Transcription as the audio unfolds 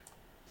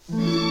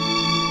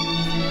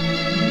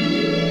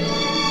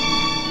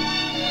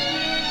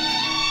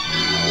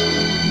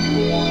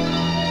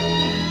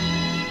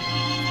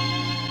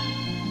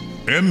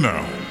And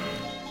now,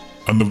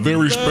 on the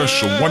very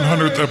special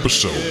 100th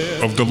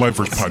episode of the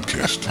LIFERS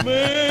podcast.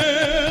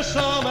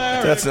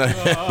 That's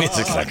not,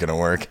 music's not going to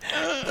work.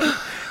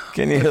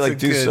 Can you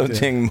do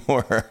something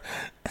more?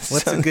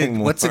 What's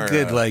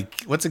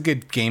a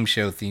good game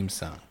show theme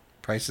song?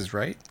 Price is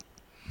Right?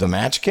 The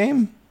Match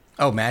Game?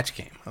 Oh, Match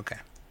Game. Okay.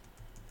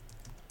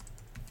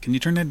 Can you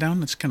turn that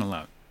down? It's kind of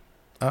loud.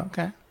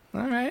 Okay.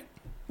 All right.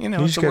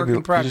 It's a work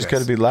in progress. You just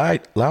got to be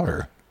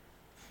louder.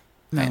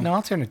 No,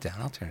 I'll turn it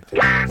down.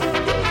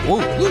 Whoa,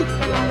 woo.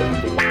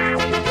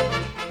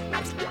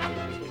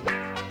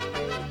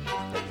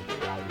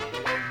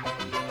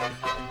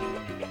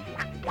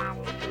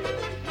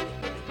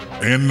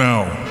 And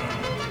now,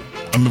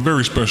 on the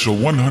very special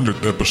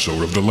 100th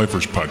episode of the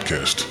LIFERS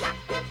podcast,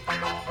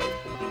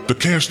 the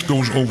cast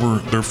goes over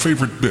their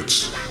favorite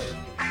bits.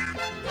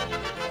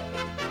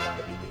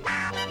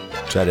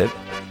 Is that it?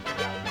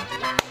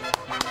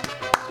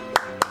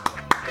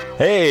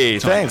 Hey,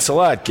 thanks a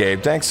lot,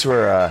 Gabe. Thanks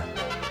for.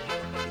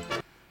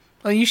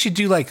 Well, you should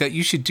do like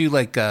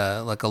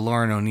a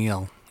Lauren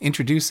O'Neill.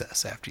 Introduce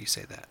us after you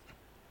say that.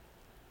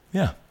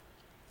 Yeah.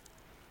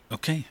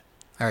 Okay.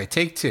 All right,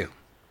 take two.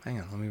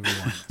 Hang on, let me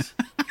rewind this.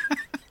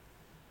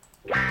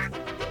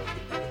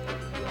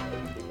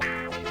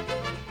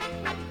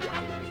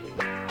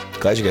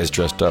 Glad you guys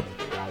dressed up.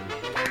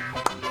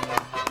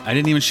 I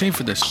didn't even shave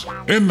for this.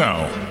 And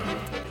now,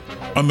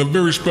 on the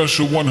very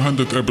special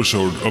 100th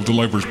episode of the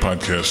LIFERS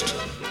podcast,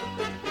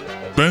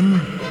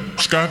 Ben,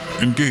 Scott,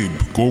 and Gabe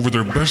go over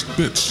their best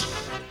bits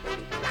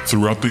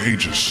throughout the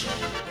ages.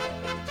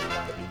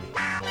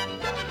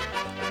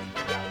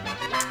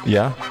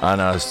 Yeah, on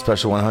a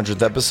special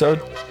 100th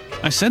episode?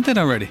 I said that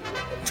already.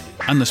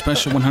 On the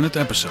special 100th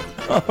episode.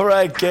 All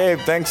right, Gabe,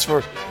 thanks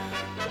for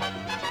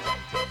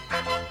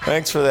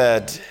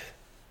that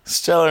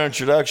stellar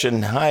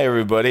introduction. Hi,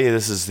 everybody.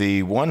 This is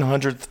the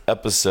 100th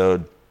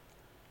episode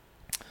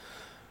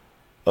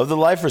of the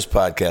LIFERS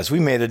podcast. We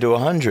made it to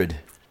 100.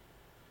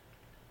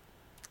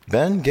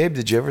 Ben, Gabe,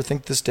 did you ever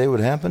think this day would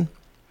happen?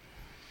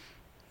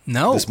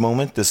 No. This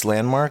moment, this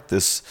landmark,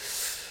 this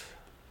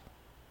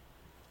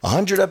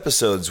 100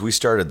 episodes, we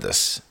started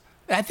this.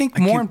 I think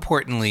more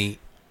importantly,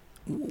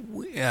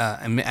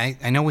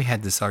 I know we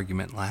had this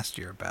argument last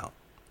year about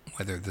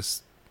whether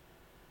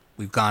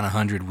we've gone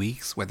 100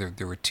 weeks, whether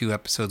there were 2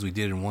 episodes we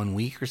did in 1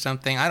 week or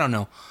something. I don't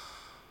know.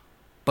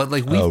 But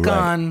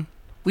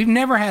we've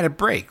never had a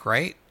break,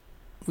 right?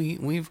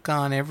 We've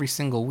gone every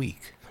single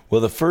week. Well,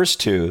 the first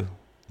 2,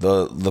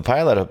 the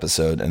pilot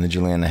episode and the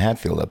Juliana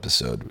Hatfield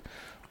episode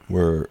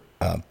were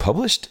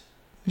published,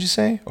 would you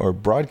say, or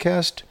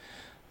broadcast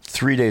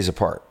 3 days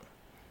apart.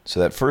 So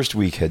that first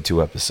week had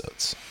 2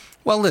 episodes.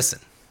 Well, listen.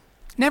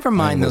 Never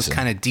mind those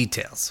kind of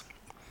details.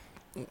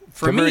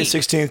 February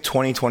 16th,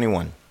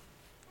 2021.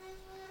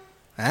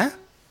 Huh?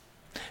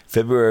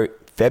 February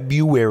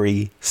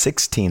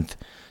 16th,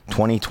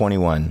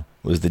 2021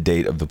 was the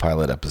date of the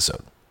pilot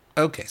episode.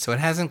 Okay, so it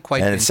hasn't quite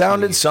been. And it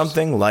sounded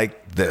something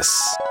like this.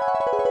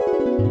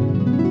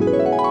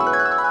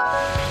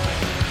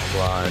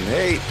 One,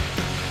 hey,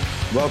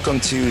 welcome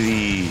to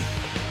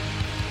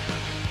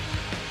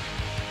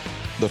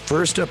the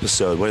first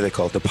episode, what do they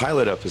call it? The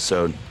pilot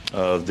episode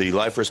of the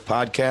LIFERS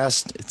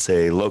podcast. It's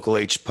a Local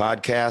H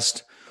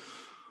podcast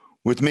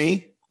with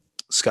me,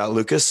 Scott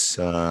Lucas.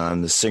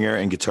 I'm the singer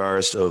and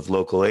guitarist of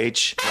Local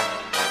H.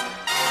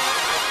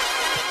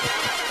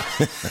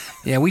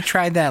 Yeah, we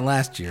tried that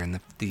last year, and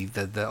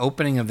the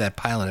opening of that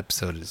pilot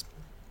episode is...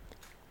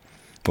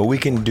 But we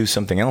can do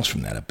something else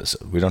from that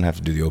episode. We don't have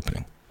to do the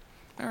opening.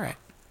 All right.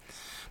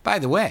 By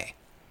the way,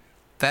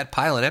 that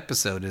pilot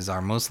episode is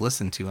our most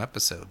listened to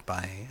episode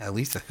by at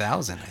least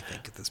 1,000, I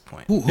think, at this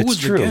point. Who was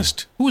the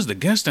guest? Who was the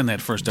guest on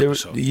that first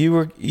episode? You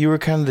were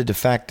kind of the de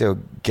facto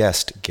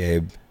guest,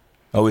 Gabe.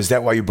 Oh, is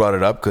that why you brought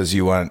it up? Because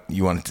you want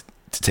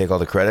to take all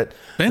the credit?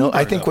 No,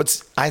 I think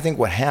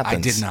what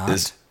happens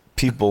is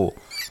people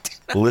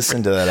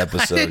listen to that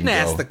episode. I didn't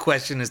ask the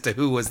question as to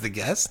who was the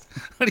guest.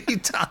 What are you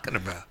talking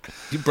about?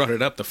 You brought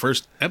it up the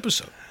first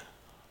episode.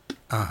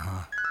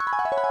 Uh-huh.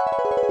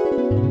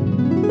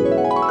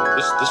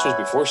 This was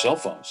before cell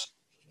phones.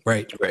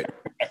 Right. I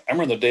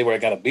remember the day where I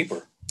got a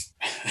beeper.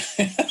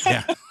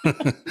 Yeah.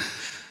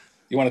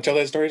 You want to tell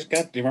that story,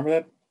 Scott? Do you remember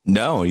that?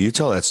 No, you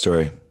tell that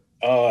story.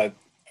 Our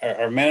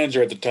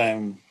manager at the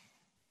time,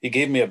 he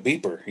gave me a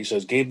beeper. He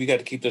says, Gabe, you got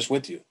to keep this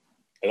with you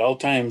at all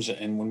times.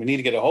 And when we need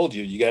to get a hold of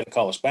you, you got to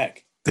call us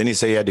back. Then he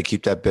said you had to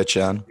keep that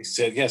bitch on? He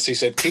said, yes. He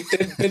said, keep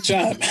that bitch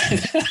on.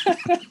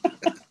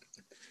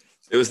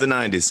 It was the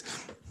 90s.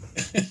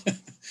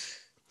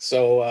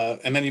 So,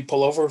 and then you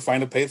pull over,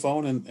 find a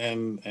payphone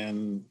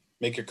and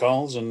make your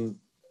calls. And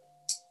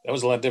that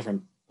was a lot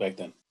different back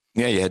then.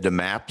 Yeah, you had the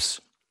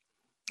maps,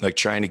 like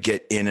trying to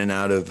get in and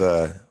out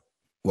of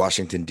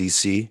Washington,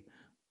 D.C.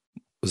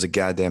 was a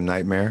goddamn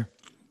nightmare.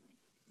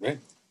 Right.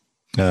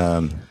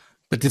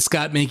 But did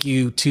Scott make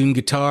you tune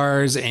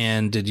guitars,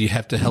 and did you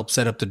have to help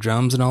set up the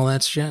drums and all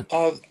that shit?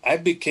 I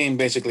became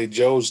basically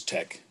Joe's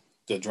tech,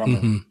 the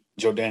drummer,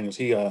 Joe Daniels.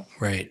 He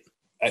right.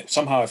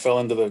 Somehow I fell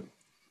into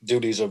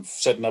duties of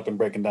setting up and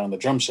breaking down the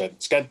drum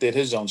set. Scott did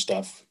his own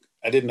stuff.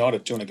 I didn't know how to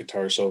tune a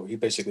guitar, so he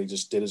basically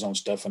just did his own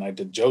stuff, and I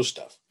did Joe's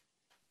stuff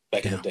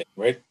back in the day,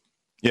 right?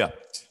 Yeah.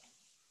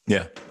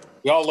 Yeah.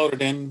 We all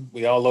loaded in.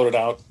 We all loaded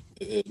out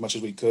as much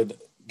as we could.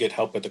 Get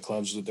help at the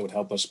clubs that would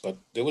help us, but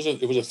it was a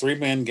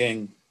 3-man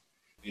gang,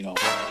 you know.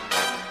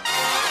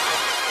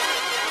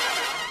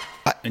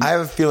 I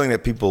have a feeling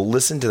that people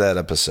listen to that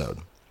episode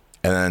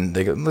and then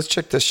they go, let's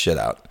check this shit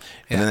out.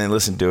 And then they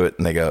listen to it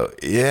and they go,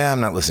 yeah,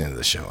 I'm not listening to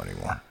the show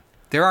anymore.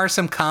 There are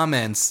some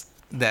comments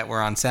that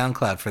were on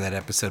SoundCloud for that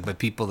episode, but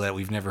people that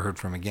we've never heard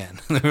from again.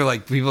 They were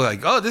like, people are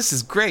like, oh, this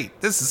is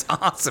great. This is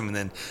awesome. And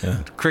then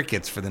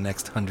crickets for the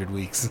next 100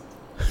 weeks.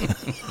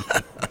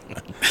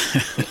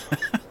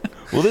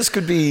 Well, this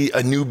could be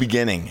a new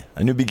beginning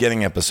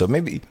episode.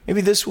 Maybe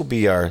this will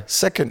be our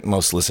second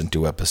most listened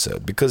to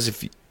episode, because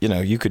if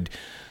you could,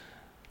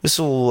 this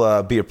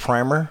will be a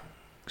primer,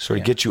 sort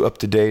of get you up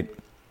to date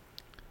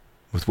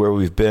with where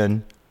we've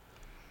been,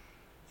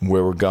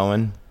 where we're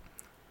going.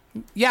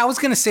 Yeah, I was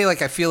going to say,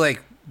 like, I feel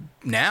like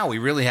now we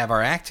really have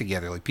our act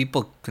together. Like,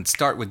 people can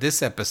start with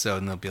this episode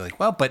and they'll be like,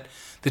 well, but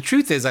the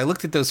truth is, I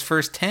looked at those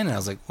first 10 and I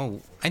was like,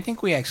 well, I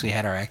think we actually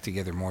had our act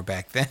together more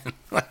back then.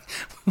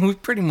 We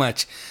pretty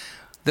much,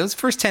 those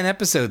first 10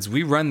 episodes,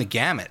 we run the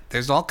gamut.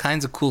 There's all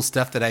kinds of cool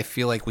stuff that I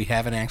feel like we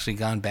haven't actually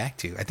gone back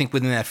to. I think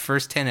within that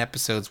first 10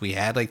 episodes, we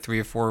had like 3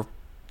 or 4,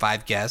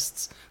 5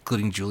 guests,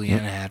 including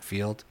Juliana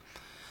Hatfield.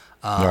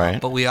 Right.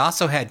 But we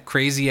also had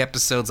crazy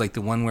episodes like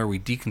the one where we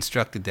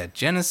deconstructed that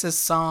Genesis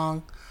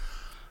song.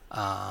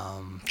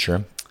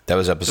 Sure. That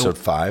was episode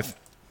 5.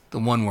 The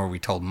one where we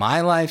told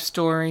my life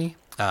story.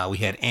 We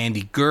had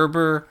Andy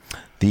Gerber.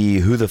 The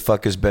Who the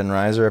Fuck is Ben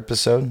Reiser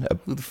episode.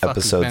 Who the fuck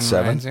episode is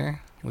Ben 7. Reiser?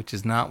 Which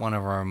is not one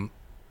of our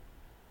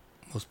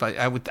most.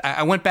 I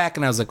went back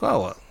and I was like,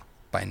 oh, well,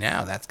 by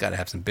now that's got to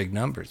have some big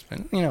numbers. But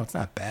it's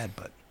not bad.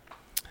 But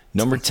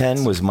number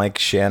 10 was Mike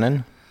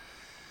Shannon.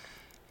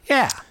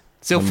 Yeah.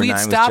 So Number if we had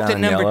 9 was stopped John at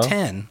number Yellow.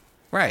 10,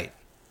 right?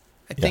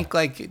 I think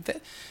I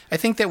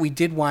think that we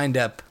did wind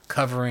up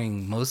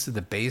covering most of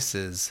the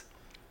bases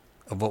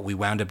of what we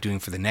wound up doing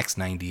for the next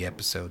 90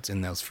 episodes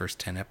in those first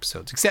 10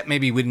 episodes. Except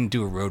maybe we didn't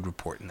do a road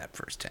report in that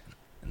first 10,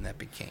 and that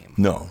became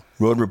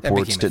Road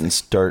reports didn't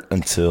start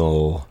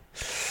until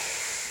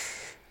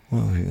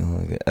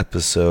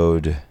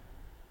episode.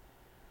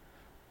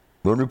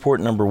 Road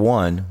report number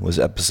 1 was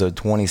episode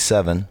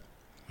 27.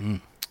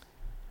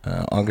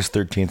 August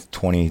 13th,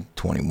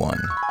 2021.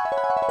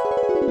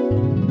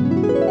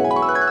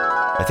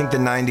 I think the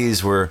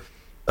 90s were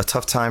a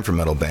tough time for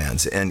metal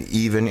bands, and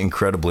even,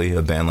 incredibly,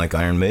 a band like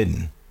Iron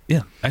Maiden.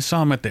 Yeah, I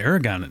saw him at the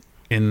Aragon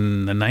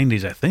in the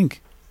 90s, I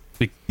think.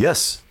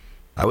 Yes,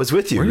 I was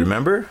with you.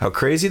 Remember how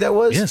crazy that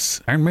was?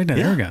 Yes, Iron Maiden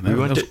at Aragon.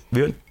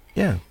 It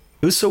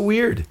was so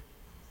weird.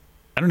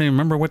 I don't even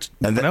remember what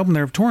album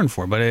they were touring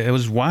for, but it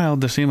was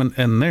wild to see them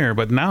in there.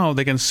 But now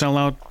they can sell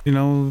out,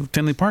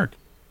 Tinley Park.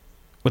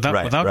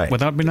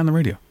 Without being on the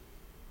radio.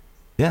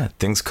 Yeah,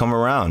 things come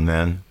around,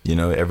 man.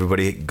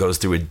 Everybody goes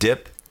through a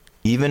dip.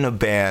 Even a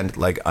band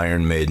like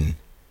Iron Maiden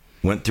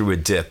went through a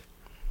dip,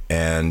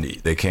 and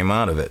they came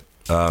out of it.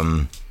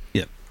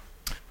 Yeah.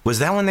 Was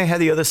that when they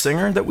had the other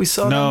singer that we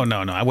saw? No.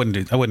 I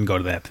wouldn't go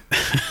to that.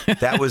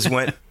 That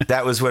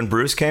was when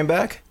Bruce came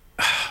back?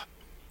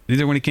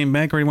 Either when he came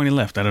back or when he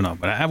left. I don't know,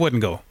 but I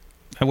wouldn't go.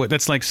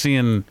 That's like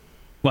seeing.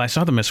 Well, I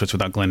saw the Misfits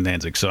without Glenn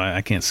Danzig, so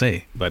I can't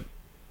say, but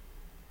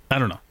I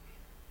don't know.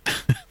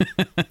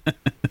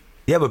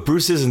 Yeah, but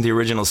Bruce isn't the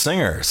original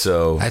singer,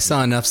 so I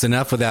saw Enough's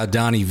Enough without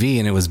Donnie V,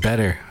 and it was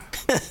better.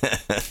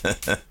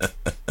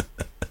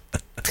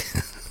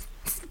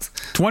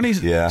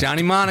 20s, yeah.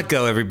 Johnny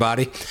Monaco,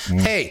 everybody.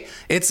 Hey,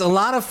 it's a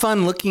lot of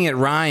fun looking at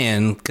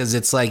Ryan because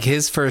it's like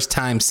his first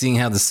time seeing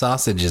how the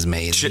sausage is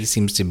made. He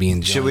seems to be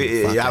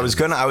enjoying. I was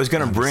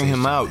gonna bring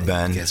him out,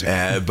 Ben,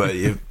 but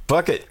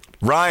fuck it.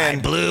 Ryan,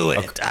 I blew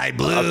it.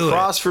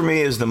 Across from me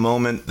is the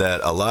moment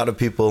that a lot of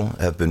people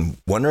have been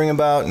wondering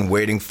about and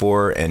waiting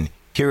for, and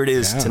here it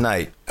is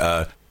tonight.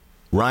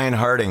 Ryan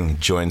Harding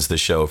joins the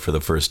show for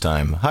the first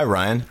time. Hi,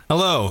 Ryan.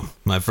 Hello,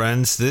 my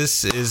friends.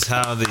 This is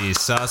how the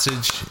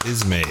sausage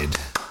is made.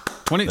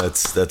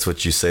 That's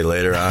what you say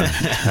later on.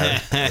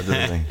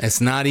 It's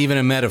not even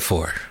a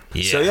metaphor.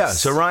 Yes.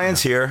 So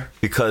Ryan's here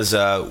because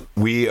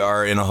we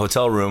are in a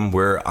hotel room.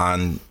 We're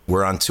on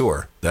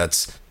tour.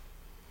 That's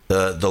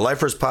the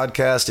LIFERS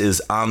podcast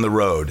is on the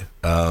road.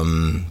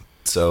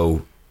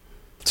 So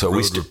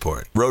Road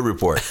report. Road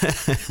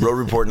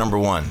report number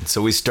 1.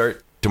 So we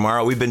start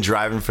tomorrow. We've been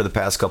driving for the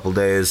past couple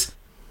days,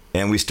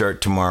 and we start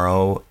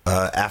tomorrow.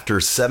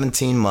 After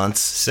 17 months.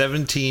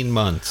 17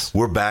 months.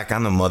 We're back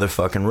on the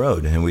motherfucking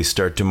road, and we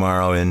start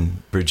tomorrow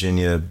in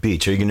Virginia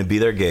Beach. Are you going to be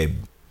there,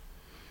 Gabe?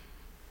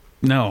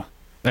 No,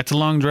 that's a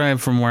long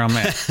drive from where I'm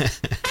at.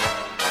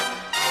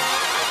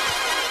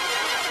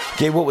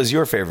 Gabe, what was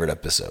your favorite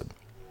episode?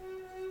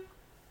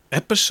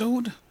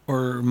 Episode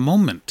or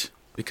moment?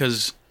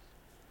 Because,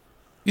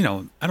 I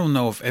don't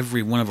know if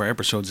every one of our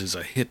episodes is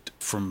a hit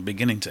from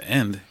beginning to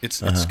end. It's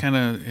kind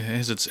of, it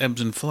has its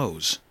ebbs and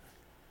flows.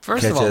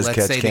 First of all,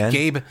 let's say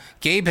that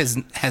Gabe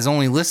has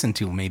only listened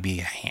to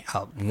maybe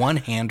one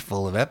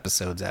handful of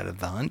episodes out of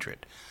the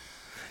 100.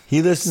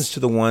 He listens to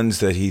the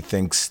ones that he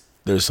thinks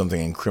there's something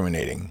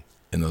incriminating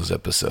in those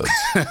episodes.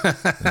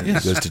 And he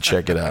goes to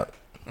check it out.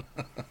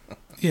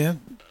 Yeah,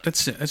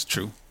 that's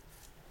true.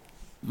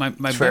 My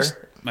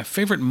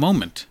favorite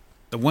moment,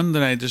 the one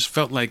that I just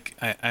felt like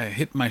I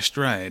hit my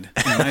stride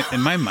in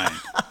my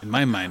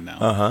mind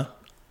now,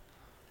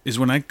 is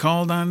when I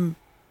called on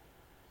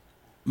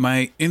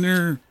my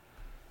inner,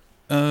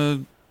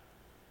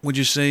 would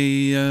you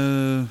say,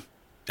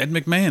 Ed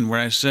McMahon, where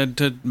I said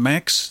to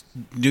Max,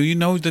 do you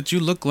know that you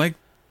look like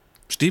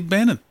Steve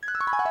Bannon?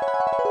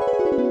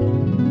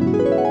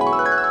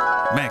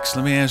 Max,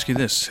 let me ask you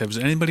this. Has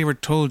anybody ever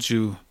told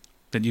you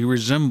that you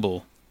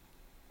resemble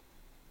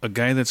a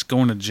guy that's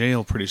going to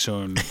jail pretty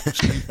soon?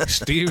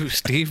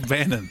 Steve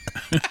Bannon.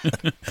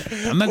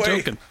 I'm not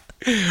joking.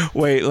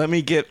 Wait, let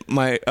me get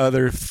my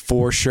other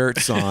 4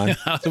 shirts on.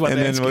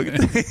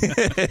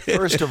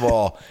 First of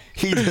all,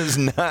 he does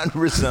not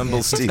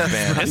resemble Steve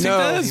Bannon.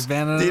 Yes,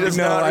 he does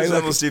not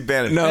resemble Steve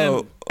Bannon.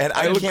 No. And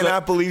I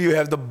cannot believe you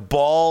have the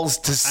balls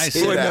to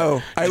say that.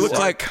 No, I look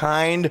like a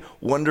kind,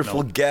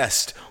 wonderful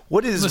guest.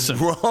 What is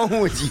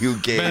wrong with you,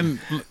 Gabe?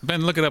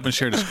 Ben, look it up and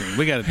share the screen.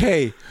 We got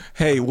it.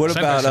 Hey, what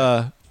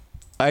about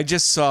I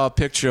just saw a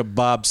picture of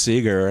Bob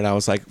Seger and I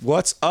was like,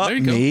 "What's up,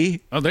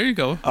 me?" Oh, there you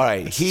go. All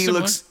right, he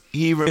looks.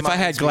 If I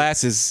had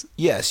glasses,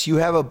 yes, you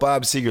have a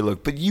Bob Seger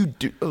look, but you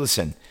do.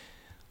 Listen,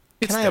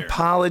 can I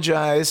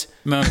apologize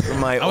for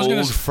my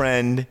old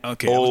friend,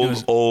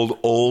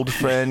 old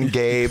friend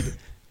Gabe?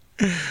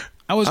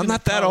 I'm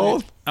not that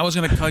old. I was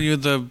going to call you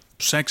the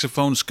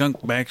saxophone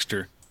skunk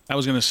Baxter. I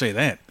was going to say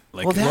that.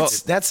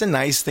 That's a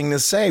nice thing to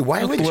say.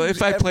 Why would you? Well,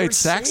 if I played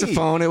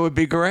saxophone, it would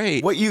be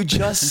great. What you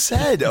just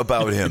said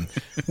about him.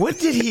 What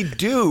did he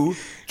do?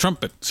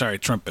 Trumpet. Sorry,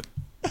 trumpet.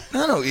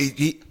 No,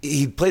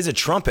 he plays a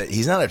trumpet.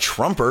 He's not a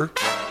trumper.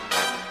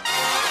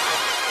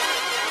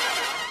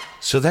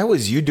 So that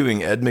was you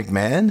doing Ed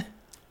McMahon?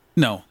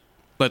 No,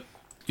 but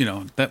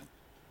that.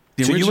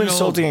 So you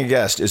insulting a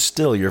guest is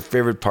still your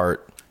favorite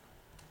part?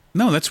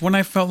 No, that's when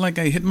I felt like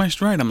I hit my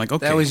stride. I'm like,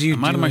 okay,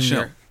 I'm out of my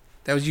shell.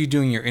 That was you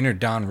doing your inner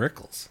Don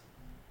Rickles.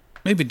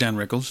 Maybe Don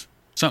Rickles,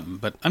 something.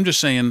 But I'm just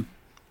saying,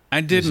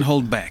 I didn't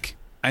hold back.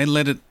 I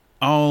let it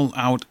all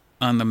out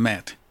on the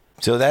mat.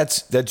 So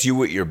that's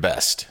you at your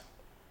best.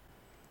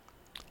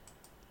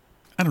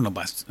 I don't know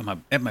about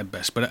at my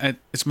best, but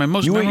it's my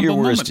most memorable moment. You at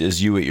your worst moment.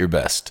 is you at your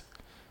best.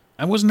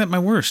 I wasn't at my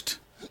worst.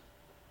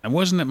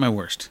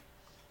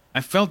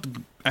 I felt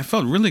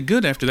really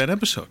good after that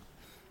episode.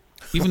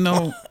 Even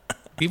though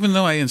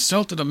I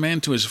insulted a man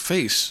to his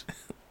face,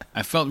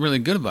 I felt really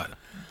good about it.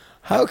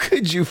 How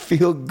could you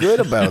feel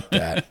good about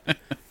that?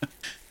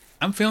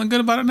 I'm feeling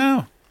good about it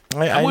now.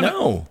 I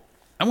know.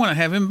 I want to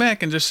have him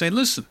back and just say,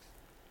 listen,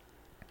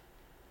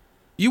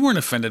 you weren't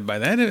offended by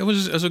that. It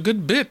was a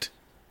good bit.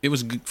 It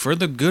was for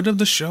the good of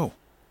the show.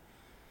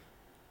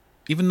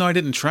 Even though I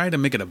didn't try to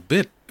make it a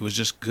bit, it was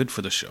just good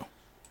for the show.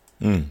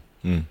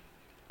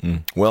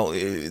 Well,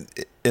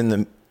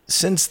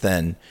 since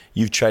then,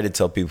 you've tried to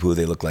tell people who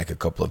they look like a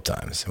couple of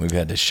times, and we've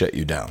had to shut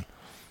you down.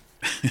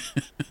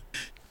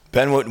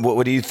 Ben,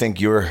 what do you think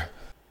your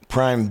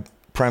prime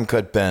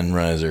cut Ben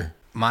Reiser?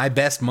 My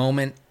best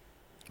moment,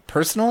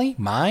 personally,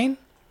 mine?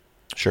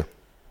 Sure.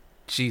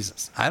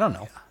 Jesus, I don't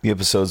know. The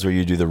episodes where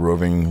you do the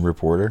roving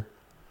reporter?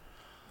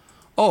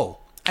 Oh,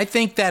 I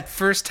think that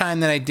first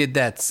time that I did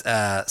that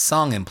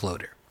Song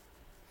Imploder.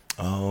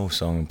 Oh,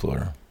 Song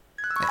Imploder.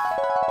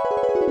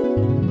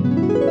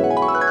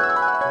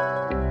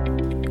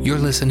 You're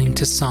listening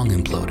to Song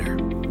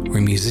Imploder,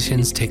 where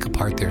musicians take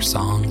apart their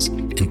songs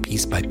and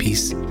piece by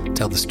piece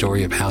tell the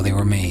story of how they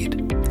were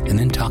made, and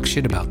then talk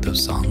shit about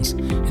those songs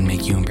and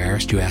make you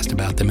embarrassed you asked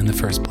about them in the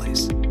first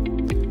place.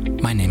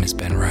 My name is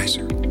Ben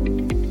Reiser.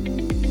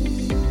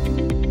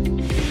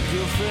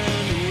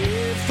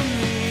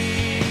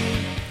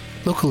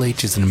 Local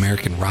H is an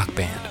American rock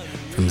band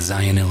from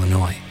Zion,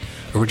 Illinois,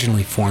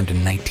 originally formed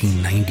in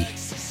 1990.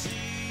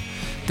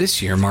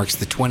 This year marks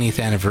the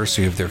 20th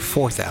anniversary of their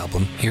 4th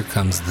album, Here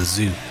Comes the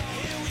Zoo.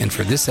 And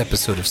for this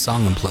episode of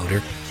Song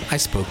Imploder, I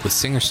spoke with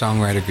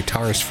singer-songwriter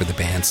guitarist for the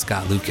band,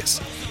 Scott Lucas,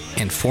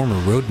 and former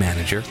road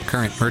manager,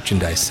 current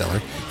merchandise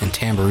seller, and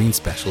tambourine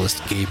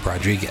specialist, Gabe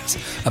Rodriguez,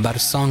 about a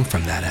song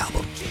from that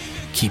album,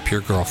 Keep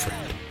Your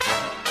Girlfriend.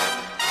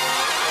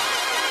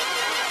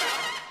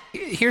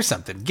 Here's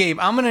something, Gabe.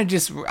 I'm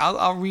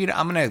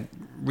gonna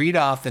read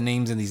off the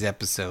names of these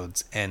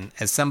episodes, and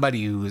as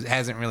somebody who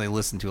hasn't really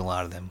listened to a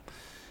lot of them,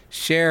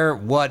 share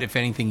what, if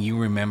anything, you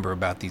remember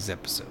about these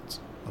episodes.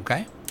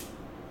 Okay?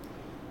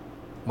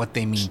 What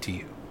they mean to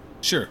you.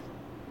 Sure.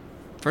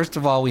 First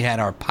of all, we had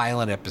our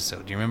pilot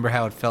episode. Do you remember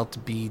how it felt to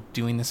be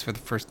doing this for the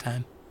first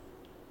time?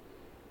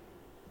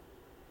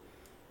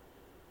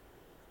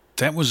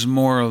 That was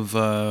more of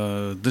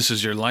This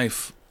Is Your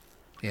Life.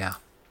 Yeah.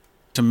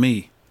 To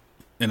me.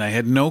 And I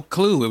had no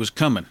clue it was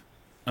coming.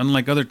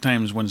 Unlike other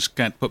times when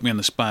Scott put me on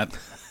the spot.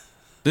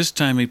 This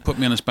time he put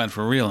me on the spot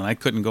for real, and I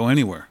couldn't go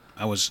anywhere.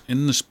 I was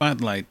in the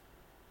spotlight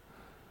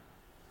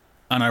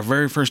on our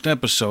very first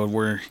episode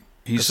where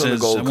he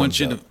says, I want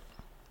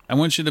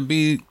you to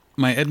be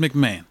my Ed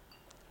McMahon.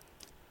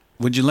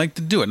 Would you like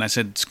to do it? And I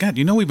said, Scott,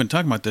 we've been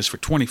talking about this for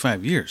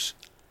 25 years.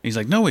 He's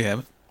like, no, we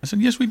haven't. I said,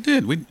 yes, we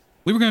did. We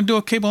were going to do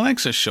a cable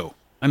access show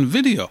on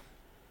video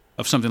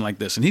of something like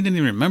this, and he didn't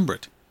even remember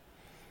it.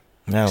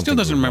 He still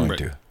doesn't remember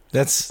it.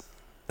 That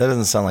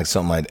doesn't sound like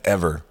something I'd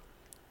ever.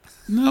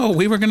 No,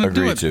 we were going to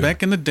do it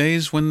back in the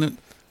days when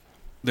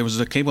there was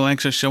a cable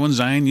access show in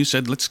Zion. You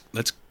said, let's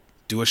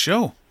do a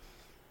show.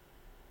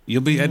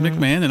 You'll be Ed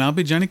McMahon, and I'll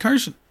be Johnny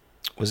Carson.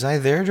 Was I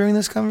there during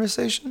this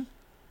conversation?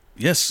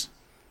 Yes.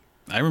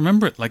 I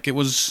remember it like it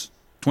was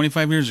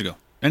 25 years ago.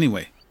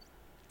 Anyway.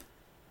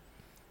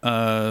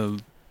 I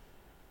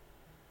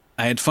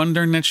had fun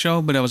during that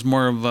show, but it was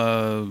more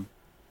of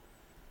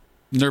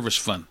nervous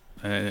fun.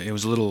 It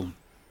was a little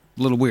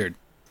weird.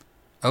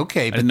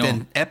 Okay, but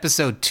then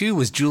episode 2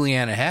 was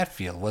Juliana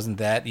Hatfield. Wasn't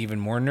that even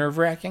more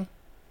nerve-wracking?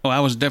 Oh, I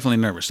was definitely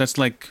nervous. That's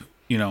like,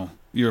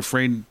 you're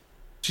afraid.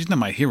 She's not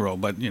my hero,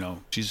 but,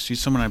 she's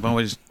someone I've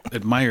always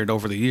admired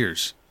over the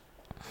years.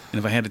 And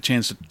if I had a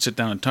chance to sit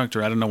down and talk to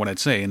her, I don't know what I'd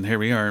say. And here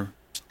we are,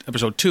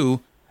 episode 2.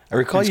 I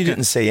recall you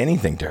didn't say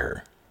anything to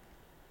her.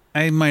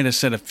 I might have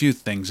said a few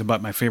things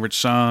about my favorite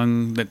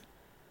song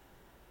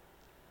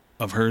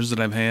of hers that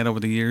I've had over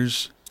the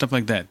years, stuff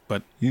like that.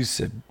 But you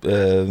said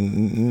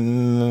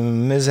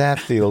Ms.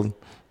 Hatfield.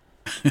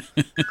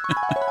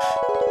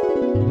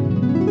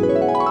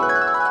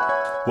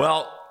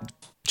 Well,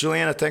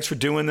 Juliana, thanks for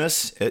doing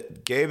this.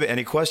 Gabe,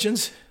 any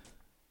questions?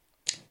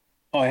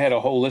 Oh, I had a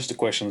whole list of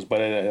questions, but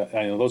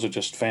I know those are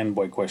just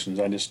fanboy questions.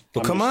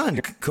 Come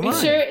on.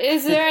 Sure.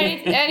 Is there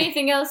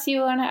anything else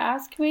you want to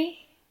ask me?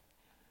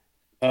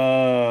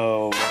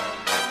 Oh.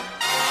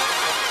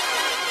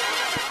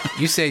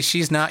 You say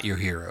she's not your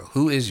hero.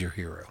 Who is your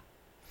hero?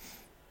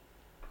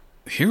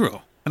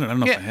 Hero? I don't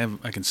know if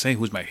I can say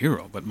who's my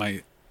hero, but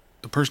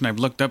the person I've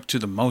looked up to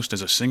the most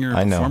as a singer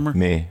or performer.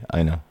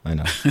 I know.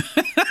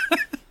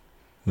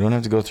 We don't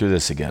have to go through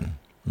this again.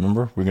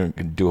 Remember? We're going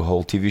to do a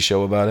whole TV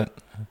show about it.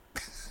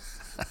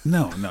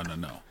 No.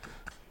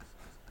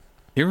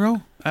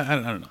 Hero? I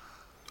don't know.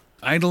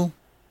 Idol?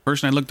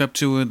 Person I looked up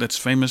to that's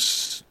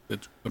famous,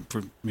 that's a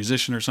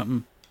musician or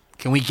something.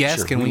 Can we guess?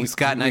 Sure. Can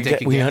Scott and I take a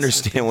guess? We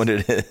understand what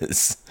it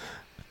is.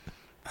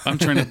 I'm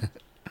trying to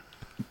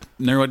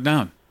narrow it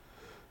down.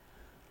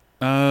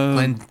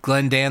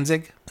 Glenn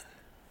Danzig?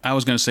 I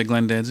was going to say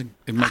Glenn Danzig.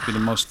 It might be the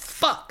most...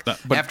 Fuck!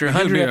 But after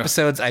 100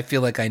 episodes, I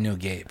feel like I know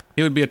Gabe.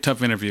 He would be a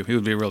tough interview. He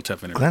would be a real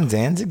tough interview. Glenn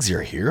Danzig's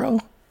your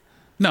hero?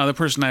 No, the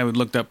person I would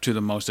looked up to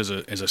the most as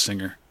a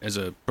singer, as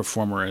a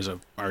performer, as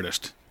an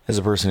artist. As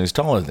a person who's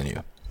taller than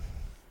you.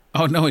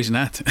 Oh, no, he's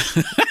not.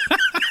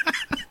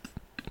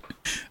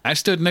 I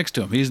stood next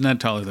to him. He's not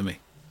taller than me.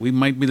 We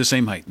might be the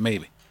same height,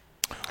 maybe.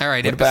 All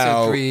right,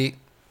 episode 3.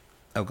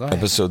 Oh, go ahead.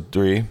 Episode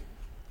 3.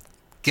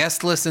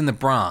 Guest list in the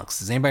Bronx.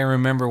 Does anybody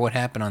remember what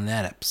happened on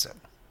that episode?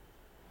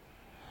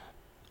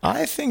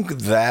 I think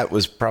that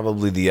was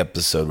probably the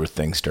episode where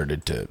things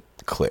started to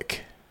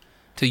click.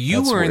 So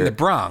you were in the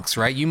Bronx,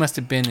 right? You must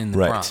have been in the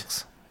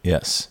Bronx.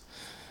 Yes.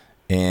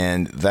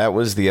 And that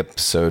was the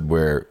episode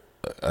where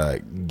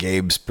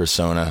Gabe's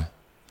persona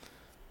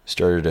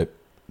started to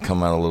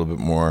come out a little bit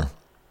more.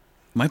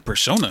 My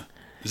persona?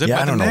 Is that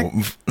I don't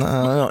know.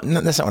 No,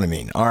 that's not what I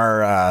mean.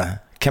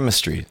 Our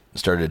chemistry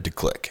started to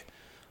click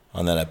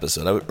on that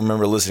episode. I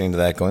remember listening to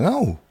that going,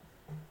 oh,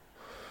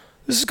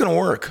 this is going to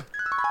work.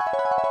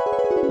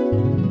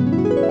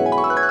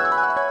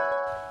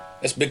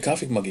 That's a big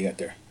coffee mug you got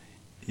there.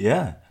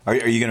 Yeah. Are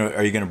you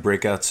gonna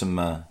break out some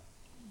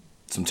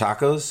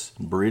tacos,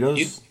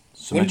 burritos,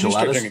 some when did you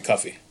start enchiladas? drinking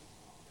coffee?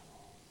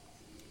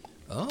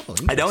 Oh,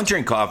 I don't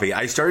drink coffee.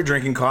 I started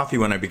drinking coffee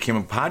when I became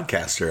a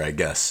podcaster, I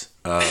guess.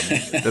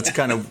 That's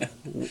kind of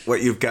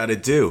what you've got to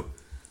do.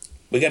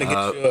 We got to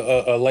get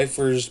you a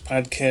Lifers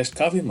podcast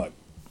coffee mug.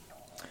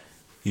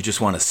 You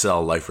just want to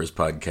sell Lifers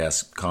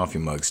podcast coffee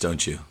mugs,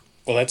 don't you?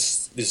 Well,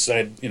 that's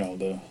beside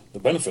the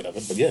benefit of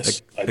it, but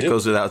yes, I do. It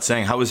goes without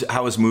saying. How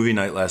was movie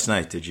night last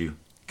night? Did you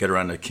get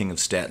around to King of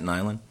Staten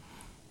Island?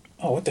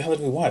 Oh, what the hell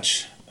did we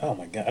watch? Oh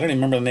my God, I don't even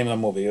remember the name of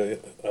the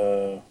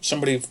movie.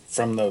 Somebody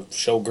from the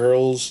show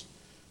Girls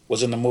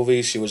was in the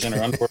movie. She was in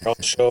her underwear all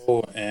the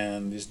show,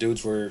 and these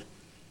dudes were...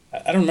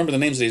 I don't remember the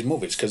names of these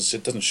movies because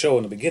it doesn't show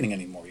in the beginning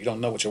anymore. You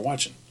don't know what you're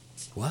watching.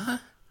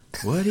 What?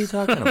 What are you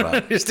talking about? I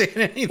don't understand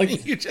anything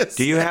you just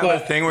Do you have a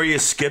thing where you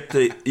skip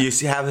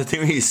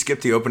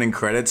the opening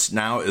credits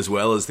now as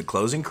well as the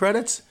closing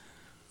credits?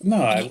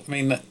 No, I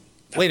mean...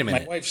 Wait a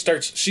minute. My wife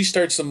starts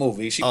the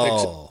movie. She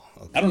picks it. Okay.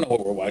 I don't know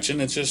what we're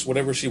watching. It's just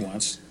whatever she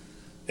wants.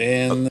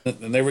 And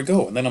there we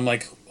go. And then I'm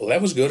like, well,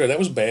 that was good or that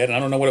was bad, and I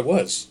don't know what it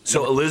was.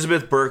 So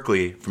Elizabeth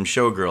Berkley from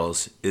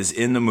Showgirls is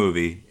in the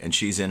movie, and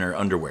she's in her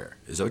underwear.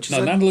 Is that what you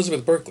said? No, not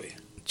Elizabeth Berkley.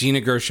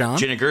 Gina Gershon?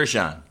 Gina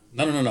Gershon.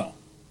 No.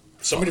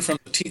 Somebody from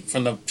the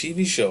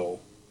TV show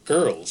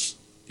Girls.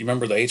 You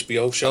remember the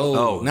HBO show?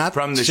 Oh, not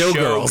from the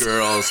Showgirls.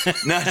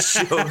 Showgirls, not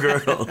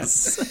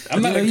Showgirls.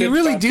 I'm not a good You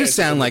really do podcaster.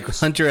 sound like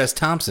Hunter S.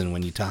 Thompson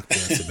when you talk to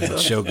us about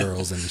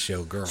Showgirls and the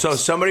Showgirls. So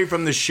somebody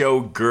from the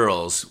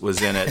Showgirls was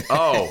in it.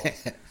 Oh,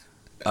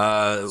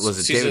 was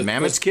it She's David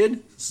Mamet's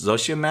kid?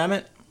 Zosia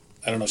Mamet?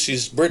 I don't know.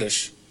 She's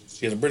British.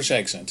 She has a British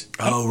accent.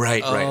 Oh,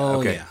 right. Oh,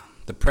 Okay. yeah.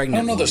 The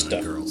pregnant I don't know this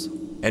woman stuff. girls.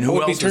 And who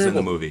Would be else was in the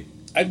terrible. movie?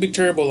 I'd be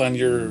terrible on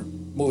your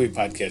movie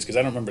podcast because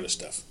I don't remember this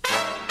stuff.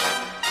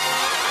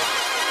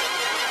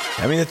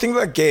 I mean, the thing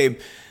about Gabe,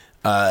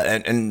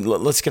 and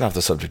let's get off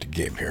the subject of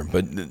Gabe here,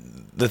 but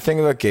the thing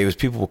about Gabe is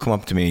people will come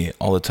up to me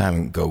all the time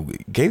and go,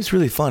 Gabe's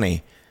really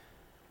funny.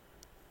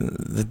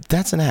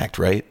 That's an act,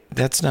 right?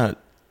 That's not,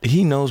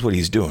 he knows what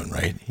he's doing,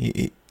 right?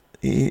 He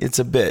it's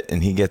a bit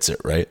and he gets it,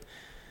 right?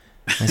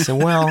 I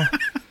said, well,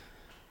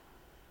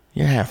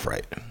 you're half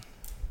right.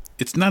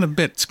 It's not a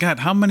bit. Scott,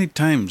 how many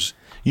times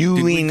You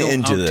did we lean go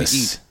into out to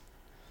this. eat?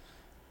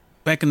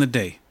 Back in the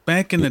day.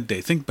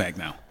 Think back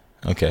now.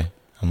 Okay,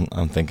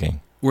 I'm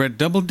thinking. We're at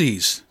Double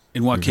D's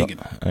in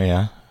Waukegan. Oh,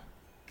 yeah?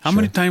 How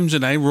many times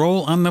did I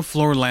roll on the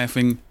floor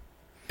laughing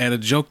at a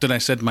joke that I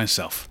said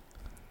myself?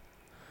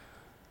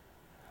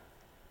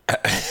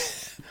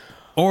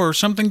 Or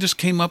something just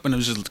came up and it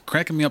was just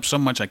cracking me up so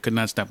much I could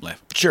not stop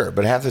laughing. Sure,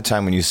 but half the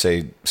time when you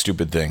say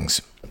stupid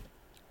things,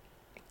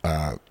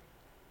 I'm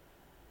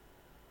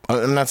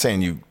not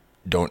saying you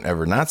don't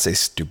ever not say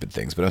stupid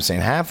things, but I'm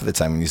saying half of the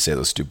time when you say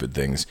those stupid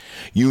things,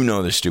 you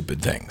know they're stupid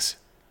things.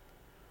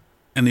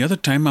 And the other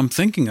time I'm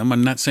thinking them,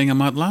 I'm not saying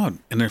them out loud,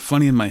 and they're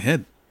funny in my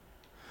head.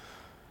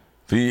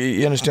 But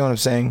you understand what I'm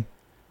saying?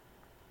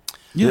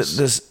 Yes.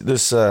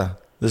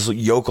 This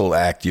yokel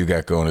act you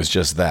got going is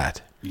just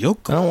that. I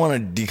Yokel. don't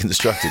want to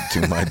deconstruct it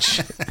too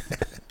much.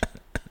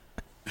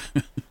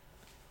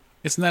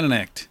 It's not an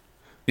act.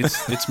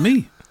 It's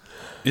me.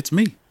 It's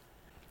me.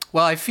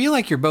 Well, I feel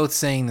like you're both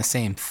saying the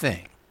same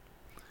thing.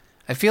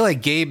 I feel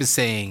like Gabe is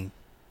saying,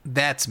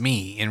 that's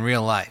me in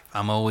real life.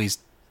 I'm always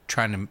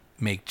trying to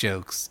make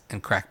jokes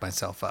and crack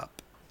myself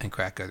up and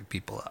crack other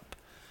people up.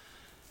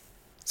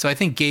 So I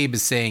think Gabe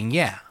is saying,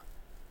 yeah,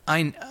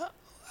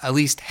 at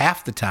least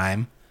half the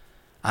time,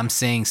 I'm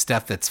saying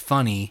stuff that's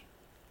funny,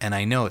 and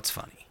I know it's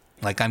funny.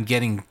 Like I'm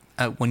getting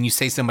when you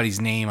say somebody's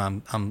name,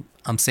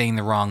 I'm saying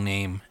the wrong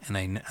name,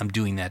 and I'm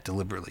doing that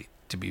deliberately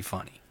to be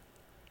funny.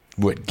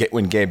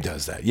 When Gabe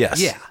does that,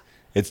 yes. Yeah.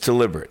 It's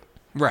deliberate.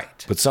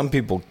 Right. But some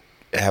people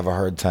have a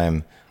hard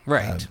time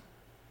Right.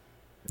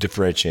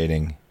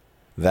 differentiating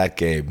that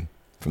Gabe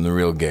from the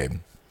real Gabe.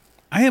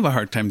 I have a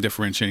hard time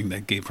differentiating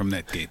that Gabe from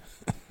that Gabe.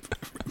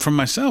 From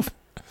myself.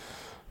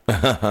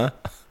 I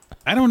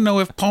don't know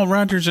if Paul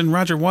Rogers and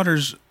Roger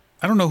Waters,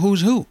 I don't know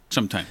who's who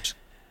sometimes.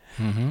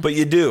 But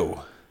you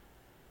do.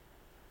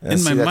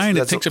 In my mind,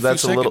 it takes a few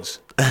seconds.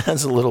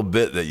 That's a little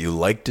bit that you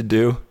like to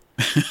do.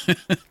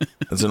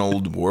 That's an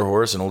old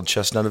warhorse, an old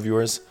chestnut of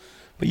yours.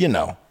 But you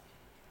know.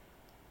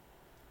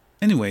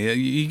 Anyway,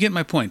 you get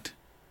my point.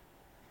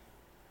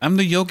 I'm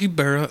the Yogi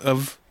Berra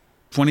of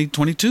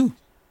 2022.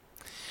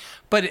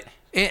 But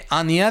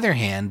on the other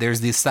hand,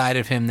 there's this side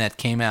of him that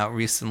came out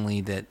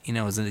recently that,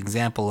 is an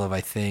example of, I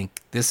think,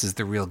 this is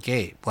the real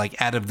Gabe.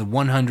 Like, out of the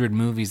 100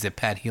 movies that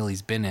Pat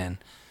Healy's been in,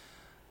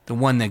 the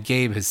one that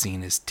Gabe has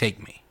seen is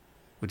Take Me,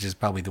 which is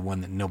probably the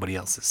one that nobody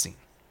else has seen.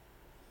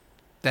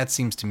 That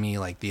seems to me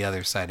like the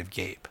other side of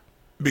Gabe.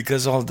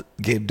 Because all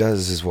Gabe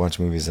does is watch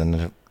movies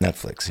on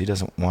Netflix. He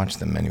doesn't watch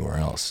them anywhere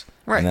else.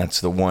 Right. And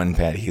that's the one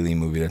Pat Healy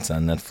movie that's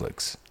on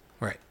Netflix.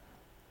 Right.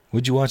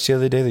 What'd you watch the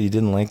other day that you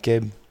didn't like,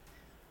 Gabe?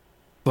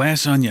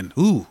 Glass Onion.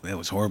 Ooh, that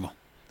was horrible.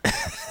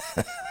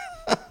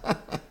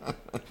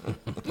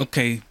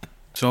 Okay,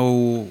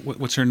 so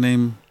what's her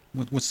name?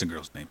 What's the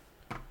girl's name?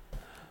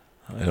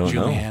 I don't know.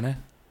 Juliana?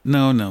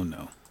 No.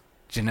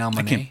 Janelle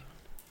I can't- Monáe?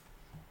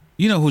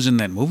 You know who's in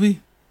that movie?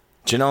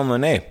 Janelle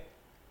Monáe.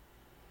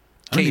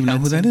 I don't even know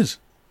who that is.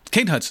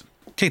 Kate Hudson.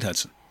 Kate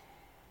Hudson.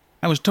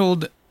 I was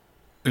told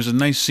there's a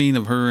nice scene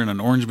of her in an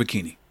orange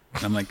bikini.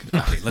 And I'm like,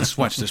 okay, let's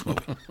watch this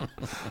movie.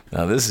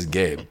 Now, this is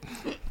Gabe.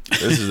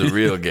 This is the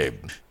real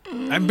Gabe.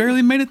 I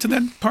barely made it to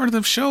that part of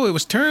the show. It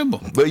was terrible.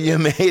 But you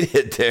made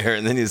it there,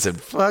 and then you said,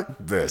 fuck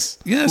this.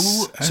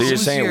 Yes. So you're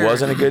saying it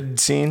wasn't a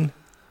good scene?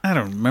 I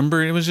don't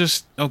remember. It was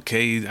just,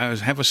 okay, I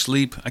was half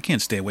asleep. I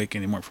can't stay awake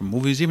anymore from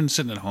movies, even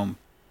sitting at home.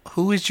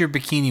 Who is your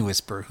bikini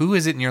whisperer? Who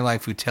is it in your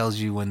life who tells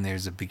you when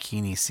there's a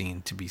bikini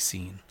scene to be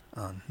seen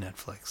on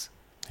Netflix?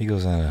 He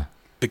goes on a...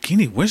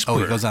 Bikini Whisperer? Oh,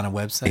 he goes on a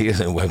website? He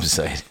goes on a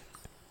website.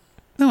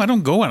 No, I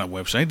don't go on a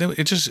website.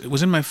 It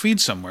was in my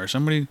feed somewhere.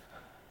 Somebody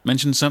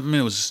mentioned something.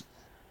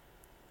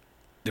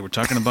 They were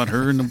talking about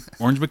her in the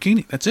orange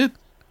bikini. That's it.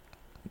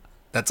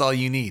 That's all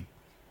you need.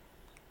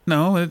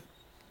 No,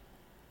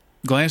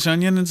 Glass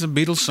Onion is a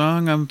Beatles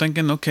song. I'm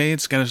thinking, okay,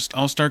 it's got an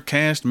all-star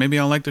cast. Maybe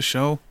I'll like the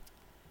show.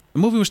 The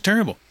movie was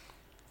terrible.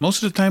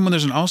 Most of the time when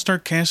there's an all-star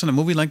cast in a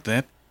movie like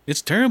that,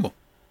 it's terrible.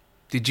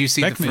 Did you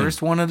see the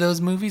first one of those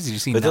movies? Did you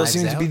see But those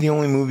Knives seem Out? to be the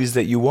only movies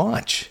that you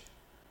watch.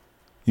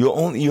 You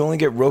only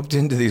get roped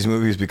into these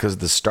movies because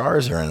the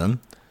stars are in them.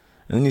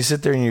 And then you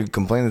sit there and you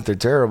complain that they're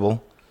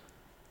terrible.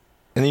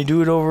 and then you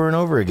do it over and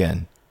over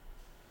again.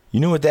 You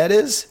know what that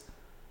is?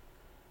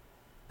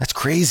 That's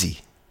crazy.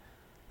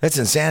 That's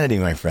insanity,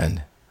 my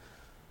friend.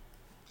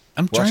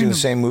 I'm watching the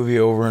same movie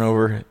over and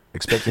over,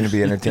 expecting to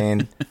be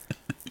entertained.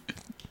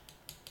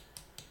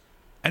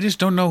 I just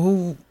don't know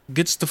who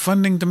gets the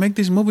funding to make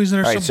these movies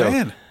that are so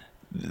bad.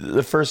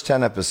 The first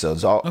 10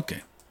 episodes.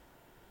 Okay.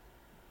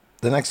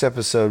 The next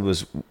episode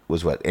was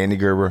what? Andy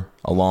Gerber?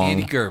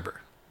 Andy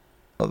Gerber.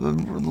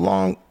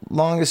 The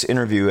longest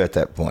interview at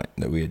that point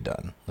that we had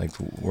done. Like,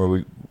 where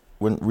we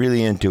went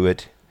really into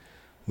it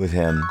with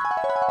him.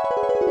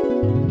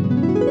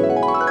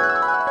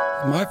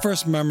 My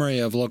first memory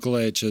of Local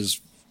H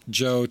is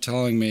Joe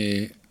telling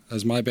me,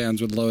 as my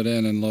bands would load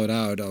in and load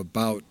out,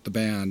 about the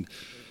band.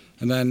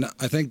 And then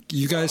I think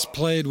you guys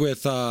played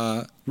with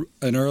an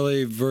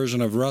early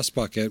version of Rust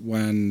Bucket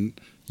when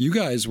you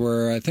guys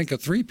were, I think, a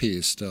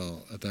 3-piece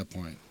still at that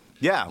point.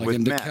 Yeah, like with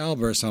in Matt.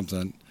 DeKalb or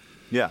something.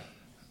 Yeah.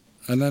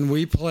 And then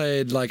we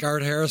played, like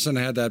Art Harrison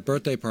had that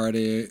birthday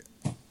party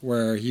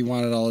where he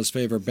wanted all his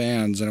favorite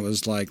bands, and it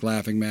was like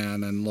Laughing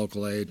Man and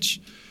Local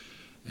H.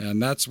 And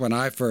that's when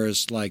I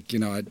first,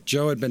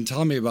 Joe had been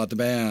telling me about the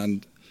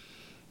band.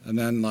 And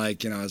then, I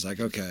was like,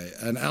 okay.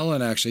 And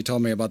Ellen actually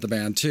told me about the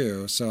band,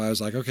 too. So I was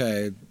like,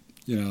 okay,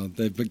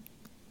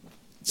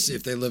 see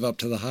if they live up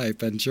to the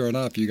hype. And sure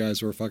enough, you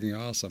guys were fucking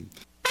awesome.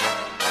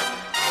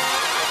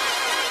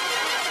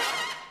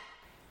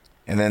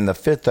 And then the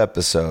 5th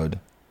episode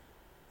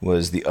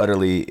was the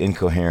utterly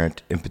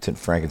incoherent, impotent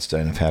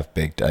Frankenstein of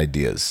half-baked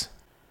ideas.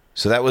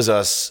 So that was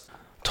us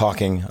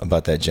talking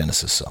about that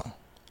Genesis song.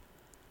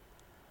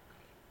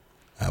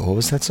 What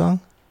was that song?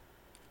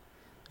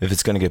 If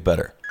It's Gonna Get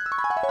Better.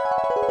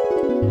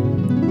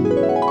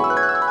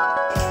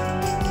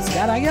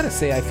 Scott, I gotta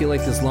say, I feel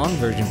like this long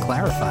version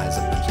clarifies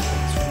a bunch of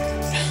things for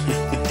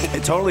me.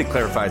 It totally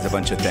clarifies a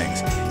bunch of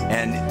things.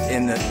 And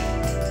in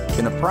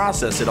the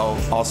process, it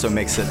also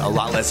makes it a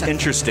lot less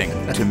interesting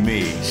to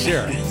me.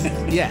 Sure.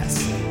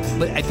 Yes.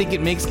 But I think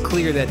it makes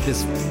clear that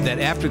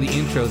after the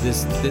intro,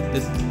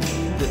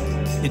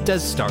 it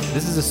does start.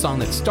 This is a song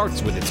that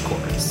starts with its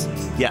chorus.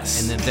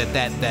 Yes. And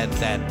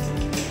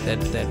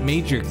that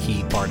major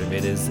key part of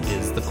it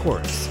is the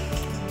chorus.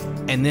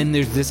 And then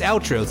there's this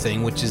outro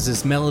thing, which is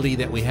this melody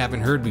that we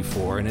haven't heard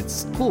before, and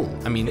it's cool.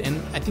 I mean, and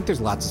I think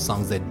there's lots of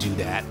songs that do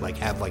that,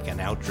 have an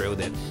outro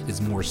that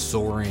is more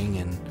soaring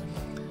and.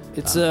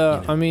 It's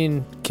I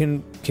mean,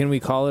 can we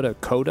call it a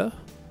coda?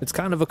 It's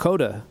kind of a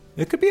coda.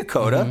 It could be a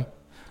coda.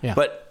 Mm-hmm. Yeah.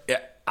 But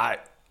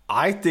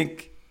I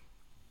think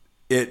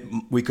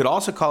we could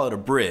also call it a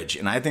bridge,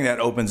 and I think that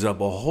opens up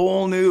a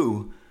whole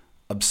new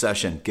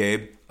obsession,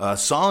 Gabe.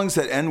 Songs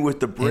that end with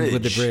the bridge. End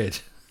with the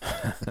bridge.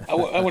 I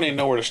wouldn't even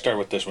know where to start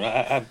with this one.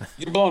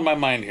 You're blowing my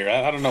mind here.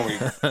 I don't know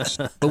where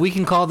you're. But we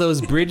can call those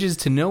bridges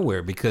to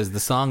nowhere because the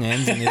song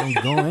ends and they don't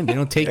go in. They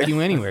don't take you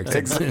anywhere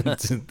except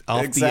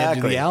off the edge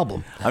of the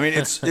album. I mean,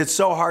 it's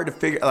so hard to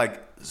figure.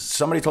 Like,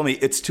 somebody told me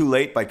 "It's Too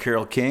Late" by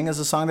Carole King is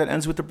a song that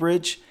ends with the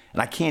bridge,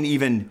 and I can't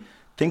even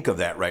think of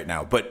that right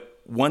now. But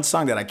one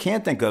song that I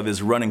can't think of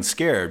is "Running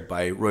Scared"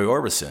 by Roy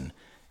Orbison,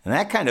 and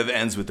that kind of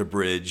ends with the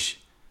bridge.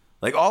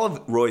 Like, all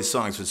of Roy's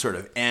songs would sort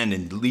of end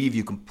and leave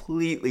you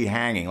completely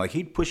hanging. Like,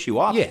 he'd push you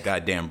off the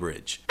goddamn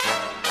bridge.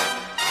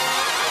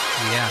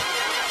 Yeah.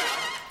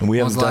 And we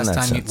haven't done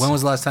that since. When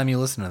was the last time you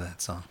listened to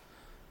that song?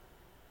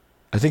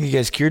 I think you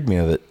guys cured me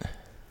of it.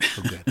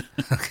 Oh, good.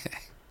 Okay.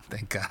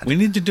 Thank God. We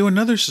need to do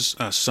another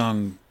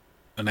song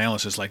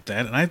analysis like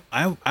that, and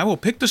I will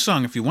pick the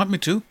song if you want me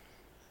to.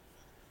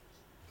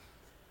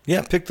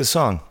 Yeah, pick the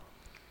song.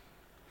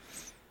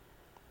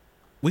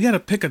 We got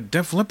to pick a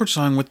Def Leppard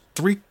song with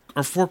 3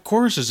 or 4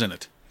 choruses in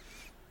it.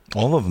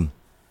 All of them.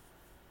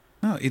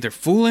 No, either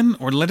Foolin'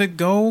 or Let It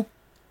Go,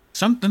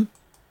 something.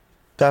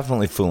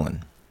 Definitely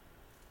Foolin'.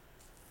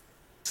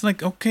 It's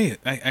like, okay,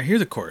 I hear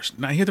the chorus,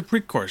 and I hear the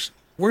pre-chorus.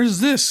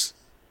 Where's this?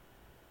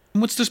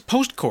 And what's this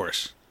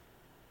post-chorus?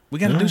 We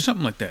got to do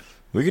something like that.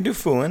 We can do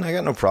Foolin'. I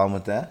got no problem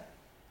with that.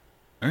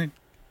 All right.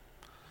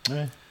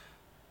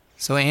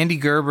 So Andy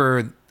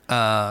Gerber,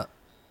 I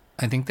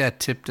think that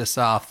tipped us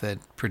off that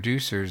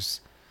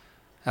producers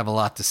have a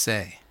lot to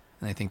say.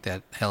 And I think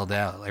that held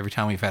out. Every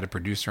time we've had a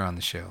producer on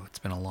the show, it's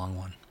been a long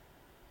one.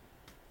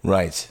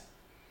 Right.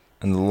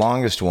 And the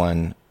longest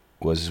one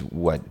was,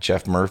 what,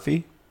 Jeff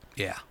Murphy?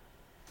 Yeah.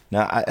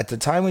 Now, at the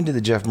time we did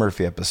the Jeff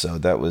Murphy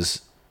episode, that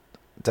was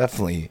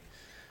definitely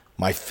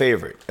my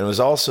favorite. It was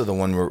also the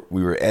one where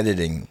we were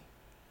editing,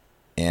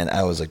 and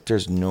I was like,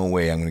 there's no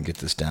way I'm going to get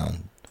this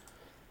down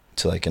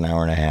to like an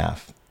hour and a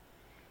half.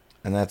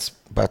 And that's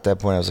about that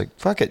point I was like,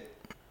 fuck it.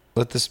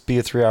 Let this be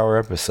a 3-hour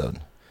episode.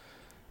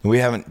 And we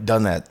haven't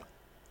done that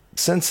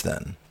since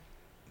then.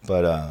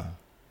 But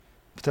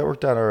that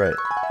worked out all right.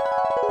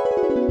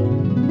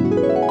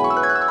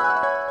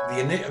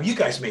 You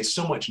guys made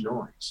so much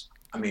noise.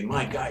 I mean,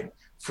 my God,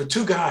 for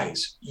 2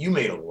 guys, you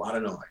made a lot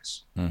of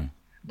noise.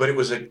 But it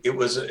was a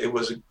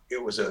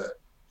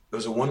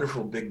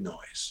wonderful big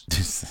noise.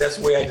 That's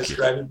the way I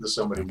described it to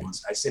somebody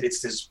once. I said, it's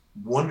this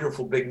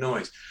wonderful big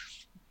noise.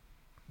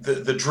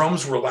 the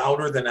drums were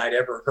louder than I'd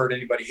ever heard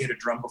anybody hit a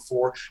drum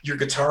before. Your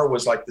guitar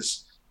was like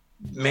this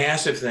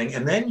massive thing.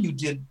 And then you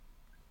did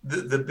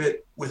the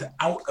bit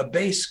without a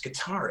bass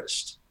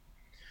guitarist.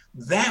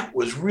 That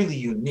was really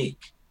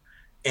unique.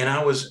 And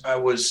I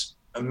was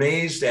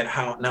amazed at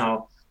how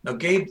now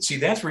Gabe, see,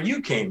 that's where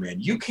you came in.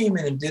 You came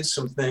in and did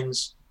some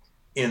things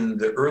in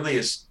the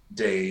earliest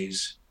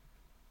days.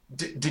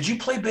 Did you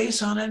play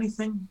bass on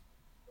anything?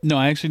 No,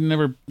 I actually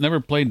never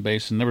played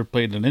bass and never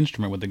played an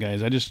instrument with the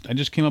guys. I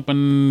just came up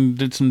and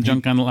did some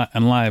junk on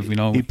live, you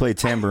know. He played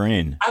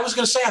tambourine. I was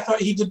going to say, I thought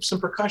he did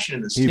some percussion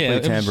in this. He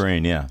played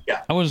tambourine, yeah.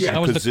 I was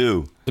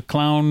kazoo. The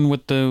clown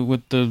with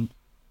the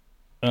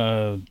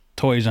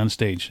toys on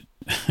stage.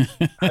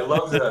 I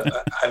love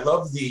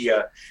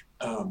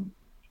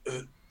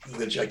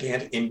the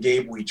gigantic "In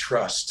Gabe We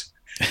Trust."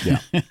 Yeah.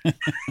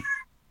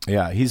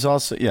 Yeah, he's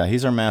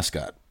our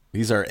mascot.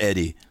 He's our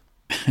Eddie.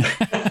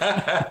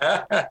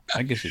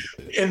 I guess you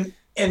could.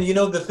 And you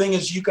know, the thing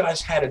is, you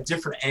guys had a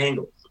different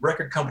angle.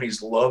 Record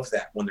companies love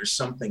that when there's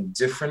something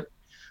different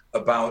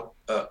about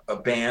a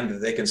band that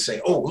they can say,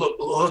 "Oh,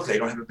 look, they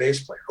don't have a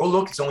bass player. Oh,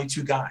 look, it's only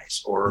two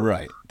guys." Or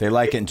right, they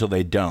like it until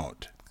they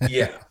don't.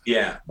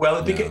 Yeah.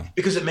 Well,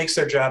 because it makes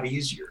their job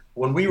easier.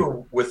 When we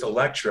were with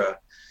Elektra,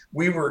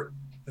 we were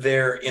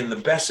there in the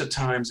best of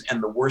times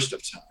and the worst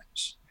of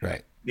times.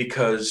 Right.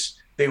 Because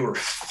they were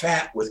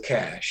fat with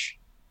cash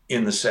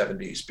in the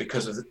 70s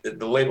because of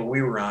the label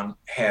we were on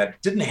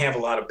didn't have a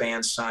lot of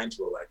bands signed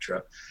to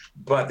Elektra,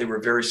 but they were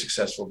very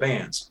successful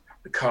bands.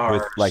 The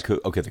Cars. Like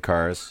who? Okay, the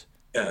Cars.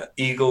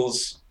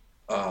 Eagles.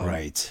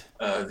 Right.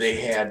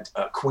 They had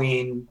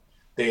Queen.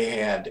 They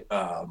had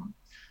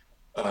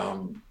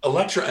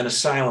Elektra and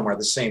Asylum are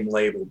the same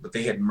label, but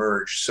they had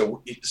merged.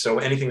 So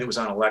anything that was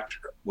on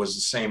Elektra was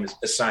the same as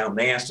Asylum.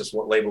 They asked us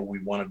what label we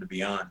wanted to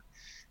be on,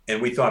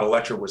 and we thought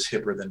Elektra was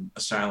hipper than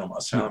Asylum.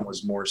 Asylum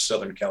was more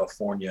Southern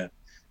California,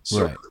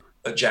 sort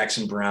of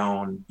Jackson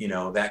Browne, you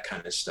know, that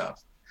kind of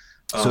stuff.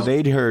 So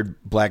they'd heard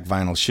Black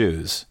Vinyl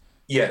Shoes.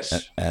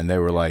 Yes. And they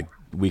were like,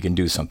 we can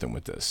do something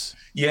with this.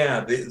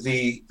 Yeah.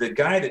 The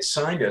guy that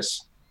signed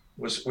us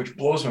which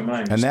blows my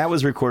mind. And that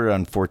was recorded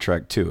on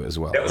 4-track too as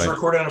well. That was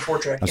recorded on a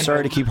 4-track. I'm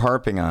sorry to keep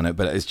harping on it,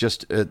 but it's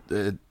just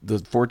the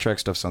 4-track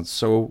stuff sounds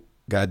so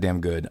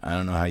goddamn good. I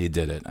don't know how you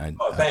did it.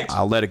 Thanks.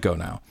 I'll let it go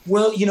now.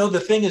 Well, you know, the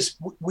thing is,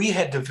 we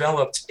had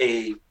developed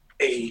a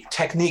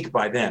technique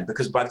by then,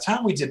 because by the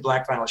time we did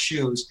Black Vinyl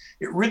Shoes,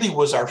 it really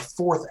was our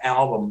 4th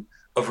album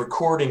of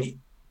recording,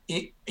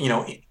 you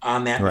know,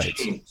 on that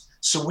machine.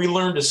 So we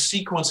learned a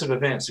sequence of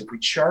events. If we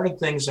charted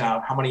things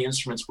out, how many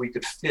instruments we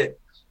could fit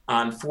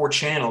on 4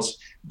 channels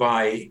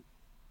by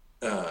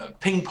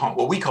ping pong,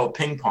 what we call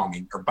ping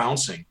ponging or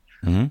bouncing.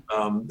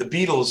 Mm-hmm. The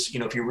Beatles, you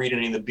know, if you read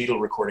any of the Beatle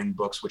recording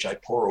books, which I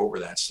pour over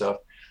that stuff,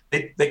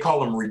 they call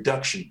them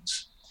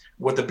reductions.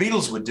 What the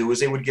Beatles would do is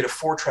they would get a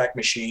 4-track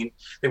machine.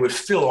 They would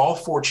fill all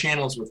 4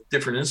 channels with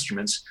different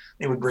instruments.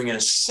 They would bring in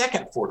a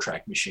second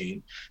 4-track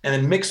machine and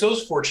then mix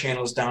those 4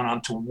 channels down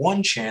onto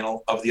 1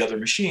 channel of the other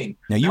machine.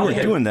 Now, you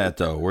weren't doing that,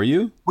 though, were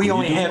you? We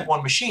only had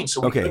 1 machine. So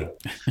but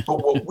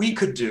what we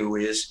could do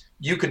is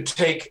you could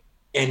take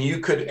and you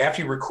could,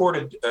 after you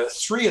recorded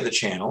 3 of the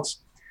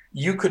channels,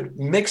 you could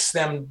mix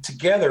them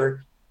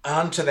together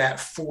onto that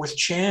 4th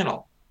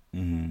channel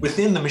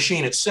within the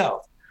machine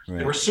itself. Right.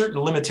 There were certain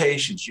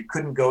limitations. You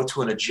couldn't go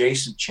to an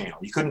adjacent channel.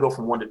 You couldn't go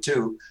from 1 to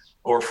 2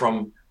 or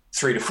from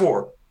 3 to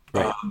 4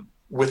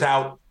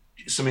 without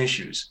some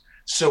issues.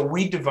 So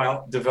we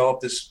developed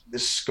this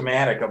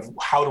schematic of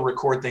how to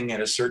record thing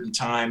at a certain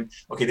time.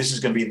 Okay, this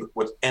is going to be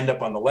what end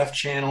up on the left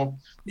channel.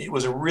 It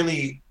was a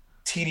really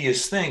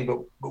tedious thing,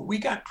 but we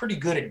got pretty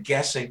good at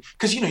guessing,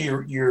 because you know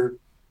you're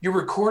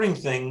recording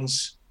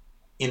things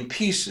in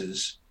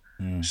pieces.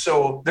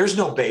 So there's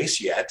no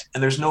bass yet,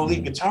 and there's no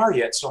lead guitar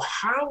yet. So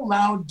how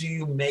loud do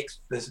you make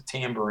the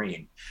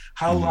tambourine?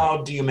 How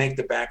loud do you make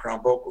the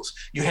background vocals?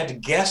 You had to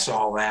guess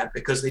all that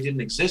because they didn't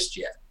exist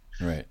yet.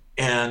 Right.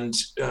 And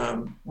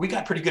we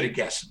got pretty good at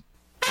guessing.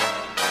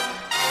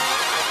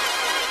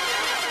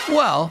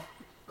 Well,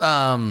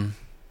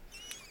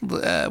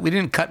 we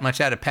didn't cut much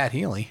out of Pat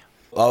Healy.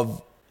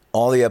 Of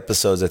all the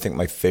episodes, I think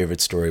my favorite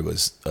story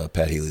was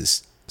Pat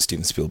Healy's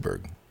Steven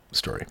Spielberg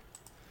story.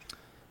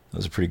 That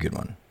was a pretty good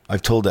one.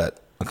 I've told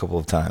that a couple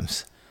of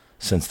times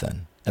since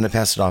then, and I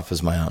passed it off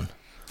as my own.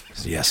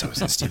 So yes, I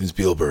was in Steven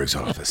Spielberg's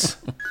office.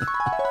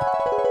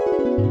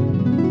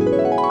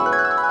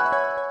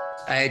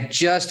 I had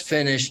just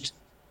finished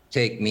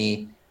Take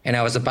Me, and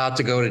I was about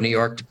to go to New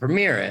York to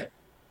premiere it.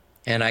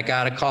 And I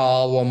got a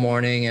call one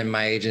morning, and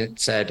my agent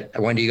said,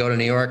 "When do you go to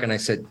New York?" And I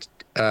said,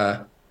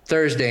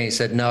 "Thursday." And he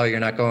said, "No, you're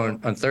not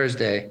going on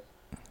Thursday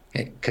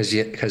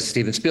because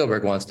Steven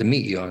Spielberg wants to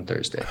meet you on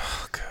Thursday."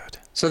 Oh, God.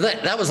 So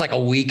that was like a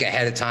week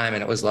ahead of time,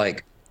 and it was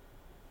like,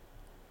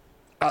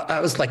 I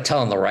was like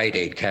telling the Rite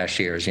Aid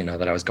cashiers, you know,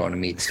 that I was going to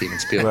meet Steven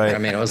Spielberg. Right. I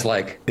mean, it was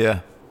like,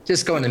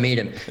 just going to meet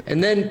him.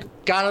 And then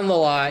got on the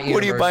lot.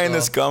 What are you buying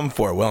this gum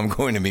for? Well, I'm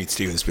going to meet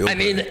Steven Spielberg. I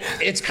mean,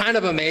 it's kind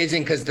of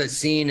amazing because the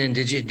scene, and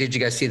did you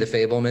guys see The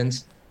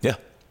Fabelmans? Yeah.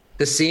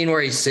 the scene where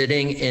he's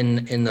sitting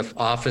in the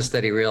office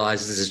that he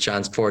realizes is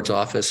John Ford's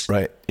office.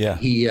 Right. Yeah.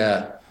 He,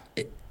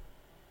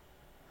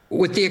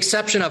 with the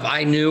exception of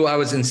I knew I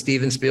was in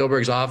Steven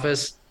Spielberg's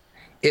office,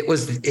 it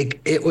was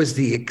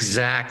the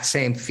exact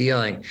same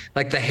feeling.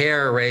 Like the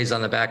hair raised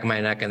on the back of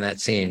my neck in that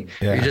scene.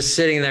 Yeah. You're just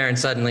sitting there and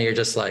suddenly you're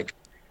just like,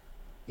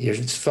 you're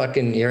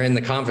in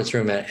the conference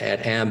room at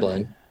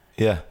Amblin.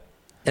 Yeah.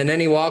 And then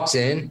he walks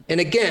in, and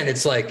again,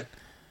 it's like,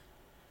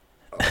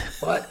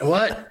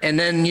 what? And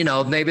then,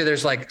 maybe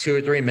there's like 2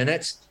 or 3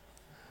 minutes.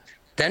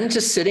 Then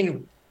just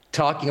sitting,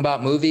 talking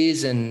about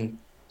movies and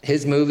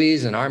his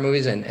movies and our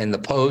movies and the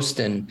post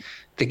and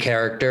the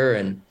character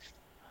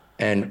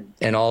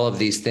and all of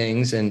these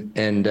things. And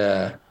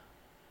it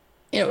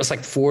was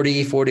like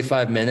 40,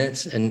 45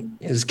 minutes, and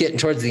it was getting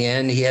towards the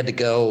end. He had to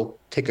go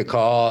take a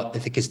call. I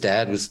think his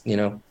dad was,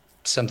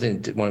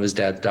 one of his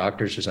dad's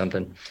doctors or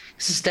something.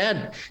 His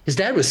dad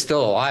was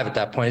still alive at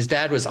that point. His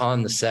dad was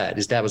on the set.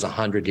 His dad was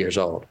 100 years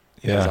old.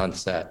 Yeah. He was on the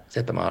set. He's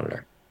at the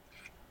monitor.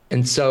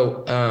 And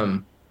so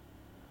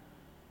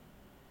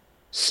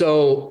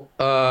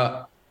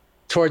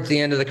towards the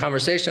end of the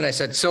conversation, I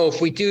said, so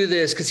if we do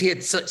this, because he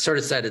had sort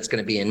of said it's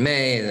going to be in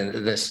May and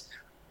this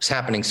is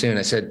happening soon.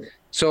 I said,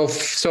 so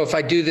if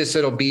I do this,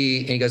 it'll be,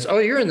 and he goes, oh,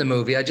 you're in the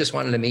movie. I just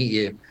wanted to meet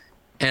you.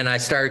 And I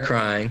started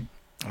crying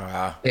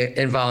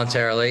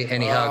involuntarily,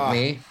 and he hugged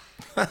me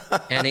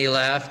and he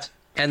left.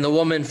 And the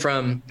woman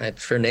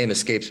her name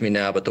escapes me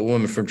now, but the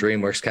woman from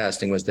DreamWorks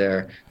casting was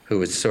there, who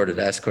was sort of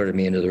escorted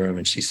me into the room.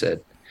 And she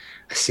said,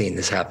 I've seen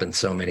this happen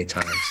so many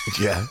times.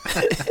 Yeah.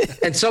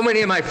 And so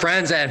many of my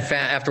friends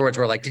afterwards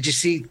were like, did you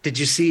see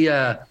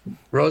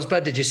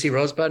Rosebud? Did you see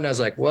Rosebud? And I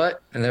was like,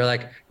 what? And they're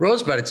like,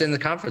 Rosebud, it's in the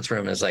conference room.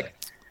 And I was like,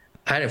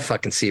 I didn't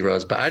fucking see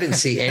Rosebud. I didn't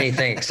see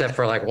anything except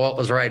for like what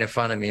was right in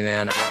front of me,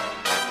 man.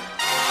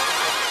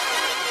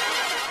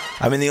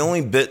 I mean, the only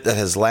bit that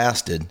has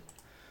lasted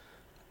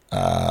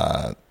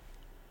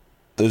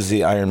was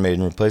the Iron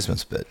Maiden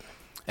replacements bit.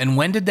 And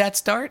when did that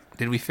start?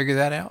 Did we figure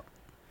that out?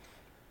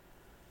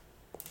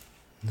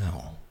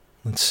 No.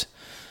 Let's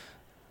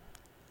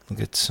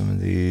look at some of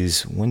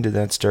these. When did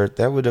that start?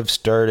 That would have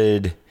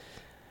started.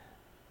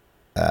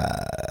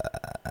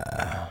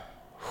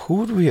 Who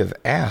would we have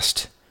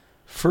asked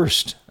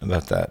first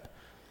about that?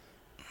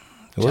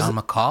 John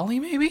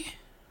McCauley, maybe?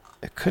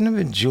 It couldn't have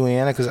been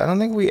Juliana, because I don't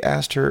think we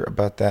asked her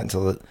about that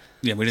until the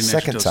we didn't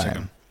second ask her time.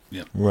 second.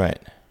 Yep.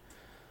 Right.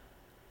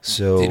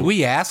 So did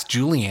we ask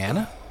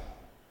Juliana?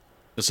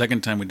 The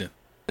second time we did.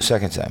 The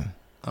second time.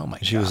 Oh my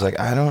God. She was like,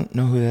 I don't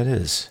know who that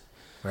is.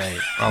 Right.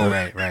 Oh,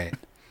 right.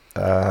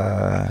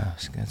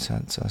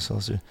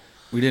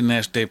 We didn't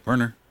ask Dave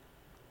Perner.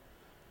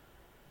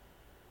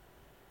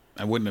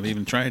 I wouldn't have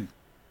even tried.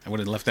 I would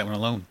have left that one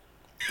alone.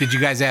 Did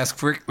you guys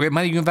ask Rick?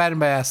 Might you invite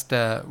him to ask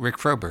Rick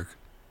Froberg?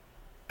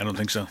 I don't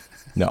think so.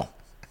 No.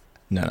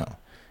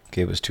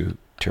 Gabe was too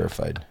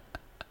terrified.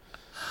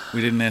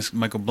 We didn't ask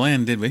Michael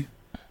Bland, did we?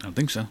 I don't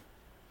think so.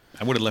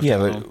 I would have left it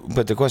alone.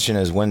 But the question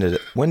is, when did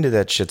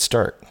that shit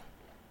start?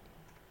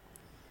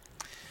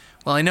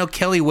 Well, I know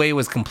Kelly Way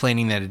was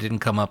complaining that it didn't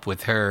come up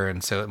with her,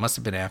 and so it must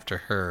have been after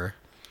her.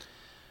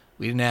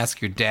 We didn't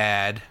ask your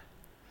dad.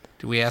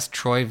 Did we ask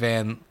Troy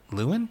Van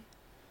Leeuwen?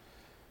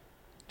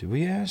 Did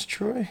we ask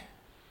Troy?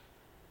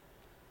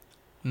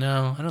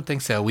 No, I don't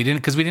think so. We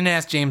didn't, because we didn't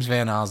ask James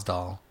Van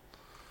Osdal.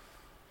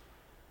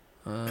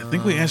 I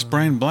think we asked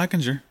Brian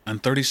Blackinger on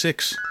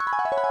 36.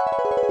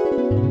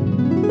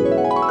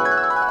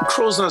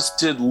 Crow's Nest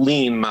did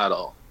lean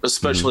metal,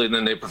 especially in the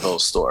Naperville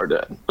store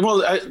did.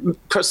 Well,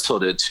 Presto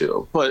did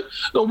too, but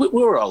no, we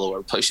were all over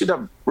the place. You'd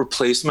have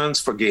replacements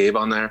for Gabe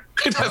on there.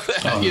 You'd have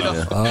that,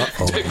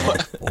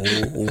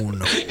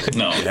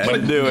 No,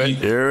 but do it.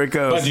 Here it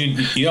goes. But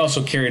you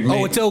also carried.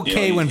 Oh, it's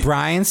okay when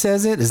Brian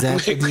says it. Is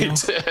that the deal?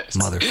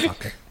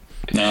 Motherfucker?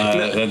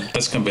 No,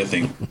 that's gonna be a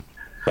thing.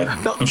 But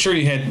I'm sure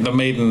you had the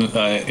Maiden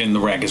in the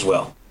rack as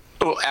well.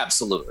 Oh,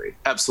 absolutely.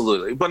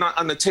 But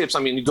on the tapes, I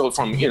mean, you go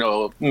from,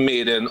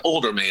 Maiden,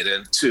 older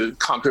Maiden, to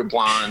Concrete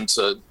Blonde,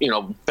 to,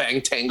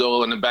 Bang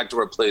Tango, and then back to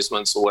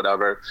Replacements or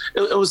whatever.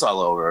 It was all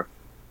over.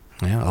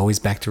 Yeah, always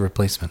back to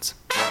Replacements.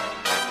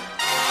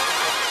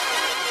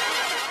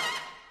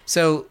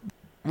 So,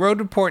 Road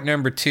Report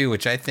number 2,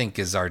 which I think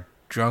is our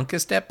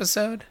drunkest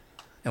episode,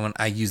 and when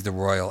I used the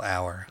Royal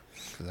Hour,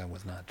 because I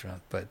was not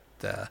drunk, but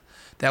that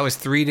was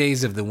 3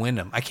 days of the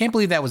Wyndham. I can't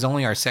believe that was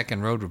only our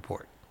second Road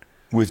Report.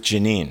 With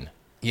Janine.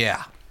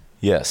 Yeah.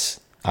 Yes.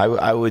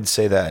 I would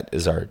say that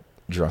is our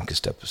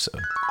drunkest episode.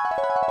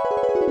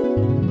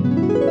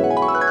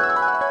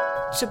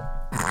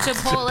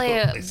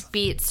 Chipotle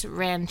beets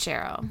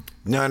ranchero.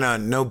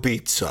 No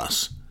beet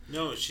sauce.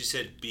 No, she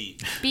said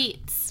beet.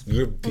 Beets.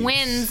 Your beets.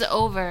 Wins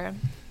over.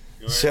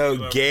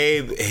 So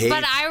Gabe hates...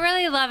 But I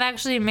really love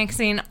actually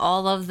mixing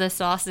all of the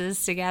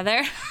sauces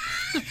together.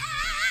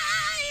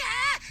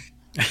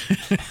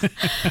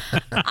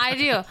 I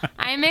do.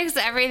 I mix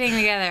everything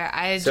together.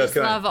 I just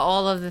love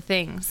all of the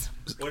things.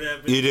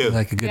 Whatever. You do.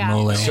 Like a good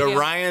mole. So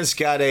Ryan's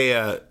got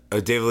a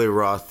David Lee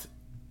Roth.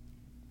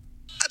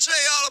 I'll tell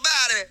you all about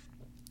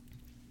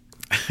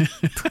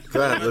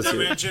Go ahead. Let's the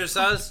hear it. ranchero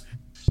sauce?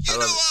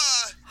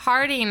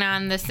 Harding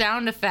on the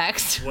sound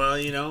effects. Well,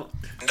 you know.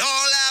 And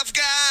all I've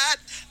got,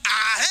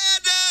 I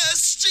had to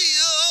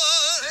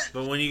steal.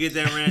 But when you get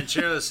that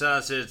ranchero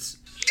sauce, it's.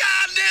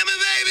 God damn it,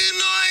 baby,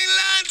 no, I ain't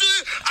lying to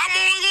you. I'm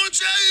only gonna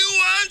tell you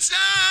one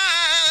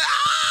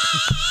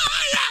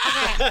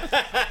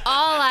time.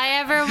 All I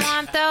ever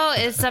want, though,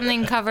 is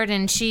something covered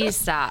in cheese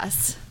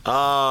sauce. Oh,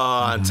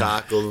 on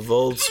taco of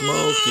Old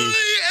Smoky.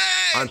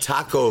 On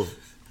taco,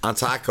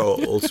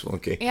 Old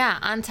Smoky. Yeah,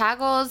 on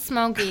taco Old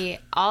Smoky,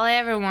 all I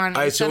ever want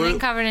is something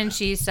covered in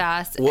cheese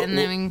sauce, and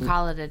then we can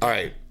call it a day. All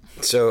right.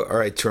 So, all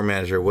right, tour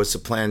manager, what's the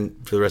plan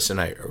for the rest of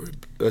the night? Are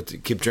we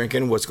keep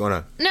drinking? What's going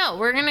on? No,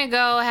 we're going to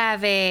go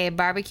have a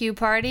barbecue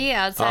party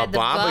outside the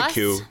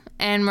barbecue. bus.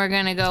 And we're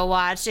going to go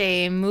watch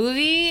a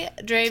movie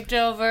draped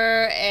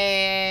over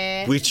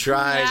a... We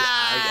tried.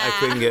 I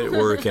couldn't get it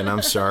working.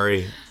 I'm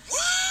sorry.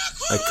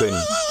 I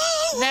couldn't.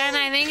 Then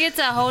I think it's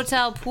a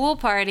hotel pool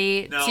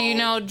party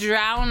to,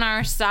 drown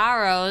our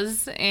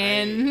sorrows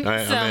in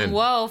some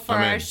woe for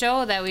our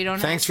show that we don't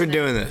have. Thanks for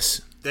doing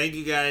this. Thank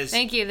you, guys.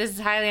 Thank you. This is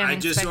highly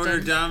unexpected. I just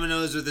ordered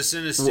Domino's with a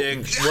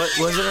Cinestick. What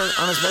was it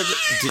unexpected?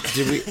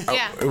 Did we?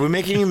 Yeah. Are we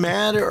making you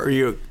mad, or are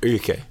you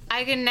okay?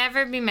 I can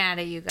never be mad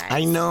at you guys.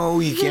 I know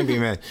you can't be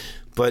mad,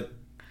 but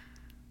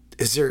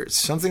is there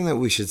something that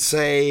we should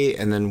say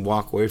and then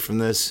walk away from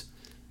this?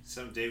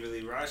 Some David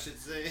Lee Roth should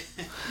say.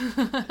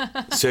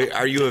 So,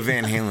 are you a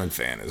Van Halen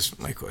fan? Is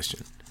my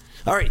question.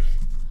 All right.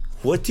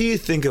 What do you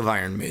think of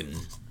Iron Maiden?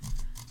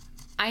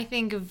 I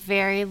think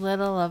very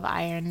little of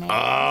Iron Maiden.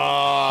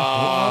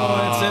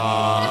 That's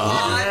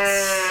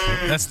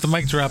it. That's the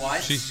mic drop.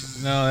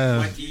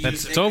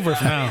 It's over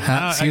for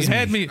now. You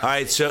had me. All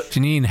right, so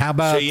Janine, how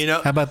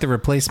about the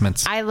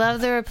Replacements? I love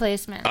the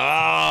Replacements.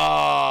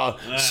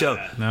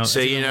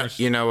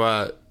 You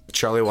know,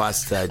 Charlie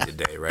Watts died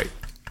today, right?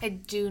 I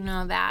do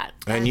know that.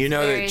 And you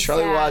know that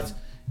Charlie Watts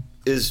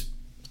is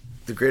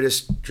the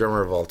greatest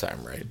drummer of all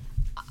time, right?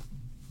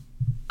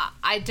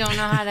 I don't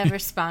know how to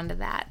respond to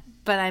that,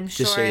 but I'm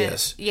sure. Just say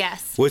yes.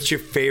 Yes. What's your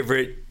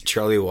favorite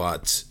Charlie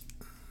Watts?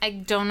 I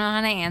don't know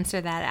how to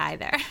answer that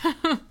either.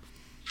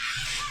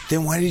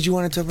 Then why did you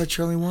want to talk about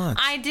Charlie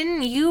Watts? I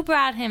didn't. You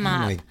brought him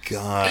up. Oh my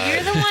God.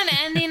 You're the one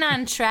ending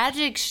on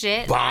tragic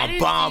shit. I didn't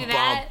do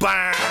that.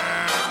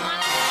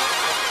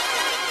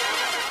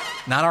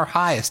 Not our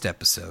highest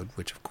episode,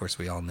 which of course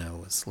we all know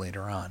was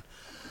later on.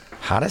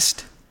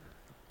 Hottest?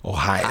 Oh,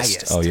 highest.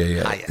 Highest. Oh,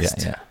 yeah.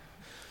 Highest. Yeah.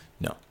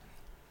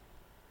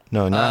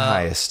 No, not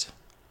highest.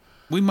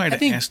 We might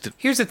have asked it.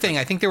 Here's the thing.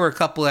 I think there were a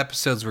couple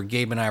episodes where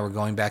Gabe and I were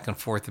going back and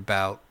forth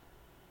about.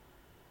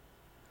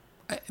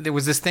 There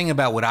was this thing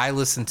about would I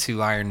listen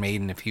to Iron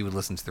Maiden if he would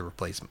listen to the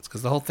Replacements?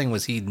 Because the whole thing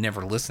was he'd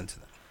never listened to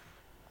them.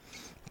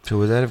 So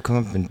would that have come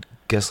up in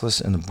guest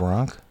list in the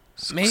Bronx?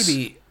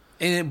 Maybe.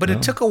 But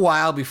it took a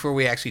while before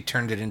we actually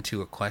turned it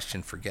into a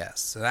question for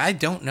guests. And I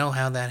don't know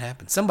how that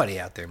happened. Somebody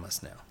out there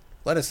must know.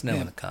 Let us know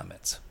in the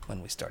comments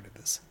when we started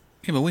this.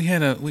 Yeah, but we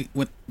had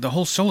the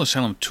whole Soul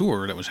Asylum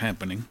tour that was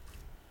happening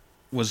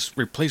was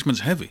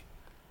Replacements heavy.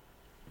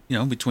 You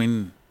know,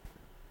 between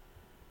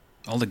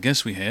all the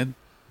guests we had.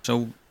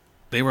 So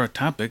they were a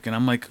topic, and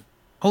I'm like,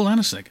 hold on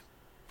a second.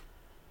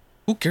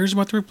 Who cares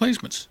about the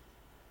Replacements?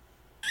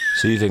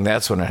 So you think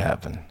that's when it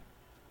happened?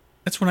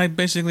 That's when I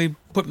basically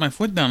put my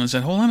foot down and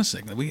said, hold on a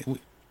second.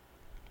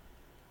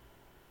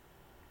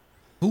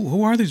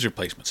 Who are these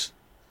Replacements?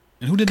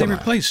 And who did they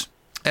replace?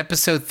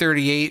 Episode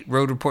 38,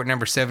 Road Report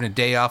number 7, A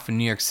Day Off in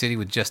New York City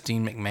with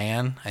Justine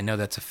McMahon. I know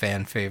that's a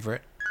fan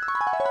favorite.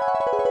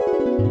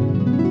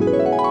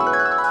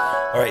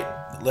 All right,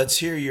 let's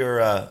hear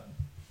your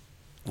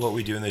What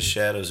We Do in the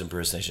Shadows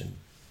impersonation.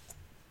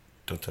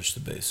 Don't touch the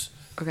bass.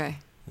 Okay.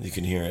 You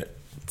can hear it.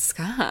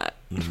 Scott.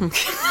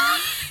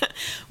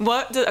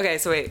 Okay,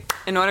 so wait.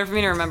 In order for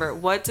me to remember,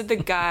 what did the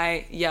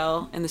guy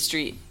yell in the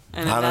street?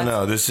 And I don't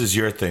know. This is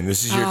your thing.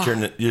 This is your turn.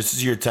 This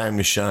is your time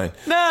to shine.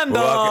 Nando!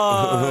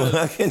 We're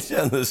walking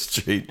down the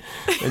street,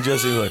 and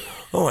Jesse's like,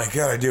 "Oh my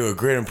God, I do a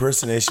great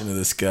impersonation of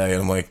this guy."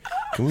 And I'm like,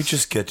 "Can we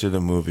just get to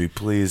the movie,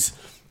 please?"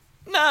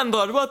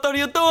 Nando, what are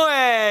you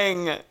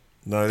doing?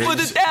 No, Put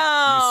it You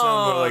down.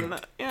 sound more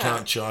like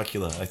Count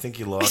Chocula. I think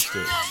you lost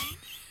it.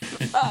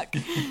 Fuck.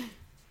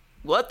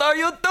 What are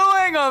you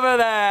doing over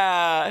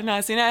there? No,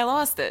 see, now I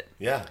lost it.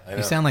 Yeah, I know.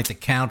 You sound like the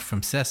Count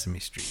from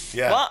Sesame Street.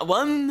 Yeah.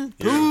 One,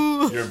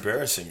 two. You're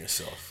embarrassing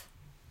yourself.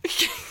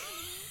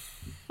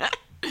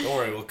 Don't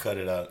worry, we'll cut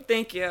it out.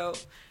 Thank you.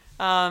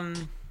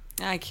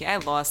 I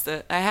lost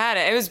it. I had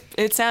it.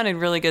 It sounded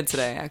really good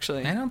today,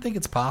 actually. I don't think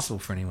it's possible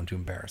for anyone to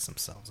embarrass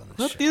themselves on this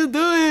What show. are you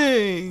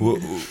doing?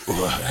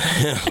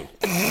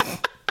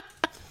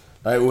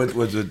 All right,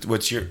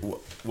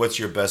 what's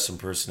your best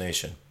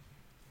impersonation?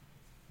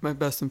 My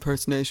best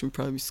impersonation would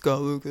probably be Scott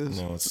Lucas.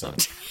 No, it's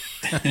not.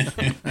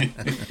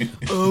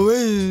 Oh,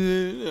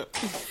 wait.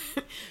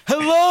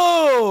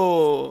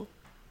 Hello!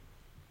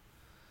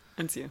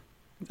 That's you.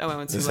 Oh, I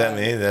went too Is loud. that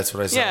me? That's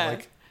what I sound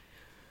like?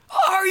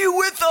 Are you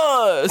with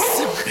us?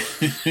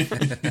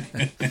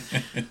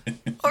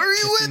 Are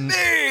you with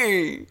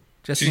me?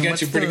 She's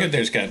got you pretty good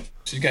there, Scott.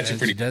 She's got you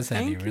pretty good. She does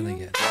have you really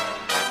good.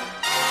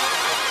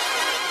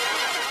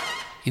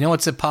 You know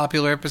what's a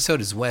popular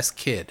episode is West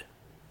Kid.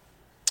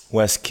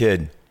 West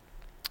Kid.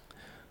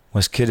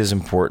 West Kid is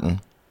important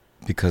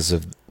because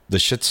of the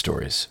shit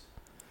stories.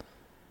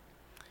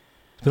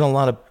 There's been a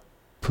lot of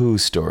poo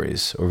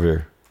stories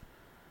over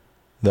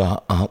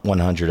the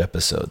 100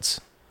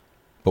 episodes.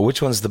 But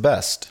which one's the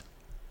best?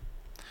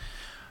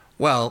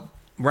 Well,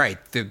 right.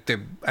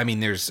 I mean,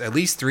 there's at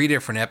least 3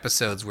 different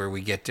episodes where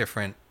we get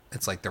different.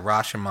 It's like the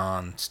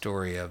Rashomon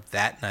story of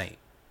that night,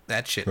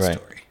 that shit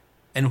story.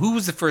 And who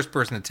was the first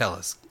person to tell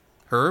us?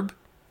 Herb?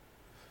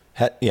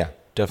 Yeah,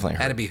 definitely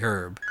Herb. Had to be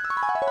Herb.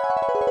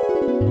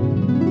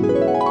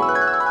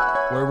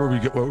 Where were we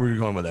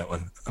going with that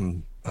one?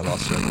 I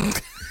lost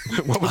it.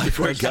 What was the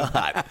question?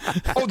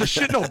 Oh, the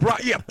shit. No,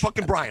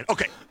 fucking Brian.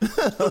 Okay,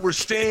 so we're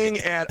staying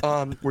at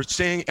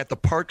the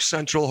Park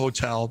Central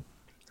Hotel,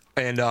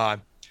 and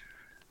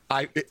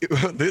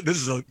this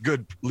is a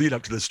good lead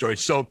up to this story.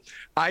 So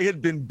I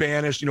had been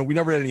banished. We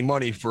never had any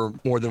money for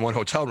more than one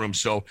hotel room,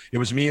 so it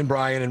was me and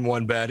Brian in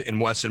one bed, and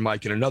Wes and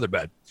Mike in another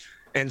bed.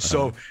 And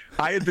so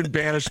I had been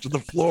banished to the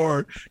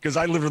floor because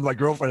I lived with my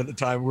girlfriend at the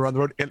time. We were on the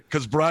road, and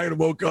because Brian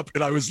woke up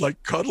and I was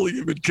like cuddling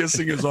him and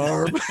kissing his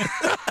arm.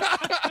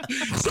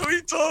 So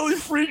he totally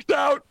freaked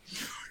out.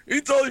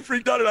 And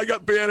I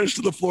got banished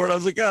to the floor. And I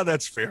was like,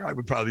 that's fair. I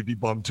would probably be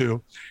bummed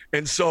too.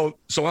 And so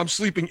I'm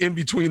sleeping in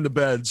between the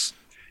beds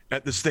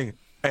at this thing.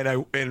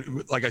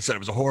 And like I said, it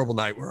was a horrible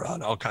night. We're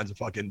on all kinds of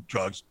fucking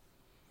drugs.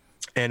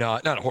 And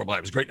not a horrible night.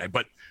 It was a great night.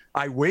 But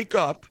I wake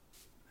up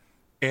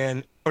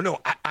and,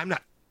 I'm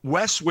not.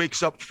 Wes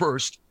wakes up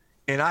first,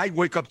 and I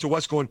wake up to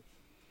Wes going,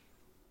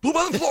 poop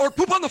on the floor,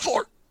 poop on the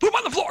floor, poop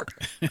on the floor,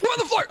 poop on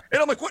the floor.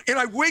 And I'm like, what? And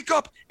I wake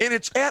up, and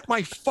it's at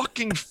my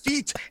fucking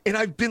feet, and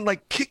I've been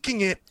like kicking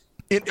it.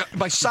 In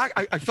my sock,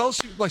 I fell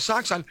asleep with my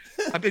socks on.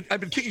 I've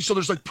been kicking, so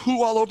there's like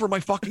poo all over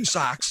my fucking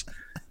socks,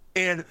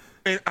 and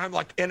I'm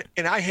like, and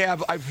I've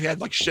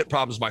had like shit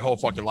problems my whole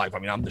fucking life. I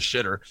mean, I'm the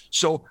shitter,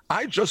 so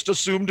I just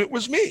assumed it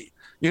was me.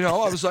 I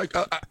was like,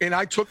 and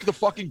I took the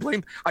fucking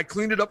blame. I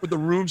cleaned it up with the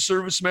room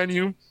service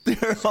menu.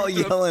 They're all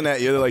yelling at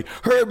you. They're like,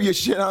 Herb, you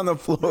shit on the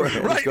floor.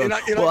 Right. Going,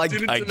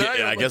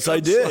 I guess I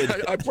did.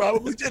 I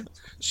probably did.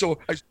 So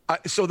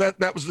so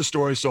that was the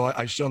story. So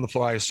I shit on the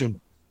floor. I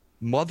assumed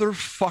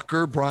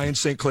motherfucker Brian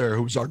St. Clair,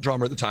 who was our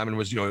drummer at the time and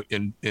was,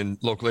 in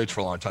local H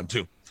for a long time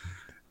too.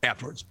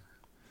 Afterwards.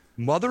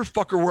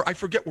 Motherfucker, I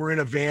forget we're in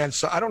a van.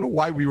 So I don't know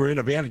why we were in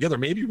a van together.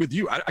 Maybe with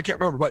you. I can't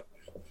remember. But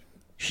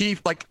he,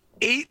 like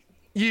 8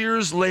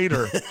 years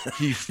later,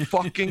 he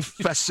fucking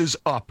fesses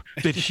up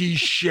that he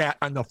shat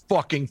on the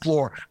fucking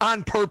floor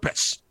on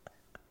purpose.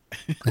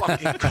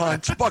 Fucking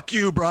cunt. Fuck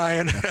you,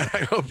 Brian.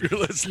 I hope you're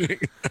listening.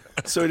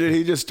 So did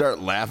he just start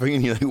laughing?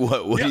 And you're like,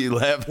 what are you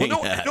laughing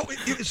at? No,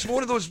 it's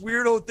one of those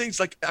weirdo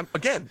things. Like,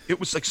 again, it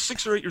was like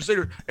 6 or 8 years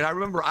later. And I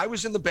remember I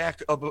was in the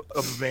back of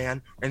a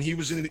van, and he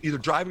was either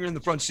driving or in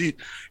the front seat,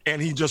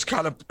 and he just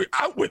kind of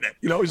out with it.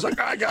 He's like,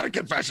 I got a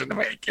confession to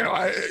make.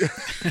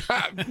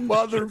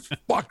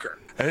 Motherfucker.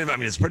 I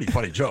mean, it's a pretty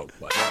funny joke.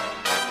 But.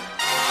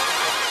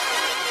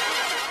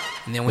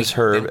 And then it was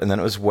Herb, and then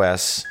it was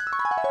Wes.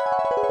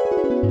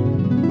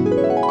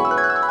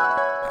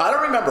 I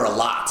don't remember a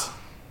lot.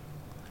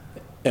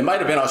 It might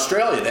have been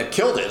Australia that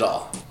killed it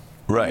all.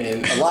 Right. I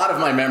mean, a lot of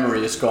my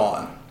memory is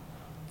gone.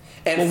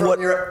 And from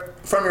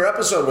your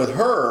episode with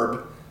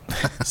Herb,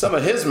 some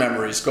of his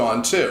memory's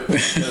gone too.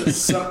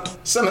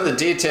 Some of the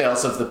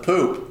details of the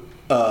poop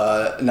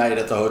night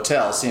at the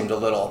hotel seemed a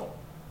little.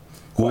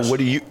 Well, what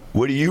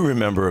do you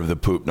remember of the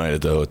poop night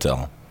at the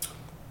hotel?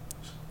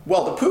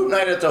 Well, the poop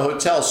night at the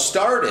hotel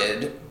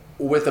started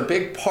with a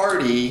big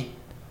party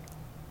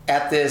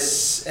at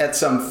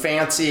some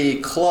fancy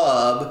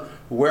club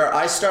where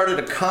I started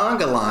a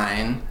conga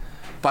line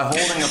by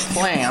holding a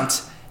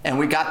plant, and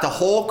we got the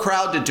whole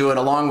crowd to do it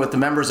along with the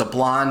members of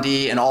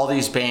Blondie and all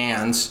these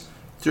bands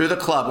through the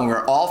club, and we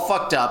were all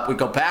fucked up. We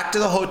go back to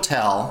the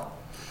hotel,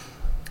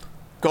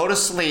 go to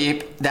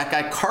sleep. That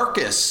guy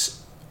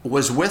Carcass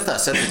was with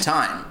us at the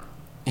time.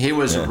 He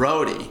was a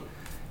roadie.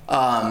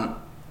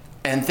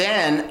 And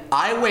then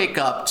I wake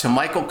up to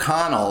Mike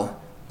O'Connell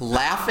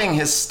laughing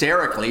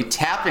hysterically,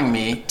 tapping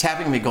me,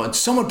 going,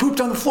 someone pooped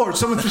on the floor,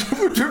 someone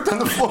pooped on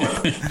the floor.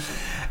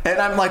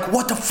 And I'm like,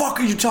 what the fuck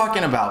are you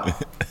talking about?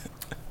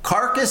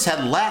 Carcass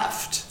had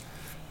left.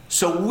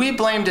 So we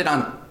blamed it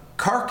on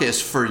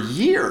Carcass for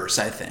years,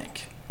 I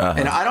think. Uh-huh.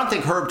 And I don't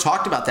think Herb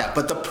talked about that.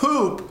 But the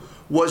poop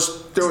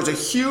there was a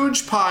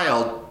huge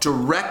pile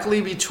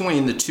directly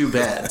between the two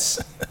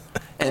beds.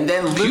 And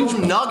then little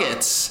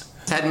nuggets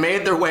had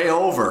made their way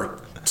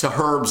over to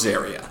Herb's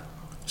area.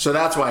 So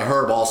that's why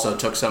Herb also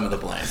took some of the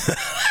blame.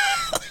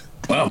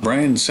 Wow,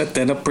 Brian set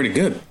that up pretty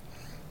good.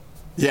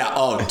 Yeah,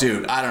 oh,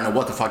 dude, I don't know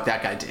what the fuck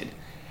that guy did.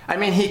 I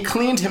mean, he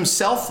cleaned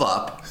himself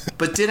up,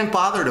 but didn't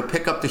bother to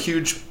pick up the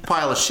huge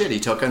pile of shit he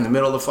took in the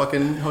middle of the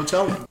fucking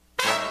hotel room.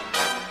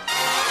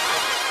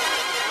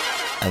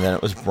 And then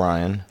it was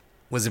Brian.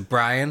 Was it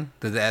Brian?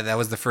 That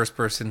was the first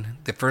person,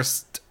 the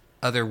first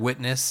other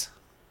witness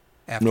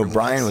after No,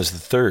 Brian Wes. was the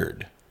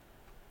third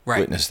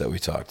Right. witness that we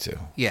talked to.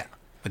 Yeah,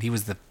 but he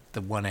was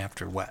the one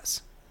after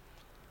Wes.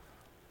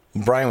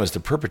 Brian was the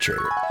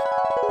perpetrator.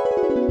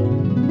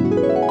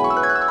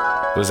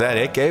 Was that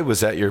it, Gabe? Was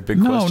that your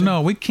big question?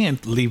 No, we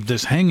can't leave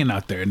this hanging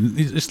out there.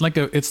 It's like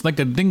a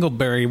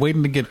dingleberry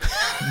waiting to get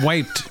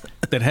wiped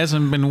that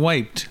hasn't been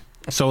wiped.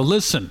 So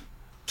listen,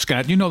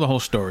 Scott, you know the whole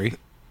story.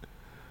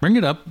 Bring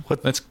it up.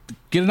 Let's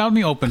get it out in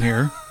the open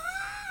here.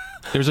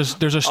 There's a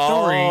story.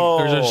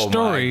 There's a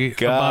story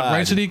about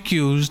Rights of the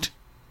Accused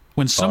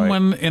when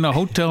someone in a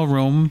hotel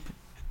room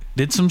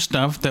did some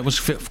stuff that was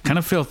kind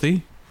of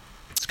filthy.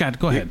 Scott,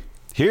 go ahead.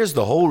 Here's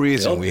the whole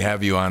reason we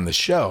have you on the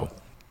show.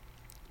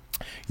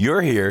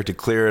 You're here to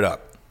clear it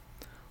up.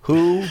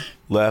 Who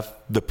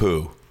left the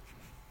poo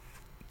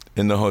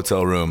in the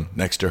hotel room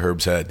next to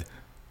Herb's head?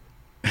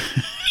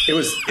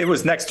 It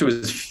was next to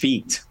his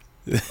feet.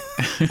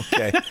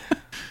 Okay.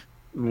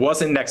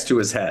 Wasn't next to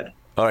his head.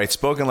 All right,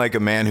 spoken like a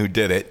man who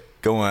did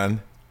it. Go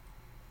on.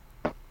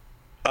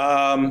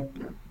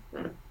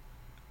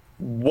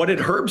 What did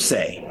Herb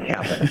say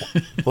happened?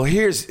 Well,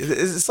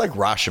 it's like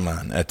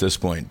Rashomon at this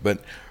point,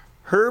 but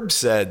Herb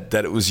said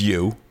that it was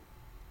you.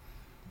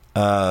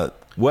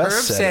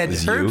 Wes said it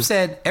was you. Herb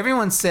said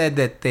everyone said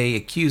that they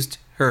accused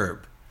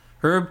Herb.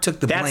 Herb took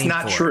the blame. That's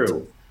not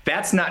true.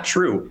 That's not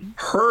true.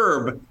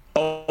 Herb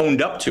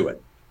owned up to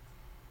it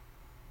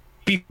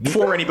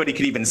before anybody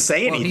could even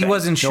say anything. He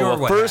wasn't sure.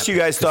 No, first, you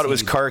guys thought it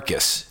was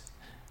Carcass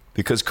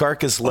because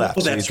Carcass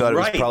left, so you thought it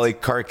was probably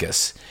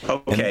Carcass.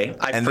 Okay,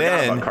 I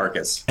forgot about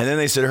Carcass. And then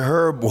they said,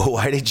 Herb, well,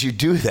 why did you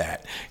do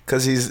that?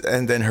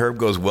 And then Herb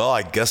goes, well,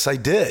 I guess I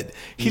did.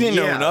 He didn't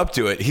own up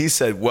to it. He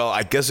said, well,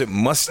 I guess it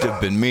must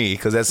have been me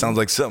because that sounds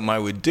like something I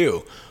would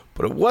do.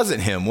 But it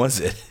wasn't him, was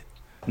it?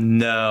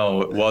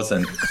 No, it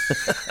wasn't.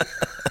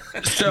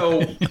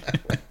 So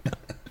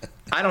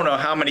I don't know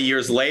how many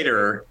years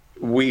later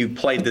we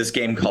played this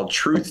game called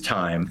Truth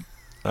Time.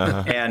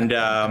 Uh-huh. And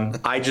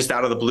I just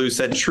out of the blue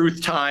said,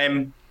 Truth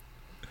Time,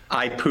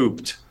 I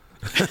pooped.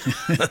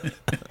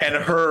 And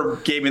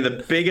Herb gave me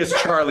the biggest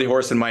Charlie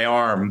horse in my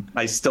arm.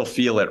 I still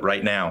feel it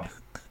right now.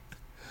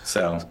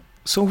 So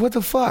what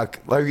the fuck?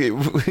 Like,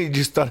 we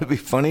just thought it'd be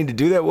funny to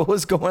do that? What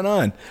was going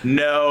on?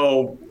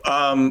 No,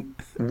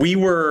 we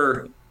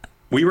were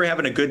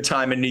having a good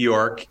time in New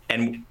York,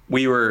 and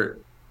we were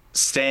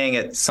staying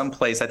at some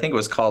place. I think it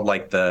was called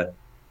like the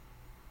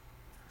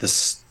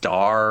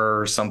Star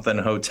or something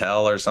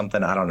hotel or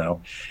something. I don't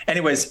know.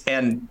 Anyways,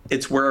 and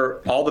it's where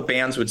all the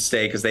bands would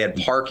stay because they had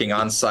parking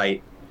on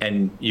site,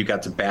 and you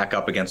got to back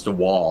up against a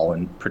wall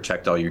and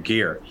protect all your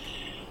gear.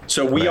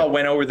 So we all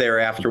went over there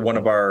after one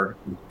of our.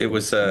 It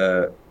was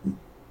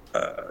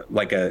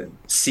like a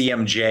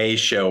CMJ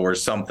show or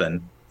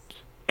something.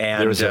 And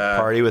there was a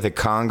party with a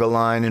conga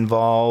line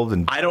involved.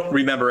 And I don't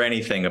remember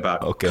anything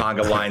about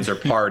conga lines or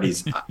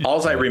parties.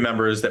 All I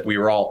remember is that we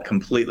were all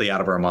completely out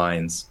of our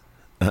minds.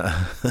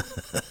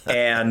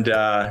 And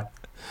I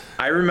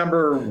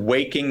remember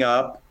waking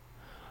up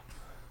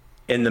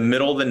in the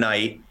middle of the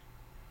night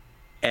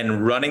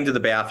and running to the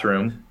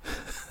bathroom.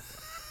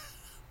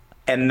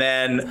 And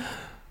then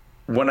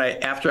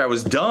after I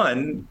was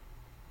done,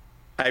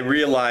 I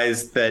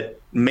realized that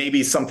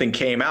maybe something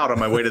came out on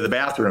my way to the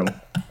bathroom.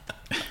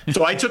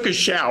 So I took a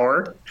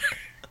shower.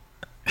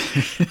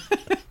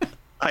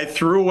 I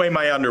threw away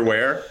my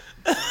underwear.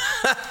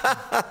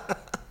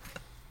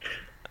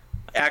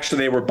 Actually,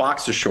 they were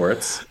boxer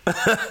shorts.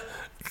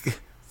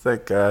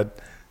 Thank God.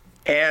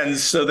 And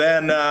so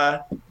then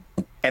I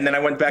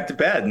went back to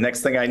bed.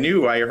 Next thing I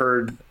knew, I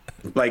heard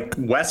like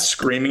Wes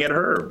screaming at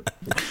Herb.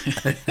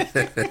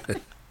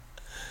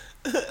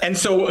 And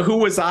so who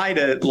was I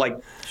to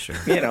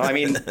I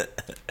mean,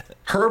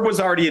 Herb was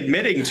already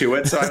admitting to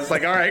it. So I was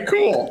like, all right,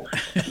 cool.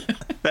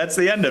 That's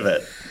the end of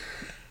it.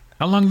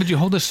 How long did you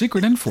hold the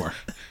secret in for?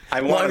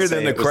 Longer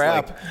than the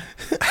crap.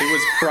 It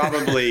was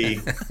probably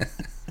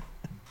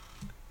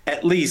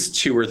at least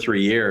 2 or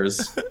 3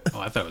 years. Oh,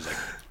 I thought it was like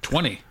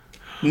 20.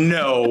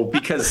 No,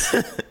 because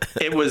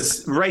it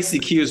was Rice the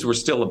Accused were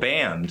still a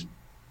band,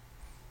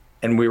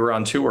 and we were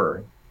on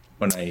tour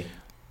when I.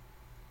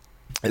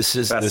 This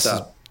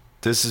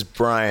is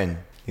Brian.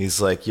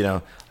 He's like,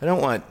 I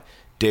don't want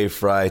Dave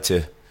Fry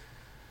to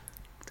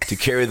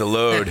carry the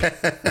load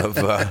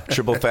of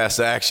triple fast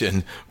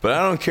action, but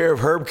I don't care if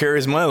Herb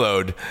carries my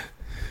load.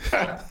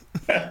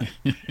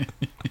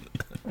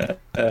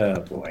 Oh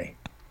boy.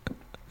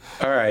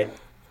 All right.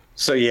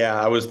 So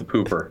yeah, I was the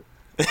pooper.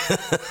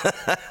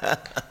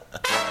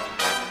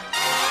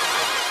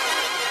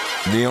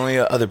 The only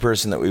other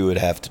person that we would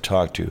have to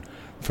talk to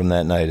from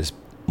that night is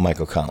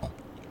Michael Connell.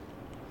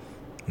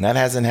 And that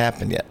hasn't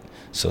happened yet.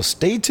 So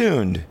stay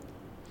tuned.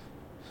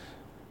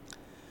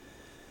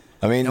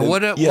 I mean, the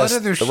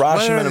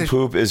Rashomon and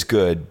poop is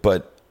good,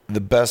 but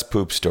the best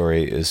poop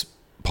story is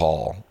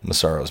Paul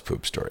Massaro's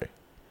poop story.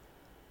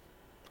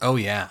 Oh,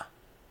 yeah.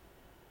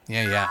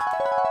 Yeah.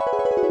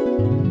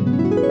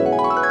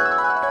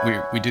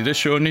 We did a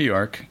show in New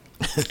York,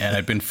 and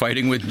I'd been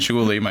fighting with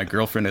Julie, my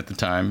girlfriend at the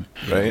time.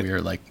 Right. We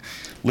were like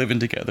living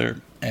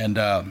together, and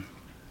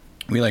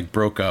we like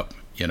broke up.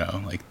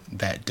 like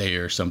that day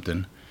or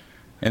something.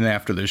 And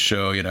after the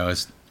show, I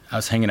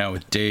was hanging out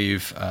with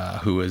Dave,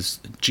 who was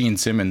Gene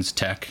Simmons'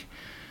 tech.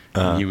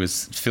 He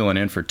was filling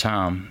in for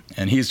Tom,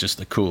 and he's just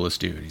the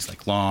coolest dude. He's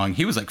like long.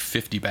 He was like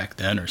 50 back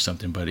then or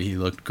something, but he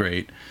looked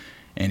great.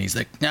 And he's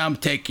like, "Now I'm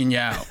taking you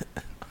out."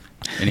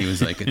 And he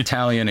was like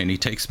Italian, and he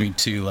takes me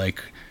to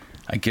like,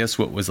 I guess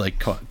what was like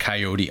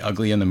Coyote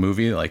Ugly in the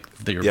movie, like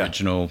the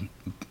original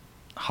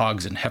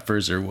Hogs and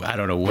Heifers, or I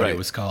don't know what it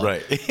was called.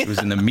 Right. It was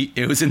in the meat.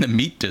 It was in the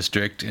meat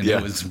district, and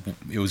it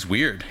was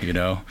weird,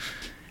 And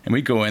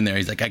we go in there.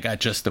 He's like, "I got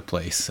just the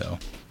place." So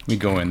we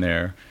go in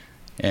there,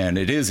 and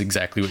it is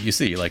exactly what you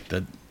see, like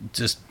the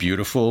just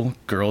beautiful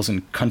girls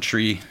in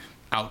country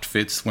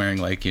outfits wearing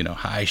like,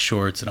 high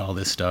shorts and all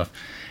this stuff.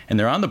 And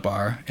they're on the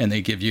bar, and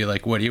they give you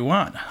like, "What do you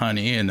want,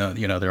 honey?" And,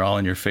 they're all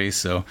in your face.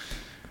 So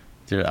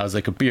I was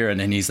like, "A beer." And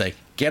then he's like,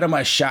 "Get him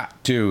a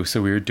shot too."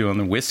 So we were doing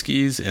the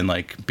whiskeys and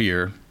like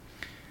beer.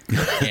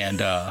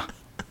 And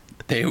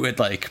they would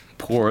like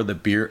pour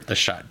the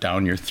shot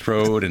down your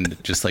throat,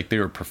 and just like they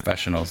were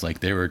professionals, like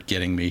they were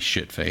getting me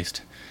shit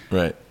faced.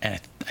 Right. And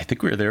I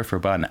think we were there for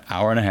about an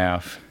hour and a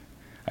half.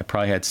 I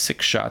probably had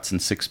 6 shots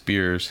and 6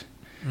 beers.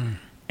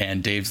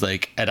 And Dave's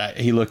like,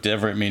 he looked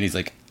over at me and he's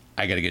like,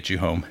 "I got to get you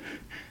home."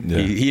 Yeah.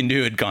 He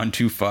knew it had gone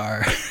too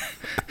far.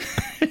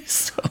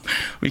 So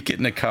we get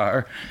in the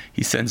car.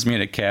 He sends me in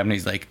a cab, and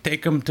he's like,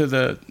 "Take him to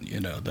the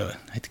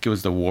I think it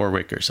was the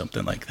Warwick or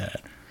something like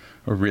that.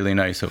 A really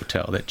nice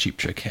hotel that Cheap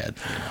Trick had."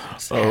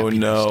 Oh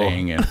no!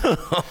 Staying in.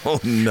 Oh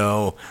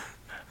no!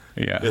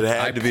 Yeah, it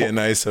had to be a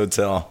nice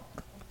hotel.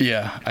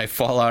 Yeah, I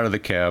fall out of the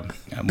cab.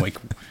 I'm like,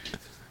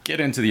 get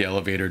into the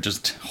elevator,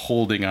 just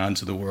holding on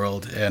to the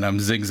world, and I'm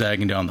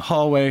zigzagging down the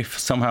hallway.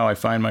 Somehow I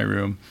find my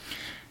room.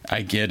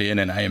 I get in,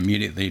 and I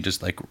immediately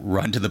just like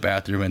run to the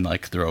bathroom and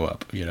like throw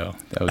up.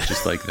 That was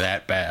just like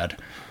that bad.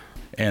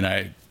 And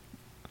I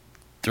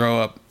throw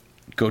up,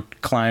 go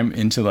climb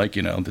into like,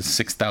 the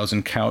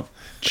 6,000 count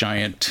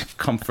giant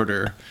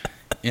comforter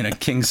in a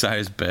king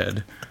size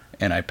bed,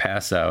 and I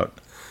pass out.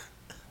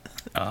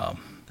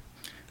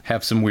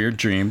 Have some weird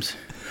dreams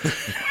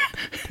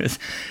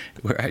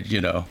where I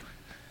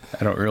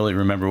don't really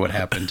remember what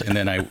happened. And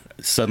then I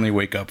suddenly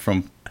wake up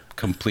from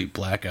complete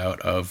blackout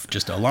of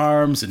just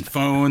alarms and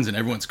phones, and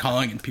everyone's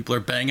calling and people are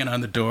banging on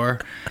the door.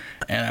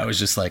 And I was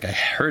just like, I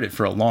heard it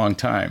for a long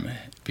time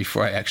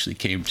before I actually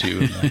came to.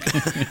 And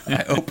like,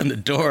 I opened the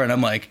door, and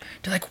I'm like,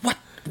 they're like, "What?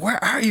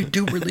 Where are you,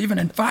 dude? We're leaving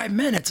in 5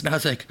 minutes." And I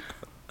was like,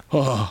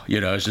 oh,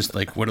 it's just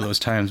like one of those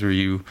times where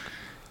you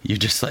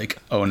just like,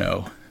 oh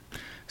no.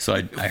 So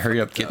I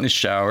hurry up, get in the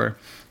shower.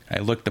 I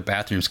look, the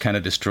bathroom's kind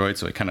of destroyed,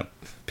 so I kind of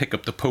pick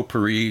up the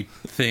potpourri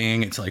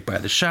thing. It's like by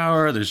the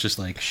shower. There's just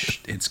like,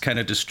 it's kind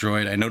of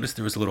destroyed. I noticed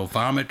there was a little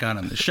vomit gone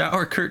on the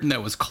shower curtain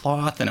that was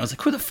cloth, and I was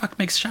like, who the fuck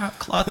makes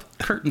cloth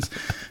curtains?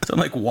 So I'm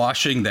like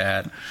washing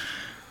that,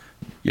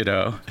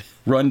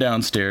 run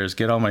downstairs,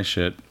 get all my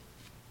shit,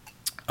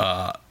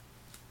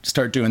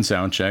 start doing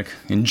sound check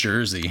in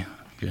Jersey.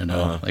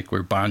 Like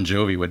where Bon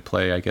Jovi would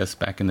play, I guess,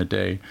 back in the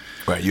day.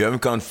 Right, you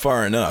haven't gone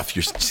far enough.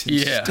 You're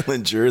still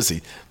in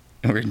Jersey.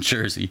 We're in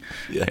Jersey.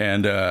 Yeah.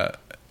 And,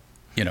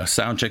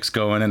 sound check's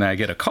going, and I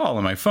get a call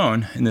on my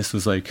phone, and this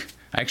was like,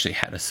 I actually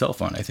had a cell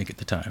phone, I think, at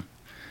the time,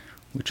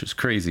 which was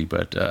crazy,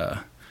 but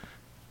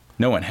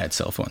no one had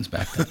cell phones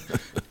back then.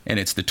 And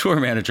it's the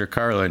tour manager,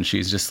 Carla, and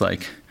she's just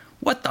like,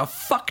 "What the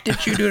fuck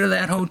did you do to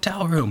that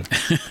hotel room?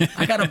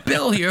 I got a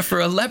bill here for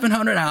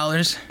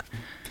 $1,100.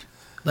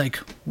 Like,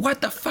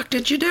 what the fuck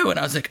did you do?" And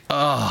I was like,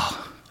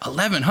 "Oh,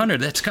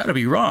 $1,100, that's got to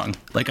be wrong."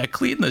 Like, I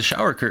cleaned the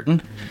shower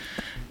curtain,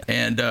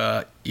 and,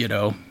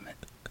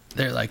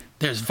 they're like,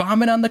 "There's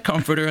vomit on the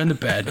comforter in the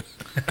bed.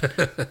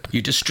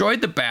 You destroyed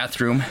the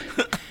bathroom,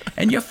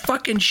 and you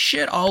fucking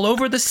shit all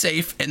over the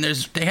safe, and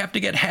they have to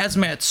get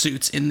hazmat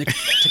suits to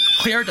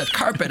clear the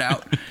carpet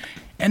out.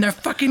 And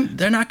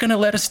they're not going to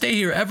let us stay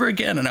here ever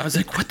again." And I was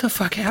like, what the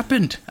fuck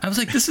happened? I was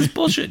like, this is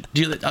bullshit.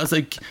 I was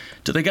like,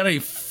 do they got any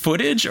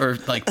footage or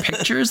like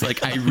pictures?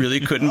 Like, I really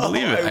couldn't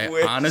believe it.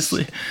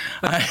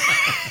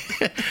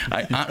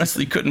 I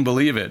honestly couldn't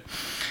believe it.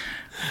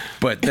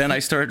 But then I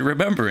started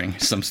remembering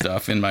some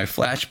stuff in my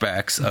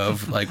flashbacks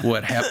of like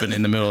what happened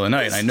in the middle of the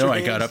night. I know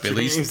I got up at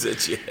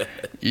least.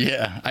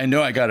 Yeah, I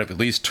know I got up at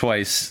least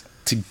twice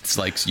to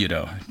like,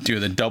 do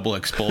the double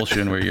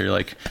expulsion where you're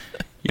like,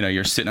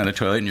 you're sitting on the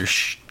toilet and you're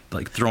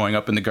like throwing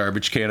up in the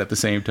garbage can at the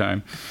same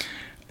time.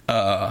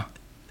 But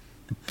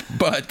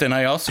then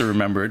I also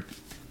remembered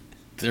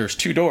there's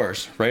 2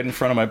 doors right in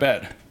front of my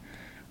bed.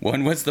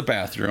 One was the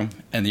bathroom,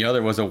 and the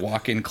other was a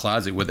walk-in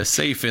closet with a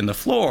safe in the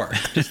floor,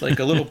 just like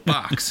a little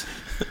box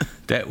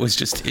that was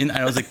just in.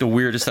 I was like the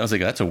weirdest. I was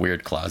like, that's a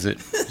weird closet.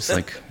 Just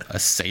like a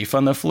safe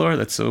on the floor.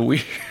 That's so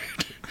weird.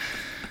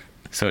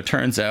 So it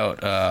turns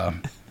out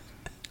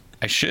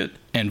I shit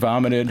and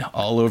vomited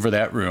all over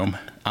that room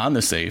on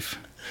the safe.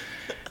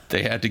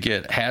 They had to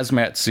get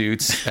hazmat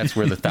suits. That's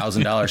where the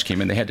 $1,000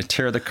 came in. They had to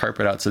tear the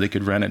carpet out so they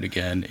could rent it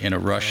again in a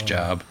rush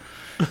job.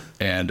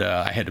 And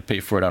I had to pay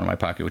for it out of my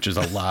pocket, which is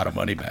a lot of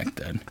money back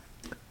then.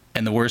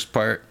 And the worst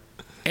part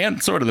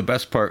And sort of the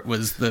best part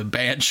was the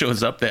band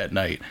shows up that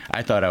night.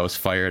 I thought I was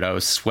fired. I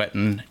was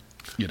sweating,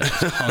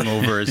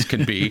 hungover as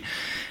could be.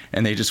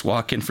 And they just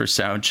walk in for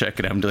sound check,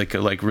 and I'm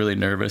like really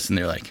nervous. And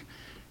they're like,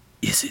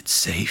 "Is it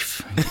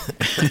safe?"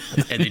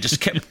 And they just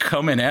kept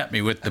coming at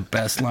me with the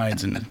best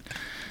lines. And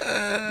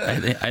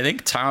I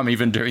think Tom,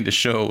 even during the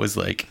show, was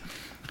like,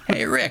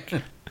 "Hey, Rick,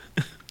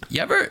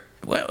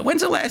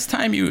 when's the last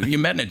time you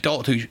met an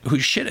adult who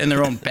shit in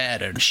their own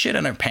bed or shit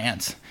in their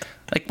pants?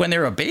 Like when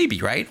they're a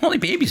baby, right? Only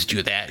babies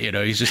do that."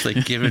 He's just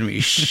like giving me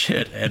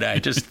shit. And I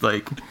just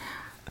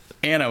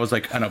and I was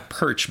like on a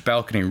perch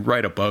balcony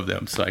right above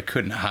them. So I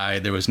couldn't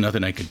hide. There was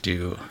nothing I could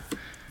do.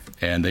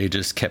 And they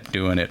just kept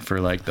doing it for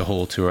like the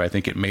whole tour. I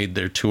think it made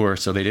their tour.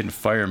 So they didn't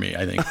fire me,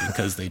 I think,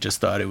 because they just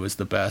thought it was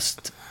the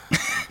best.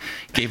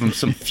 Gave them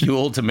some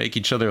fuel to make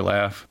each other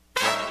laugh.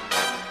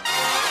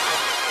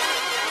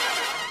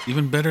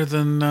 Even better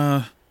than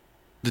the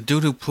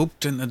dude who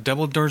pooped in the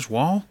double doors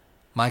wall?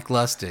 Mike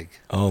Lustig.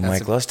 Oh,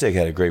 Mike Lustig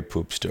had a great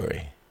poop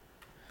story.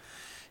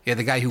 Yeah,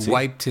 the guy who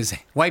wiped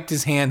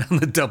his hand on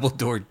the double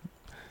door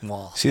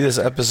wall. See, this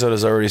episode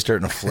is already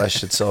starting to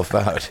flesh itself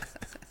out,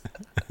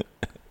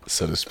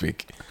 so to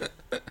speak.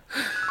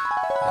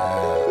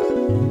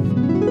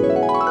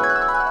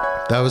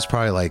 That was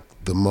probably like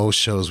the most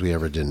shows we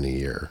ever did in a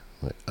year.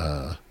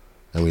 And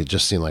we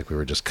just seemed like we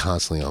were just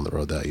constantly on the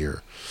road that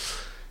year.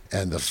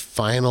 And the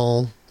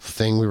final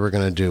thing we were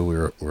going to do, we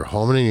were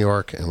home in New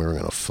York, and we were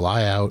going to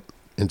fly out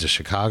into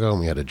Chicago, and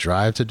we had to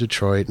drive to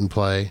Detroit and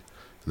play,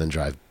 and then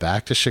drive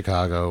back to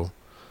Chicago,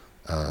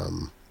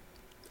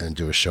 and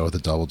do a show at the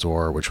Double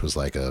Door, which was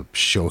like a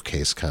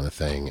showcase kind of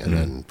thing, and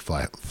then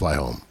fly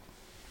home.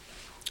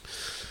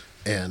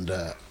 And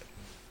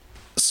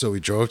so we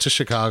drove to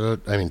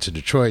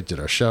Detroit, did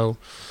our show.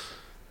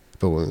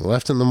 But when we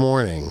left in the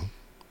morning,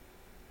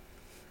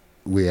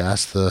 we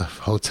asked the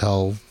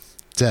hotel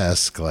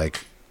desk,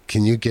 like,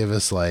 can you give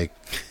us like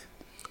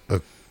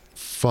a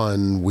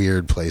fun,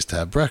 weird place to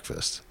have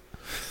breakfast?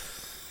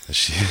 And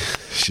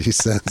she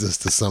sends us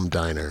to some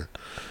diner,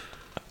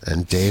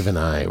 and Dave and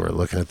I were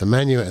looking at the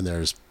menu, and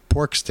there's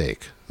pork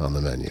steak on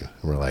the menu.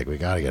 And we're like, we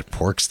got to get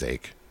pork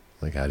steak.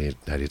 Like, how do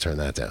you turn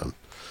that down?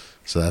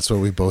 So that's what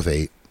we both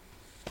ate.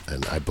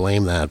 And I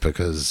blame that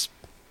because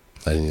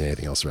I didn't eat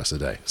anything else the rest of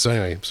the day. So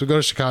anyway, so we go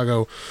to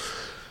Chicago.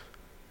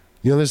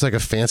 There's like a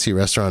fancy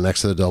restaurant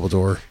next to the Double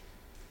Door.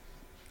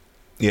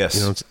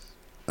 Yes.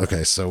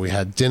 Okay, so we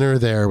had dinner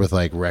there with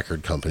like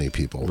record company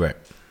people. Right.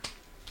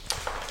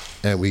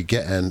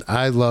 And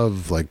I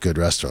love like good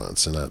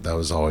restaurants, and that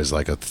was always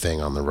like a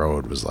thing on the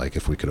road, was like,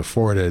 if we could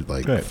afford it,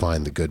 like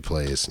find the good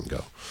place and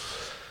go.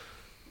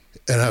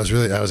 And I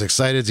was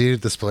excited to eat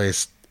at this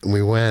place. And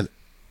we went,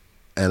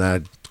 and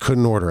I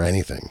couldn't order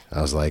anything.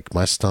 I was like,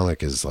 my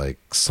stomach is like,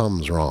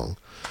 something's wrong.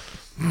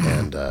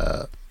 And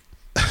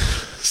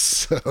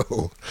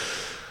so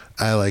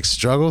I like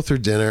struggle through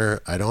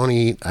dinner. I don't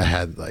eat. I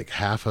had like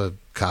half a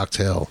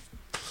cocktail.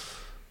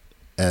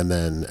 And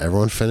then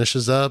everyone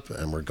finishes up,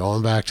 and we're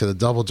going back to the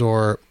Double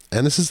Door.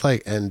 And this is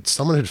like, and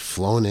someone had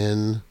flown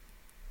in.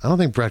 I don't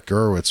think Brett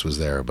Gurewitz was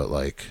there, but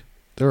like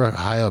there were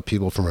high up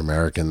people from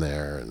American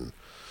there, and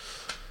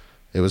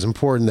it was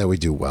important that we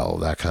do well,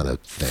 that kind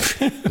of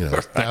thing.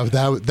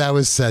 That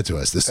was said to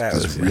us. This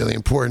is a really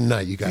important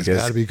night. You guys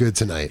got to be good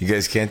tonight. You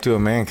guys can't do a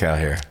man cow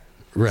here.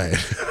 Right.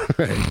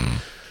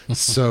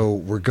 So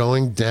we're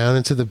going down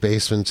into the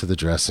basement to the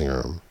dressing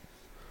room.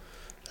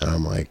 And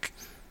I'm like,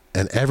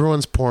 and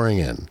everyone's pouring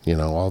in,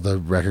 all the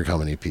record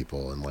company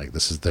people. And like,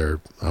 this is we're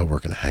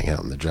going to hang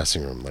out in the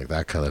dressing room, like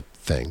that kind of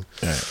thing.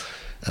 Right.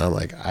 And I'm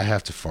like, I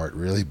have to fart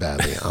really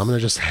badly. I'm going to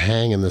just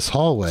hang in this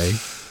hallway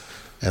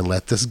and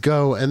let this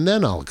go, and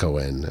then I'll go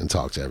in and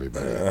talk to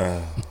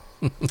everybody.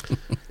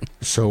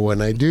 So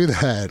when I do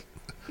that,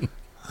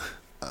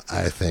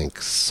 I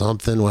think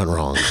something went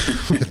wrong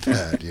with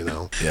that,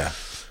 Yeah.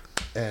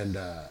 And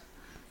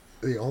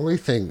the only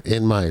thing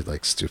in my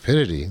like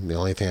stupidity, the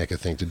only thing I could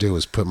think to do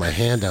was put my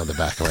hand down the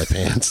back of my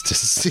pants to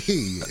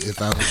see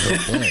if I was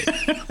okay.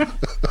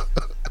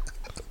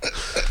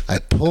 I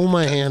pull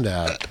my hand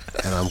out,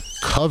 and I'm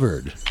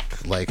covered,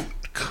 like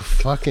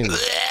fucking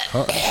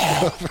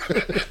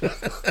covered.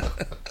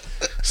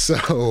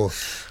 So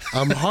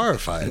I'm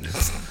horrified.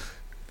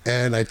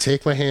 And I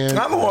take my hand.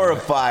 I'm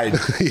horrified.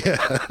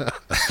 Yeah.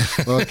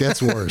 Well, it gets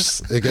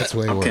worse. It gets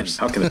way worse.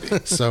 How can it be?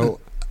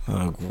 So,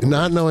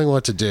 not knowing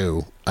what to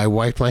do, I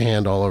wiped my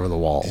hand all over the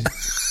wall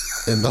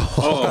in the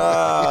hall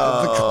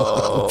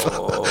of the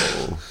club.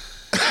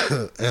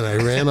 And I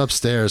ran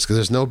upstairs because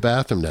there's no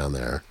bathroom down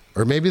there.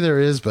 Or maybe there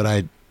is, but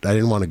I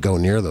didn't want to go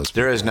near those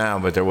people. There is now,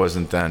 but there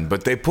wasn't then.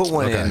 But they put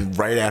one in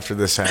right after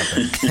this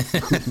happened.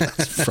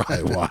 That's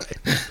probably why.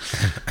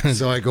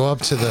 So I go up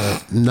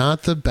to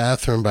not the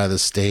bathroom by the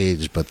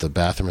stage, but the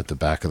bathroom at the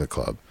back of the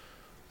club.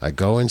 I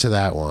go into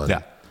that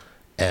one,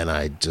 and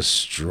I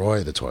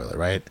destroy the toilet,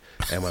 right?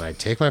 And when I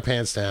take my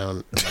pants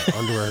down,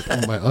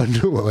 my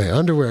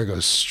underwear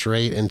goes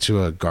straight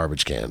into a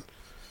garbage can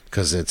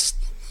because it's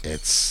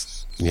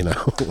it's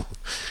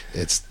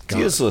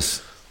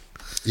useless.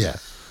 Yeah.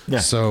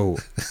 So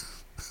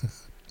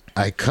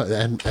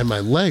and my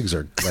legs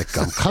are like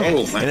I'm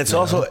covered. And it's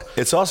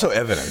also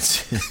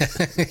evidence.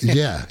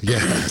 yeah.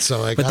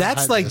 So but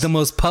that's like the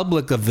most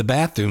public of the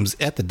bathrooms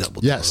at the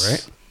Double Door,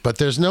 right? But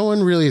there's no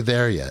one really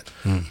there yet.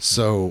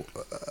 So,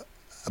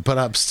 but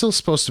I'm still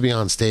supposed to be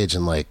on stage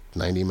in like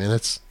 90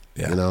 minutes,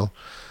 you know?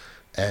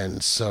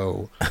 And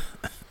so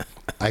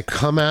I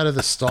come out of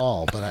the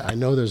stall, but I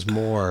know there's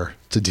more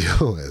to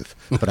deal with,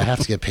 but I have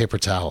to get paper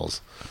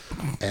towels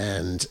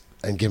and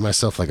give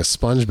myself like a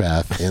sponge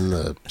bath in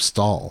the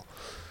stall.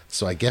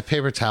 So I get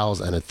paper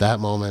towels, and at that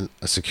moment,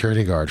 a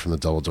security guard from the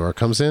Double Door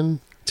comes in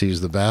to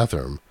use the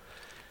bathroom,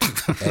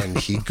 and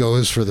he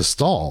goes for the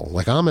stall.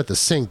 Like, I'm at the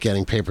sink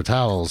getting paper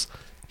towels.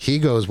 He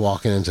goes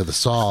walking into the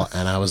stall,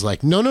 and I was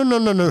like, no.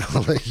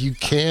 Like, you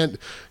can't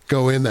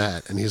go in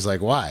that. And he's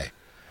like, why?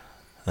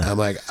 I'm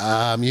like,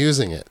 I'm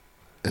using it.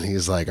 And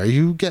he's like, are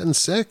you getting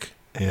sick?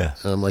 Yeah.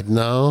 And I'm like,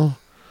 no.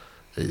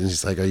 And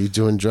he's like, are you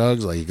doing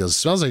drugs? Like, he goes, it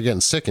smells like you're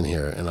getting sick in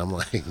here. And I'm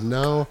like,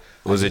 no.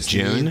 Was it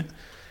June?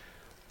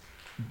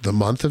 The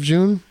month of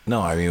June?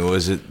 No, I mean,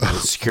 was it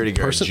security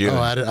guard June? Oh,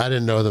 I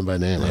didn't know them by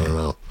name. I don't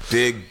know.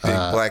 Big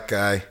black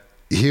guy.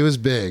 He was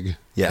big.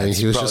 Yeah, I mean,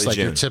 he was just like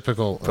June. your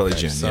typical. Probably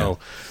June. So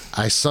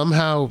I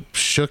somehow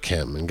shook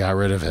him and got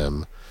rid of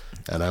him.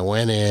 And I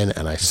went in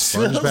and I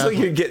sponged Smells like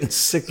you're getting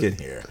sick in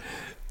here.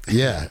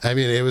 Yeah, I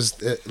mean, it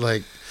was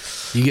like.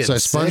 So I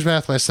sponge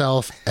bath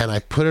myself, and I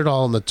put it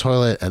all in the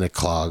toilet, and it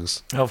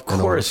clogs. Of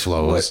course. And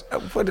overflows.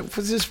 What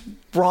was this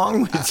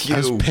wrong with you? I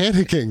was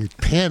panicking.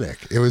 Panic.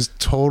 It was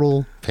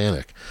total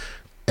panic.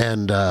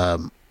 And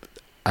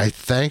I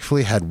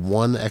thankfully had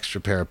one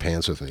extra pair of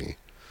pants with me.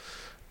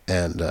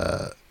 And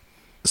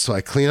so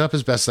I clean up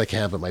as best I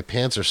can, but my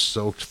pants are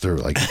soaked through.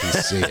 Like, you can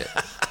see it.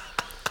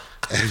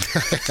 And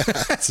I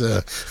had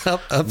to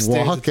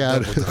walk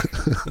out.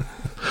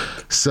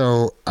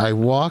 So I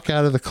walk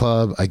out of the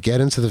club, I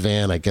get into the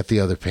van, I get the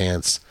other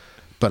pants,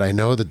 but I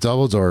know the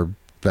Double Door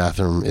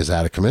bathroom is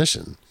out of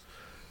commission.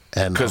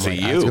 And because of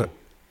you.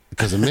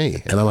 Because of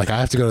me. And I'm like, I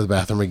have to go to the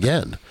bathroom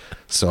again.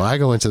 So I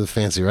go into the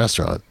fancy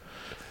restaurant,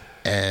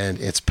 and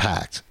it's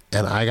packed.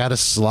 And I got to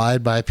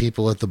slide by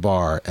people at the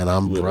bar, and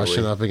I'm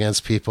brushing up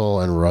against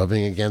people and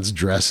rubbing against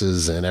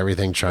dresses and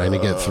everything, trying to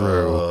get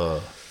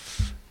through.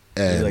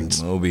 And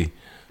like Moby.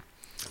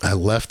 I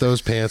left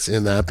those pants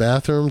in that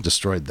bathroom,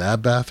 destroyed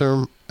that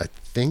bathroom. I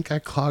think I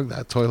clogged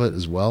that toilet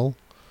as well.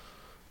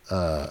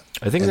 I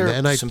think there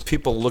are some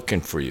people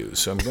looking for you,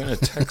 so I'm going to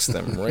text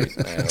them right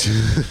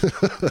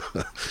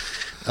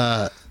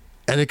now.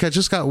 And it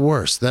just got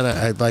worse. Then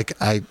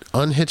I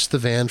unhitched the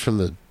van from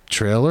the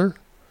trailer,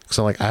 because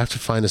I'm like, I have to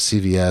find a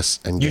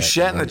CVS and you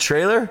shat in the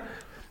trailer?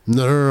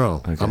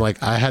 No. Okay. I'm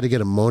like, I had to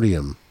get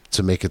Imodium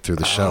to make it through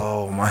the show.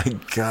 Oh my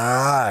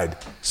God.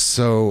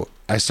 So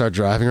I start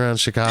driving around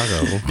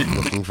Chicago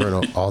looking for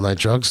an all-night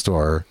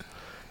drugstore,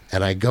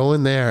 and I go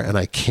in there, and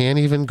I can't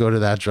even go to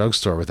that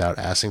drugstore without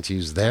asking to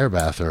use their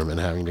bathroom and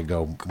having to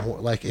go more.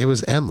 Like, it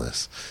was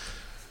endless.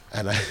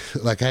 And I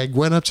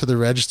went up to the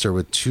register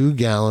with 2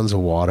 gallons of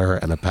water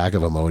and a pack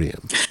of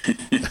Imodium.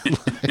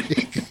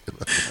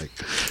 like,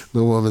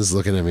 the woman's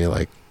looking at me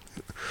like.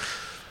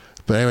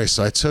 But anyway,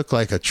 so I took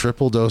like a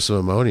triple dose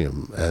of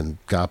Imodium and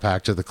got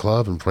back to the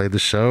club and played the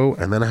show,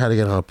 and then I had to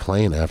get on a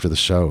plane after the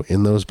show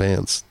in those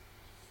pants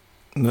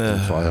and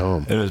fly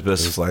home. It was the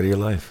best flight of your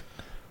life.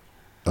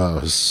 Oh,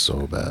 it was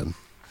so bad.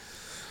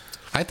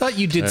 I thought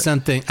you did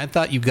something. I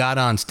thought you got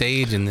on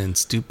stage and then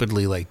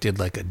stupidly did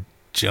like a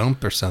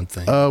jump or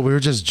something. We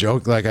were just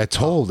joking. Like, I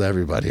told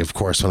everybody, of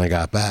course, when I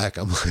got back,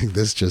 I'm like,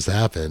 this just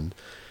happened.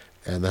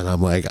 And then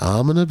I'm like,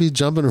 I'm going to be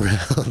jumping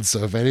around.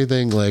 So if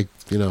anything,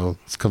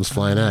 comes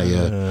flying at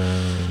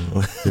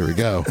you, here we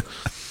go.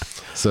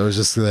 So it was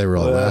just, they were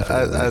all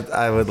laughing.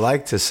 I would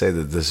like to say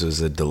that this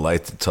was a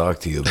delight to talk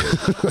to you,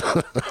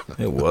 but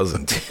it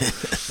wasn't.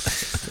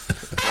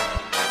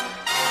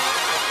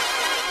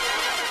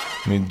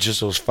 I mean,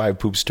 just those 5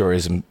 poop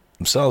stories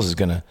themselves is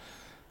going to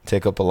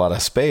take up a lot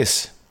of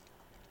space.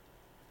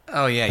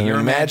 Oh, yeah. You're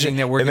imagining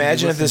that we're going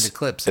to listen to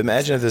clips.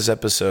 Imagine if this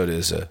episode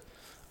is a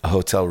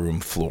hotel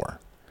room floor.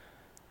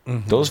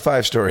 Mm-hmm. Those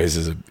 5 stories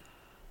is a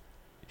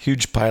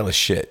huge pile of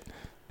shit.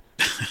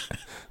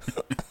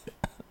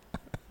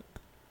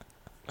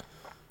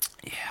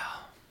 Yeah.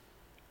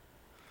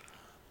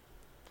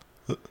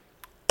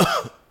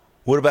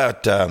 What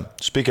about,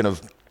 speaking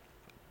of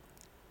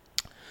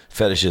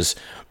fetishes,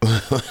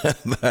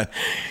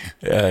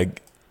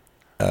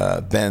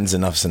 Ben's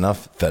Enough's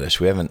Enough fetish?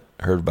 We haven't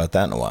heard about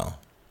that in a while.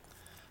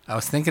 I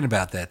was thinking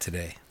about that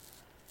today.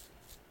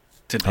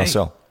 How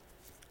so?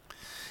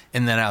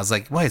 And then I was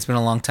like, wait, it's been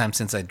a long time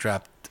since I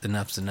dropped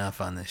Enough's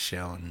Enough on this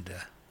show, and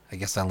I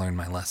guess I learned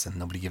my lesson.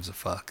 Nobody gives a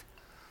fuck.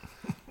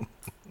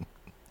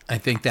 I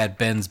think that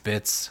Ben's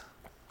Bits,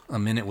 a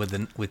minute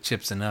with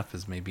Chips Enough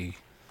is maybe...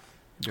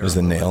 Was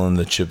the nail in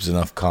the Chips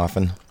Enough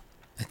coffin?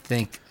 I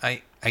think...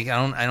 I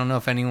don't know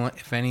if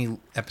any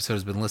episode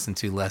has been listened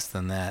to less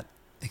than that,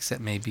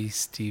 except maybe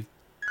Steve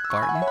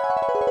Barton.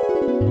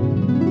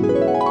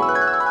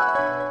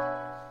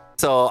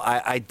 So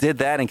I did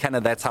that, and kind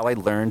of that's how I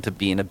learned to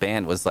be in a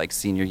band. Was like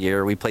senior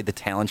year. We played the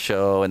talent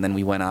show, and then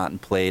we went out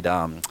and played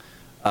the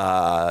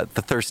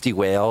Thirsty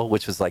Whale,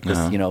 which was like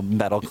this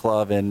metal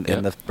club in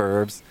the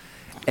burbs.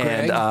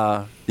 And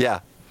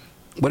yeah.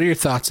 What are your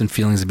thoughts and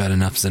feelings about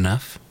Enough's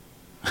Enough?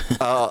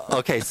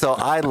 Okay, so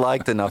I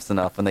liked Enough's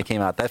Enough when they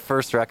came out. That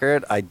first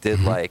record, I did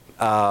like.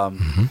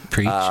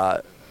 Preach.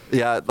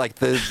 Yeah, like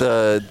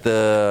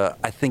the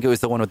I think it was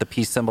the one with the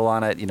peace symbol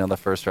on it, the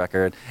first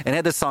record. And it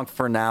had this song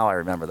For Now, I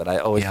remember, that I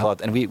always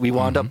loved. And we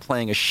wound up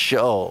playing a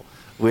show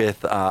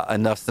with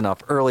Enough's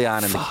Enough early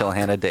on in the Kill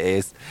Hannah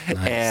days.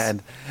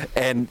 Nice.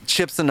 And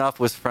Chips Enough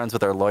was friends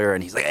with our lawyer,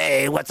 and he's like,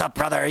 "Hey, what's up,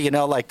 brother?"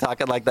 like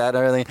talking like that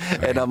and everything.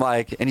 Right. And I'm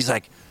like, and he's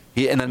like,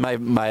 and then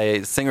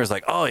my singer's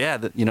like, "Oh yeah,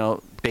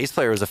 bass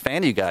player was a fan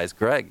of you guys,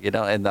 Greg,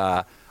 and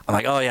I'm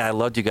like, "Oh yeah, I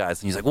loved you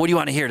guys." And he's like, "What do you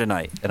want to hear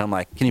tonight?" And I'm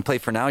like, "Can you play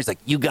For Now?" He's like,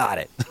 "You got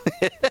it."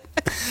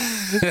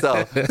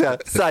 So yeah,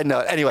 side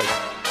note. Anyway,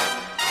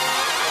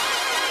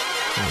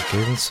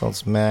 Gabe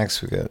Insults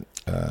Max. We got.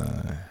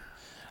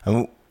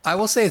 I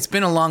will say it's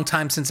been a long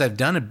time since I've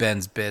done a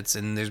Ben's Bits,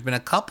 and there's been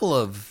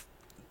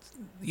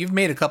you've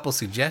made a couple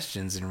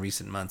suggestions in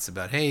recent months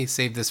about, hey,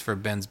 save this for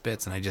Ben's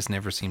Bits, and I just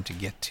never seem to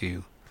get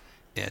to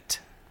it.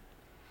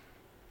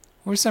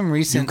 Or some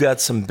recent... You've got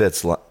some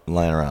bits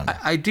lying around.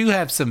 I do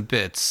have some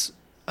bits.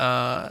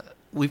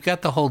 We've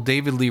got the whole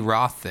David Lee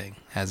Roth thing.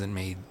 Hasn't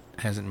made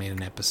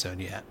an episode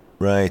yet.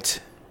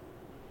 Right.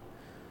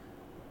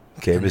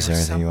 Gabe, is there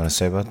anything you want to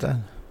say about that?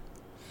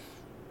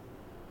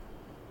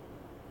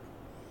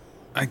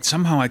 I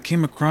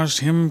came across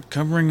him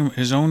covering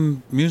his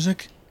own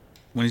music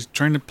when he's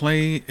trying to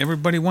play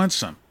Everybody Wants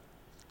Some.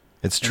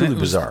 It's truly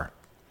bizarre.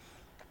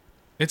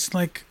 It's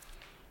like,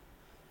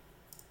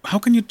 how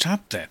can you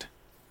top that?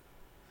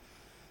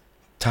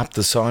 Top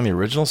the song, the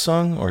original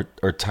song,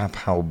 or top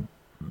how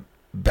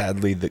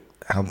bad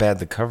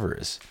the cover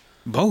is?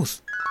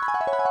 Both.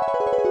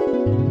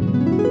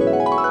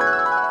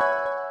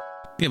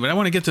 Yeah, but I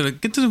want to get to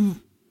the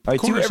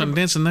chorus on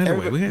Dancing Night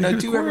Away.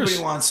 Everybody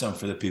Wants Some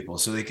for the people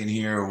so they can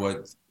hear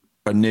what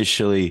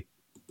initially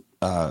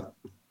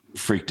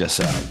freaked us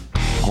out,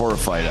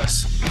 horrified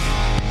us.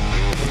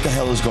 What the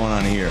hell is going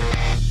on here?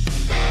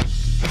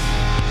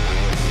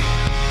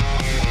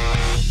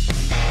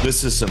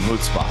 This is some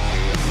chutzpah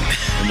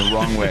in the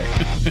wrong way.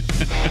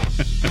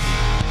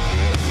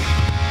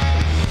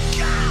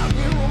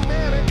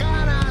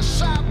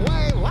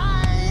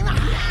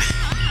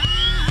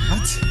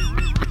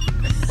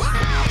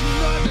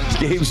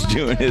 Gabe's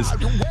doing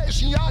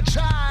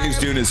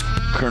his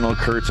Colonel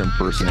Kurtz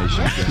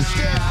impersonation.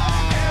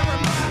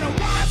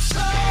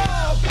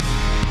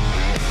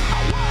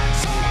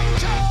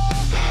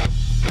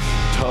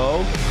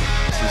 Toe?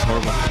 This is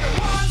horrible.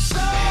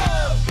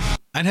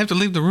 I'd have to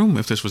leave the room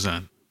if this was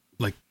on.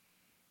 Like,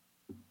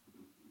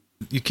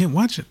 you can't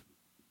watch it.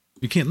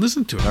 You can't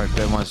listen to it. All right,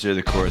 Ben wants to hear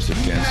the chorus of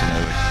Dancing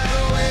Away.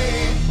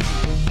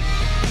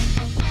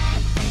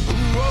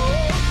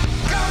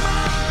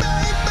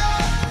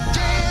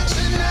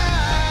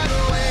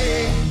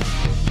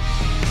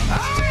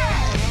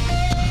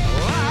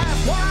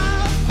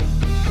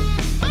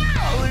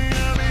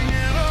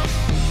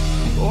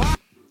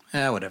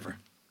 Whatever.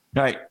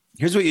 All right,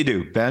 here's what you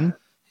do, Ben.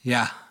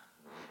 Yeah.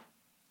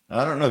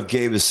 I don't know if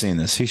Gabe has seen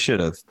this. He should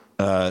have.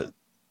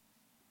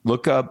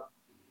 Look up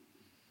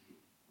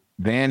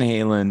Van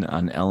Halen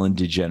on Ellen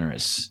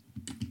DeGeneres.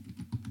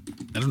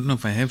 I don't know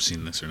if I have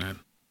seen this or not.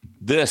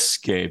 This,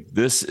 Gabe,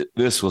 this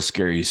will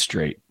scare you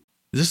straight.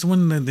 Is this the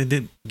one that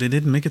they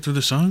didn't make it through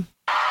the song?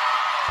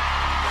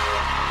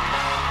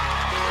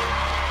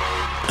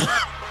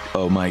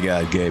 Oh my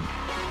God, Gabe.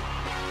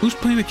 Who's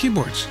playing the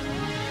keyboards?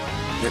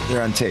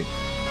 They're on tape.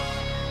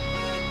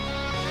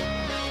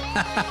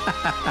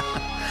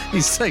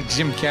 He's like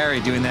Jim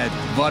Carrey doing that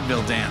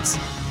vaudeville dance.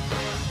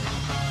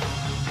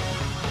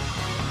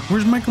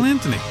 Where's Michael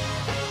Anthony?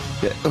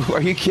 Yeah,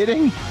 are you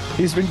kidding?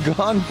 He's been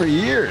gone for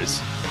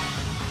years.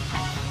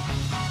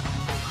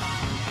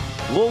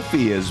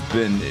 Wolfie has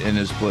been in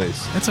his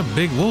place. That's a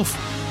big wolf.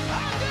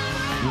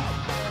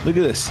 Look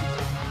at this.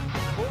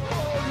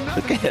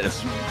 Look at him.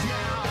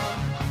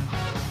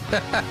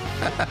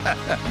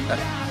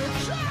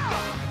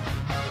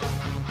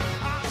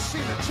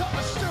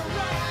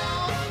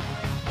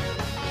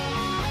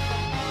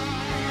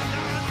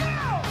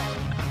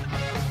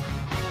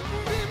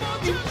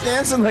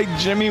 Dancing like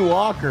Jimmy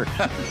Walker.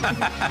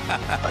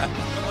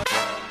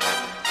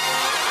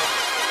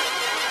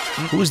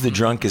 Who's the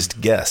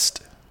drunkest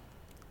guest?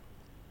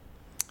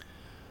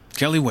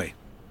 Kelly Way.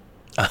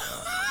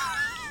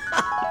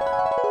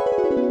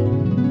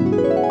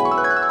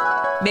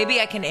 Maybe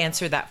I can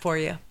answer that for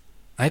you.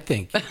 I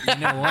think, you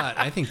know what?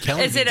 I think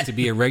Kelly needs to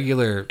be a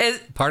regular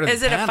part of the panel.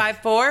 Is it a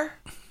 5/4?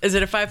 Is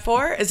it a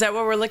 5/4? Is that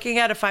what we're looking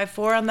at? A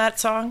 5/4 on that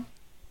song?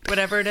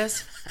 Whatever it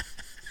is?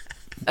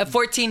 A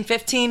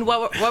 14-15?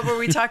 What were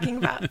we talking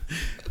about?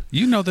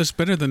 You know this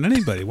better than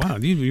anybody. Wow,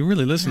 you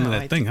really listen to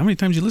that thing. How many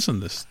times you listen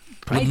to this?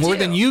 More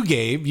than you,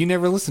 Gabe. You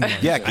never listened to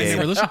it. Yeah, Gabe. I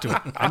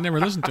never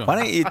listened to it. Why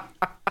don't you?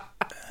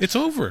 It's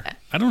over.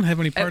 I don't have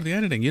any part of the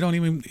editing. You don't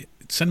even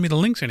send me the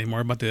links anymore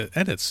about the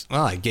edits.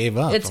 Well, I gave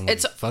up. It's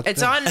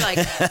on like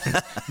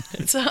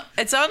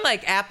it's on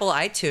like Apple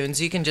iTunes.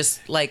 You can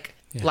just like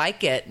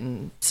it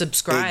and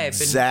subscribe.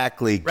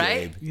 Exactly, and,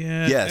 right? Gabe.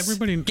 Yeah. Yes.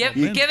 Everybody give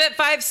it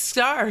 5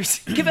 stars.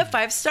 Give it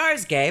 5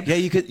 stars, Gabe. Yeah,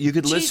 you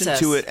could listen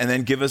to it and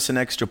then give us an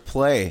extra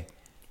play.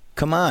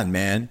 Come on,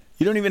 man.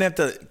 You don't even have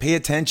to pay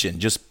attention.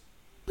 Just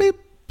beep,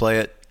 play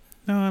it.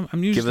 No,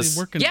 I'm usually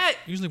working. Yeah.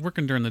 Usually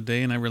working during the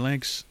day, and I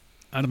relax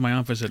out of my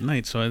office at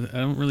night, so I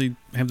don't really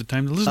have the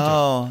time to listen to it.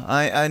 Oh,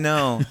 I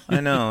know.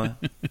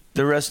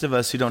 The rest of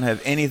us who don't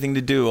have anything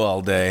to do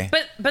all day.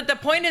 But the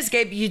point is,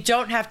 Gabe, you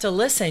don't have to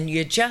listen.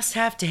 You just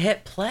have to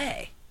hit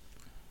play.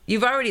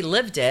 You've already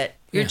lived it.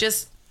 You're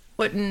just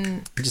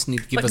putting You just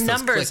need to give us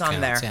numbers those click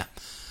on counts, there. Yeah.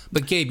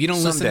 But Gabe, you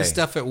don't listen to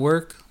stuff at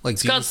work? Like,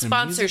 It's called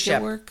sponsorship.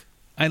 At work?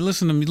 I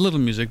listen to little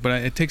music, but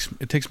it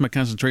takes my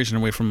concentration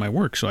away from my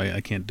work, so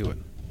I can't do it.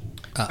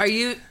 Are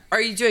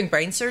you doing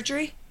brain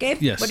surgery,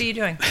 Gabe? Yes. What are you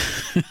doing?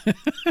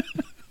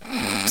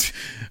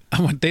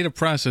 I'm a data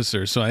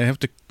processor, so I have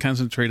to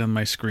concentrate on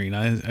my screen.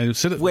 I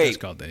sit at the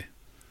desk all day.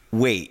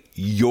 Wait,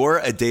 you're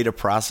a data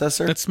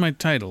processor? That's my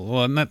title.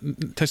 Well, not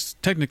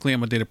technically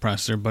I'm a data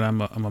processor, but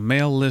I'm a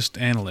mail list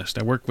analyst.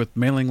 I work with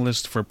mailing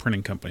lists for a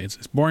printing company.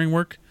 It's boring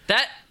work.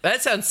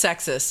 That sounds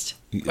sexist.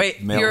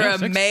 Wait, Mail you're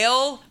list? a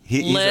mail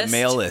He's list? a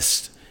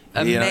mailist.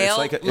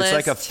 Mail it's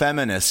like a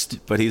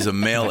feminist, but he's a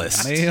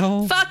mailist.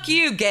 Mail? Fuck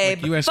you,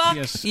 Gabe. Like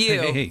USPS. Fuck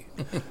you. Hey.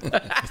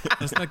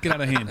 Let's not get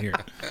out of hand here.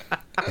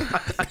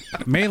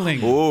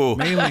 Mailing. Ooh.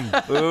 Mailing.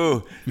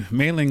 Ooh.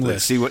 Mailing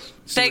list. See what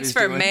Thanks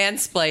for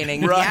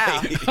mansplaining.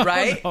 Right. Yeah,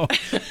 right? Oh,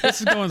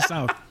 this is going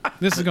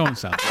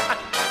south.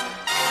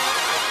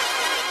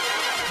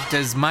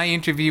 Does my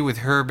interview with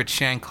Herb at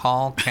Shank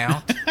Hall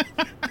count?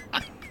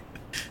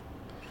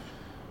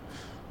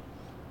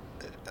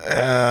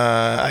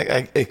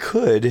 It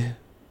could,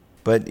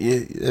 but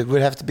it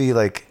would have to be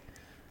like.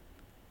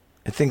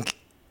 I think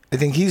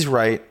he's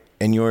right,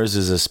 and yours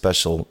is a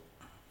special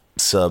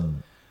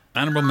sub.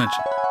 Honorable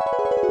mention.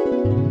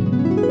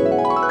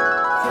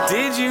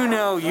 Did you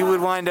know you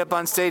would wind up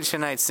on stage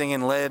tonight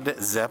singing Led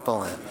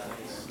Zeppelin?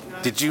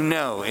 Did you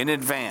know in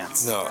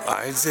advance? No,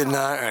 I did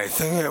not. I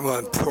think it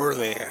went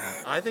poorly.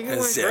 I think it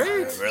went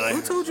great. Really?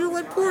 Who told you it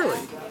went poorly?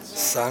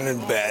 Sounded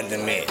bad to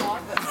me.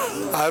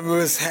 I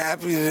was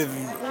happy to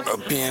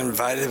be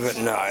invited, but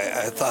no,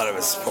 I thought it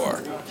was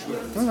poor.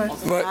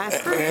 But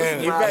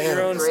You've got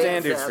your own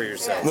standards for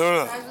yourself.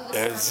 No.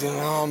 You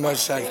know how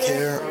much I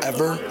care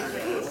ever?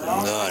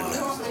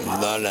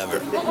 None ever.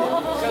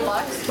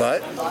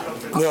 But?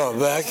 No,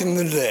 back in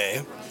the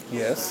day.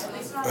 Yes.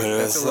 When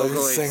it was like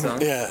sing,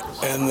 yeah,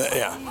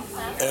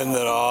 and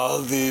then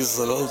all these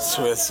little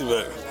twists,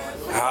 but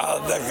how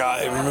the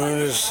guy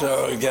ruined the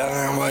show again.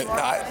 I'm like,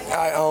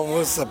 I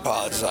almost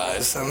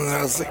apologized, and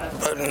I was like,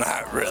 but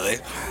not really.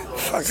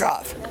 Fuck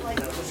off.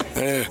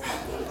 Anyway,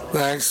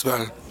 thanks,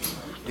 man.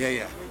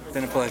 Yeah.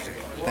 Been a pleasure.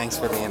 Thanks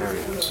for the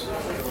interview.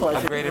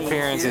 A great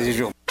appearance as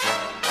usual.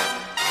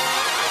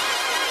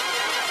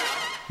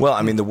 Well,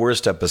 I mean, the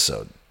worst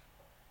episode.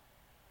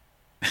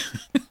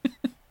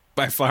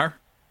 By far?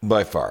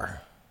 By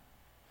far.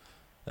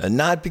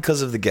 Not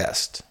because of the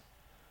guest.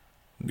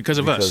 Because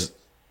of us?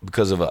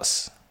 Because of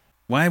us.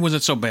 Why was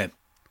it so bad?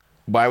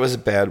 Why was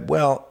it bad?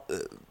 Well,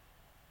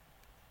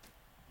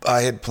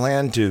 I had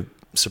planned to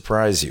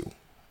surprise you.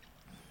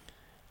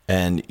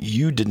 And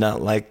you did not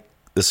like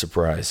the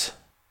surprise.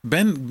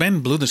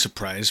 Ben blew the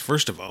surprise,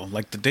 first of all.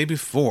 Like the day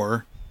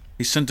before,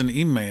 he sent an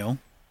email,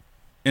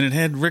 and it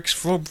had Rick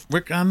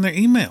on the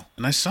email,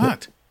 and I saw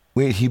it.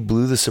 Wait, he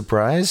blew the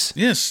surprise?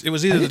 Yes, it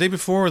was either the day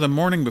before or the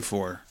morning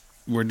before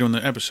we were doing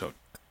the episode.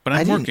 But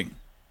I'm working.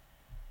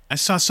 I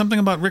saw something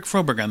about Rick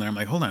Froberg on there. I'm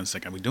like, hold on a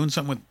second. Are we doing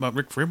something about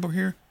Rick Froberg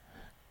here?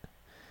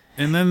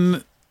 And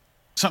then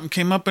something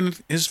came up,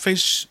 and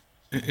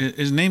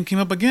his name came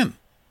up again.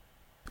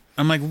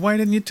 I'm like, why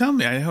didn't you tell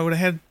me? I would have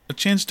had a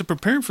chance to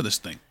prepare for this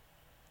thing.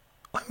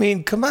 I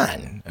mean, come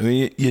on. I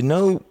mean, you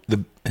know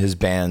his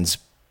bands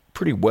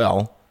pretty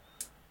well.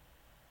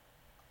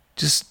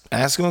 Just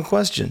ask him a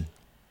question.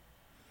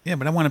 Yeah,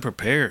 but I want to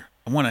prepare.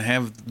 I want to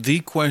have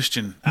the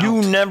question out.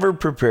 You never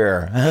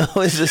prepare.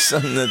 How is this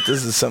something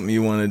this is something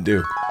you want to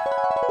do?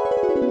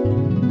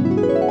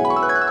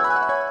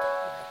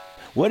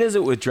 What is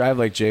it with Drive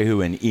Like Jehu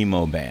and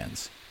emo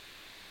bands?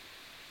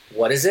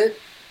 What is it?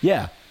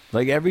 Yeah,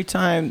 like every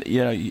time,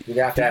 you'd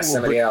have to ask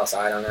somebody else.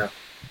 I don't know.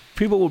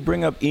 People will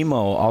bring up emo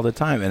all the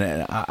time,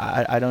 and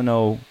I don't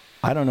know.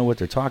 I don't know what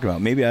they're talking about.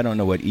 Maybe I don't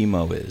know what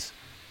emo is.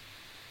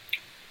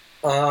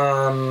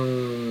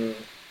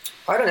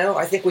 I don't know.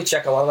 I think we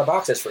check a lot of the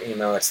boxes for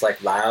emo. It's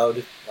like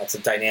loud, lots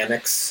of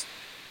dynamics,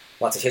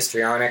 lots of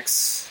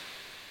histrionics.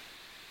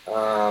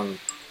 Yeah,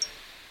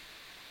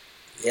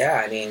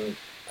 I mean,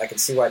 I can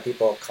see why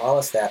people call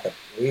us that, but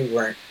we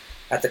weren't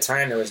at the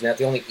time. There was not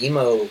the only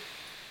emo.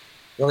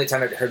 The only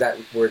time I heard that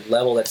word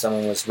leveled at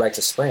someone was Right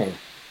to Spring.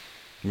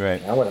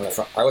 Right. I wouldn't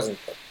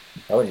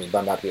be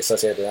bummed out to be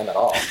associated with them at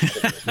all.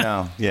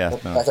 No.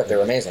 I thought they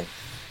were amazing.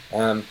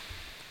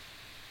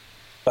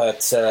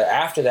 But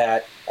after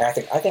that, I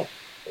think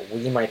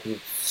we might be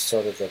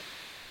sort of the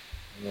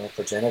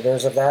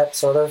progenitors of that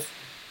sort of.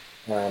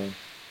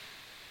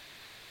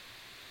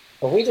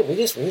 But we like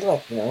we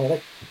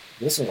like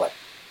listen to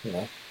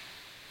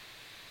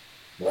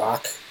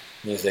rock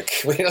music.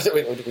 We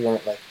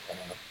weren't like, I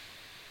don't know.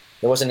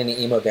 There wasn't any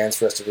emo bands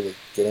for us to really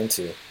get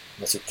into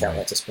unless you count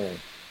Like to Spoon.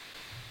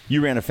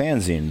 You ran a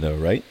fanzine though,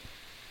 right?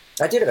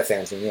 I did have a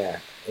fanzine, yeah.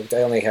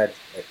 I only had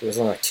it was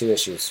only like 2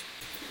 issues,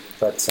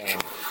 but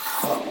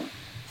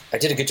I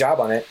did a good job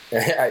on it.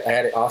 I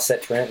had it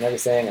offset print and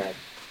everything, and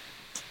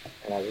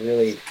I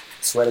really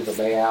sweated the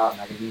layout,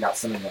 and I could read out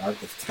some of the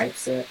art with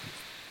typeset.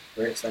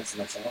 Very expensive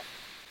myself.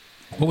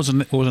 What was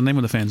the name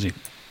of the fanzine?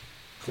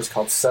 It was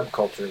called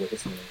Subculture with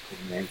this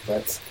name.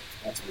 That's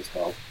what it's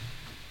called.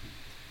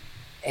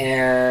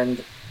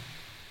 And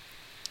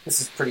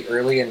this is pretty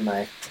early in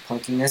my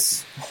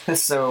punkiness,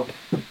 so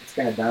it's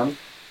kind of dumb.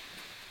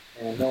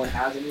 And no one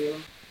has any of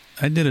them.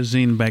 I did a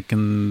zine back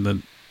in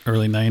the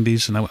early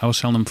 90s, and I was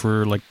selling them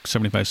for like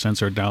 75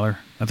 cents or $1.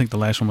 I think the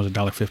last one was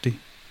 $1.50.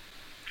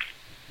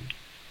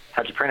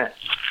 How'd you print it?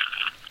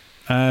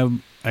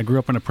 I grew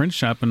up in a print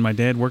shop, and my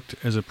dad worked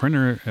as a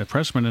printer, a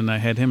pressman, and I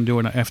had him do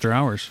it after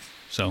hours.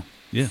 So,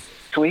 yeah.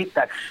 Sweet,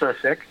 that's so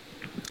sick.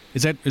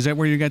 Is that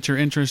where you got your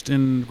interest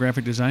in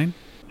graphic design?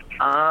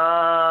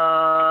 I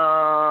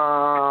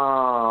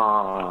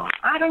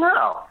don't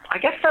know. I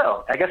guess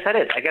so. I guess that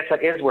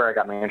is where I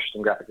got my interest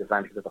in graphic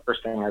design, because it's the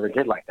first thing I ever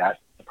did like that,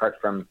 apart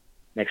from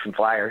make some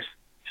flyers,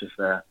 which is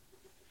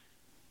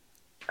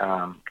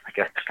I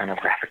guess kind of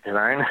graphic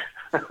design.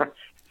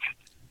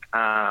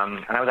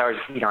 And I was always,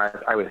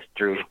 I was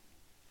drew,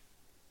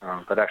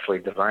 but actually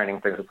designing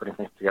things and putting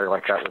things together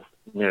like that was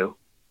new,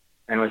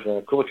 and it was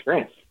a cool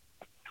experience.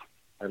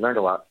 I learned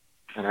a lot,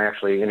 and I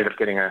actually ended up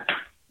getting a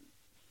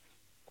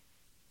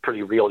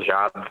pretty real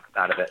job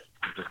out of it,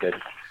 which was good.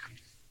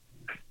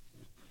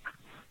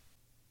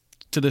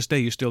 To this day,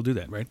 you still do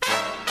that, right?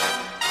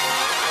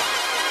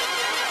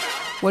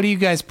 What do you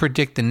guys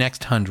predict the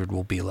next 100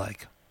 will be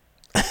like?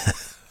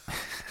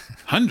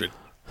 100?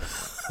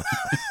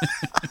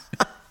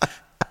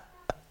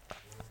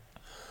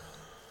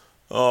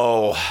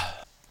 Oh,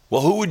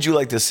 well, who would you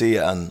like to see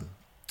on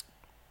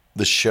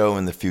the show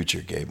in the future,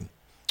 Gabe,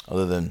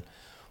 other than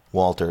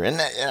Walter? And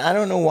I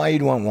don't know why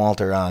you'd want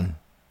Walter on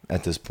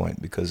at this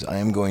point, because I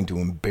am going to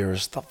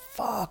embarrass the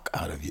fuck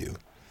out of you.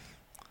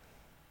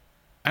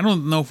 I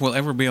don't know if we'll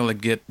ever be able to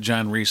get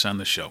John Reese on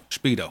the show,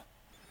 Speedo,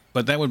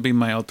 but that would be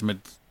my ultimate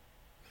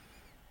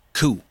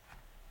coup.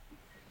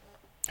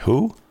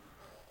 Who?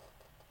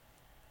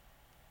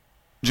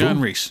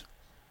 John Reese,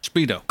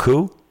 Speedo.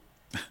 Coup?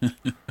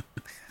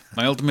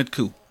 My ultimate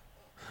coup.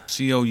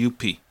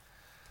 COUP.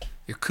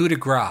 Your coup de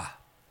grace.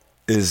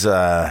 Is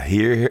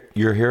he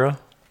your hero?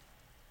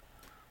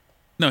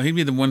 No, he'd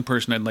be the one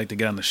person I'd like to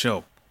get on the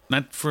show.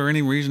 Not for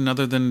any reason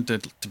other than to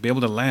be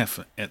able to laugh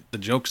at the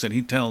jokes that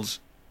he tells,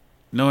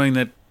 knowing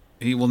that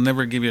he will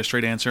never give you a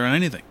straight answer on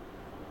anything.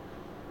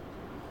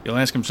 You'll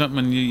ask him something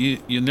and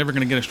you're never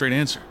going to get a straight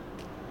answer.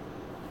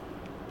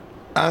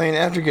 I mean,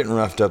 after getting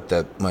roughed up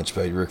that much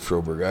by Rick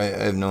Froberg, I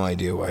have no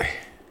idea why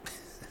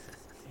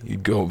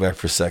you'd go back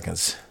for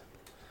seconds.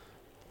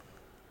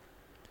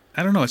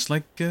 I don't know. It's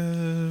like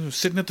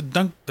sitting at the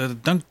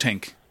dunk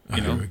tank.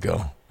 You know? Here we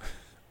go.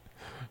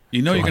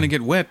 You know you're going to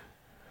get wet,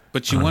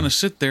 but you want to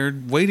sit there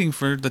waiting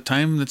for the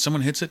time that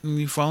someone hits it and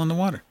you fall in the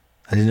water.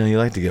 I didn't know you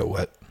like to get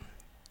wet.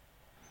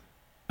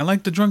 I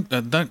like the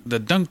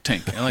dunk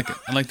tank. I like it.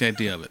 I like the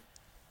idea of it.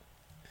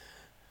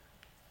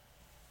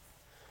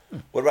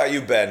 What about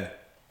you, Ben?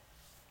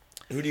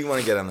 Who do you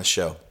want to get on the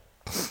show?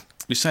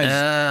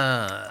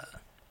 Besides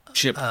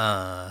Chip.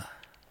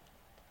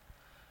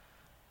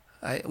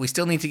 We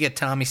still need to get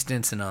Tommy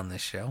Stinson on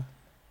this show.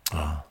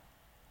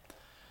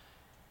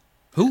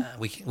 Who?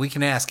 We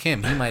can ask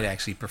him. He might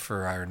actually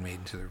prefer Iron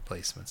Maiden to the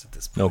Replacements at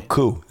this point. No,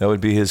 coup. That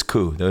would be his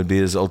coup. That would be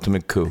his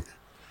ultimate coup.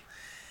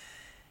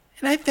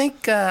 And I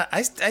think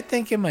I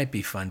think it might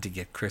be fun to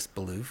get Chris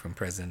Ballou from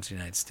President of the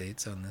United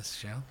States on this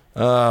show.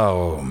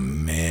 Oh,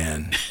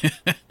 man.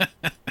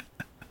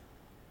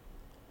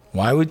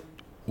 Why?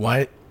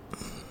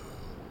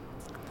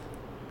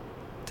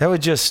 That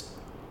would just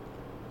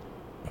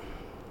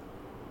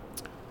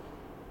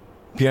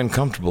be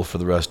uncomfortable for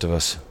the rest of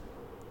us.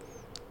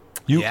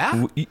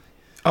 Yeah?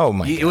 Oh,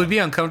 my God. It would be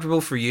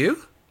uncomfortable for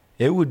you?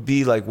 It would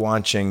be like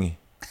watching...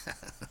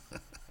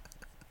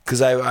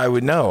 Because I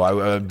would know. I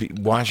would be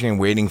watching and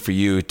waiting for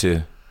you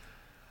to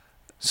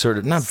sort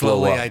of, not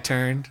Slowly blow up. I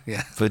turned,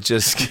 yeah. But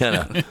just kind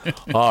of,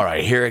 all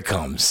right, here it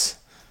comes.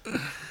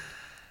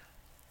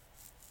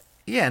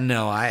 Yeah,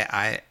 no,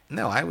 I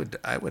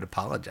would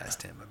apologize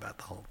to him about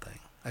the whole thing.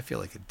 I feel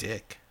like a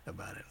dick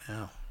about it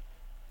now.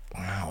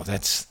 Wow,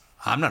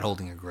 I'm not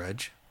holding a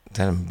grudge.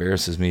 That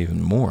embarrasses me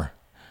even more.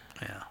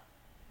 Yeah.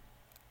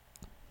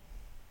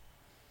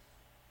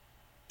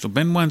 So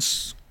Ben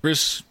wants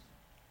Chris.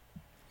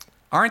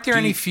 Aren't there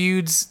any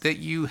feuds that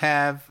you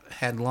have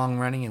had long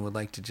running and would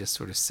like to just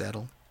sort of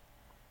settle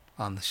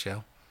on the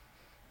show?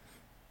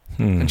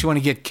 Don't you want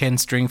to get Ken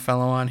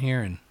Stringfellow on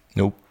here and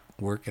Nope.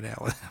 work it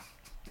out with him?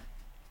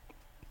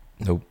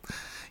 Nope.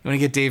 You want to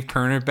get Dave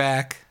Perner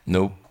back?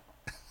 Nope.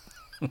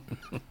 I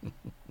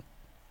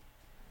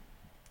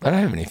don't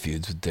have any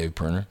feuds with Dave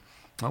Perner.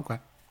 Okay.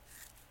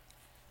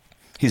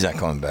 He's not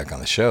coming back on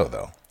the show,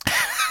 though.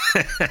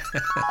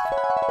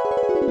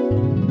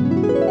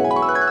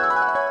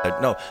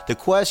 No, the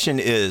question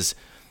is,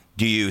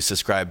 do you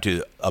subscribe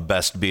to a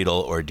best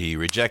Beatle or do you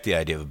reject the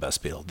idea of a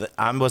best Beatle?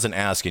 I wasn't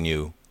asking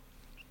you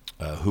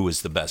who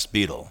is the best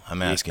Beatle.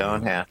 I'm asking you.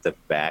 Don't have to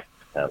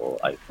backpedal.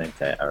 I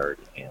think I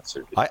already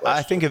answered the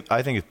question.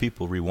 I think if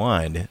people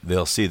rewind,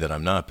 they'll see that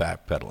I'm not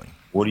backpedaling.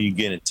 What are you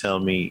going to tell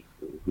me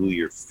who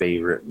your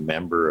favorite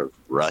member of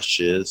Rush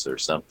is or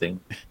something?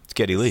 It's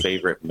Geddy Lee.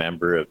 Favorite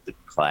member of The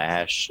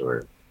Clash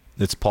or...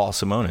 It's Paul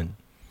Simonon.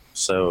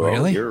 So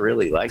really? You're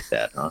really like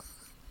that, huh?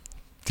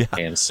 Yeah.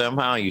 And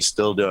somehow you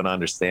still don't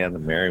understand the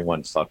marry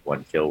one, fuck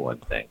one, kill one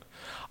thing.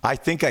 I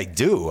think I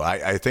do.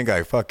 I think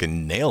I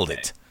fucking nailed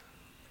it.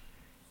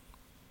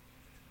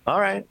 All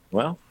right.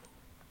 Well,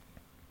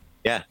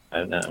 yeah,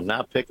 I'm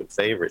not picking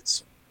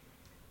favorites.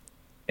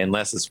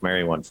 Unless it's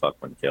marry one, fuck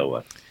one, kill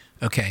one.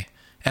 Okay.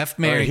 F,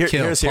 marry,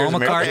 kill. Paul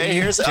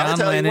McCartney, John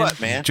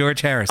Lennon, George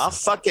Harrison. I'll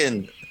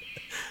fucking...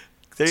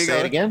 There you say go.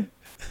 it again.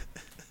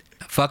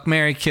 Fuck,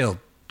 marry, kill.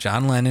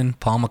 John Lennon,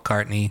 Paul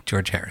McCartney,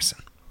 George Harrison.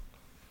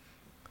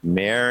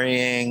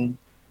 Marrying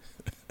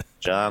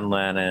John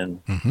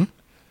Lennon. Mm-hmm.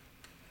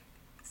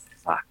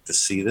 Fuck, to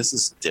see, this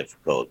is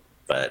difficult,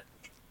 but...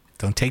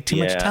 Don't take too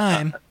much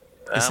time.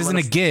 This isn't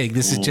a gig.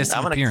 This is just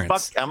an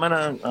appearance. I'm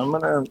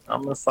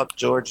gonna fuck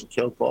George and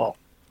kill Paul.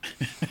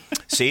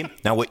 See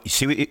now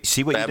what you did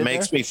that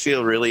makes me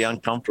feel really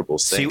uncomfortable.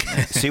 See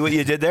what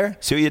you did there.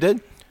 See what you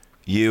did.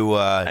 You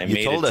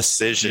made told a us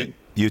decision.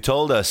 You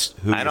told us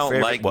who I your don't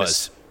favorite like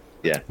was. This.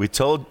 Yeah, you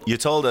told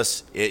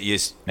us you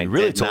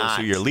really told us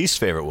who your least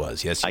favorite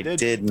was. Yes, you did. I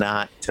did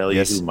not tell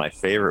you who my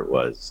favorite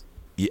was.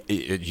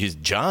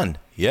 John.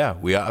 Yeah,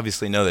 we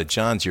obviously know that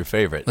John's your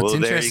favorite. Well, it's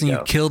interesting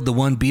you killed the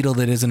one Beatle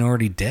that isn't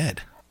already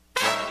dead.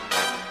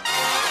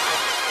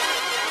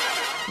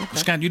 Okay.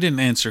 Scott, you didn't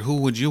answer. Who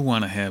would you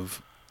want to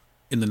have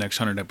in the next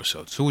 100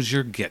 episodes? Who was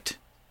your get?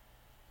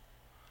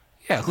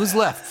 Yeah, who's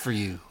left for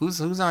you? Who's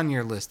on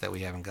your list that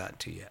we haven't gotten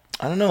to yet?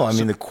 I don't know. I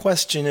mean, the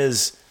question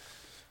is,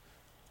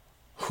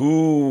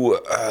 who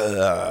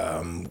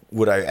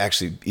would I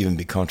actually even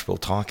be comfortable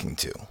talking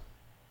to?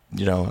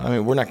 You know, I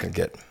mean, we're not going to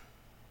get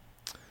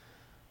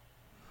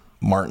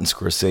Martin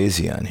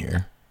Scorsese on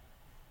here.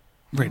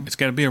 Right. It's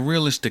got to be a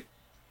realistic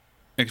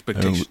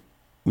expectation. I mean,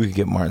 we could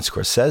get Martin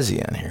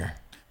Scorsese on here.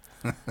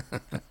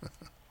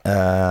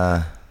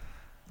 I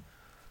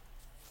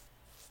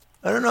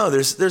don't know.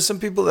 There's some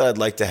people that I'd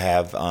like to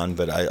have on,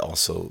 but I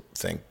also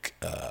think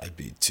I'd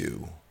be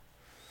too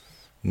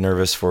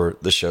nervous for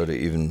the show to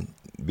even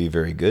be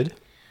very good.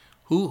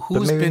 Who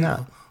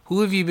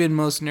have you been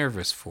most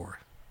nervous for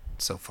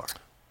so far?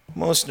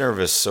 Most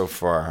nervous so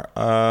far?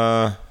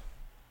 I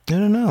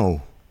don't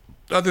know.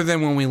 Other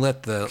than when we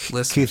let the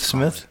listeners Keith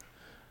Smith.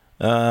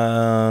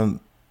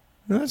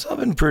 It's all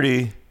been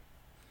pretty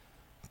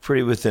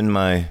within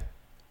my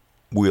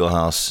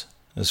wheelhouse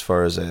as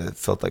far as I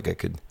felt like I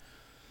could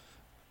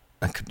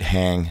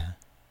hang.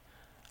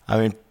 I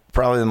mean,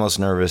 probably the most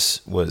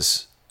nervous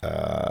was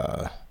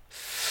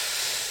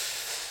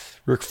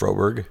Rick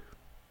Froberg.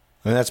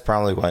 I mean, that's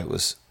probably why it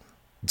was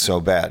so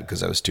bad,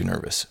 because I was too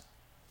nervous.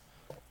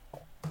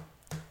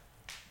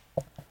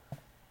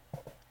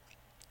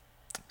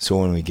 So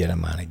when we get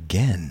him on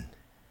again,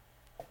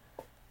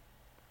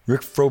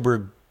 Rick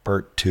Froberg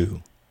Part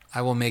 2.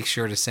 I will make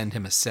sure to send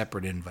him a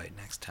separate invite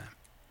next time,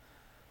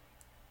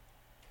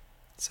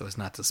 so as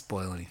not to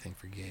spoil anything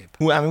for Gabe.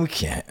 Well, I mean, we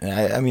can't.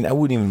 I mean, I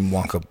wouldn't even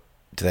walk up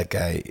to that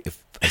guy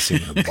if I see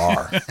him in a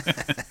bar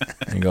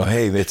and go,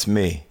 "Hey, it's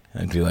me."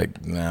 I'd be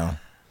like, "No,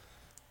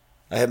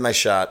 I had my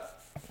shot."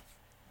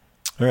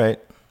 All right.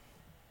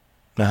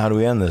 Now, how do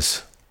we end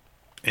this?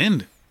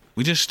 End.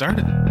 We just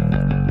started.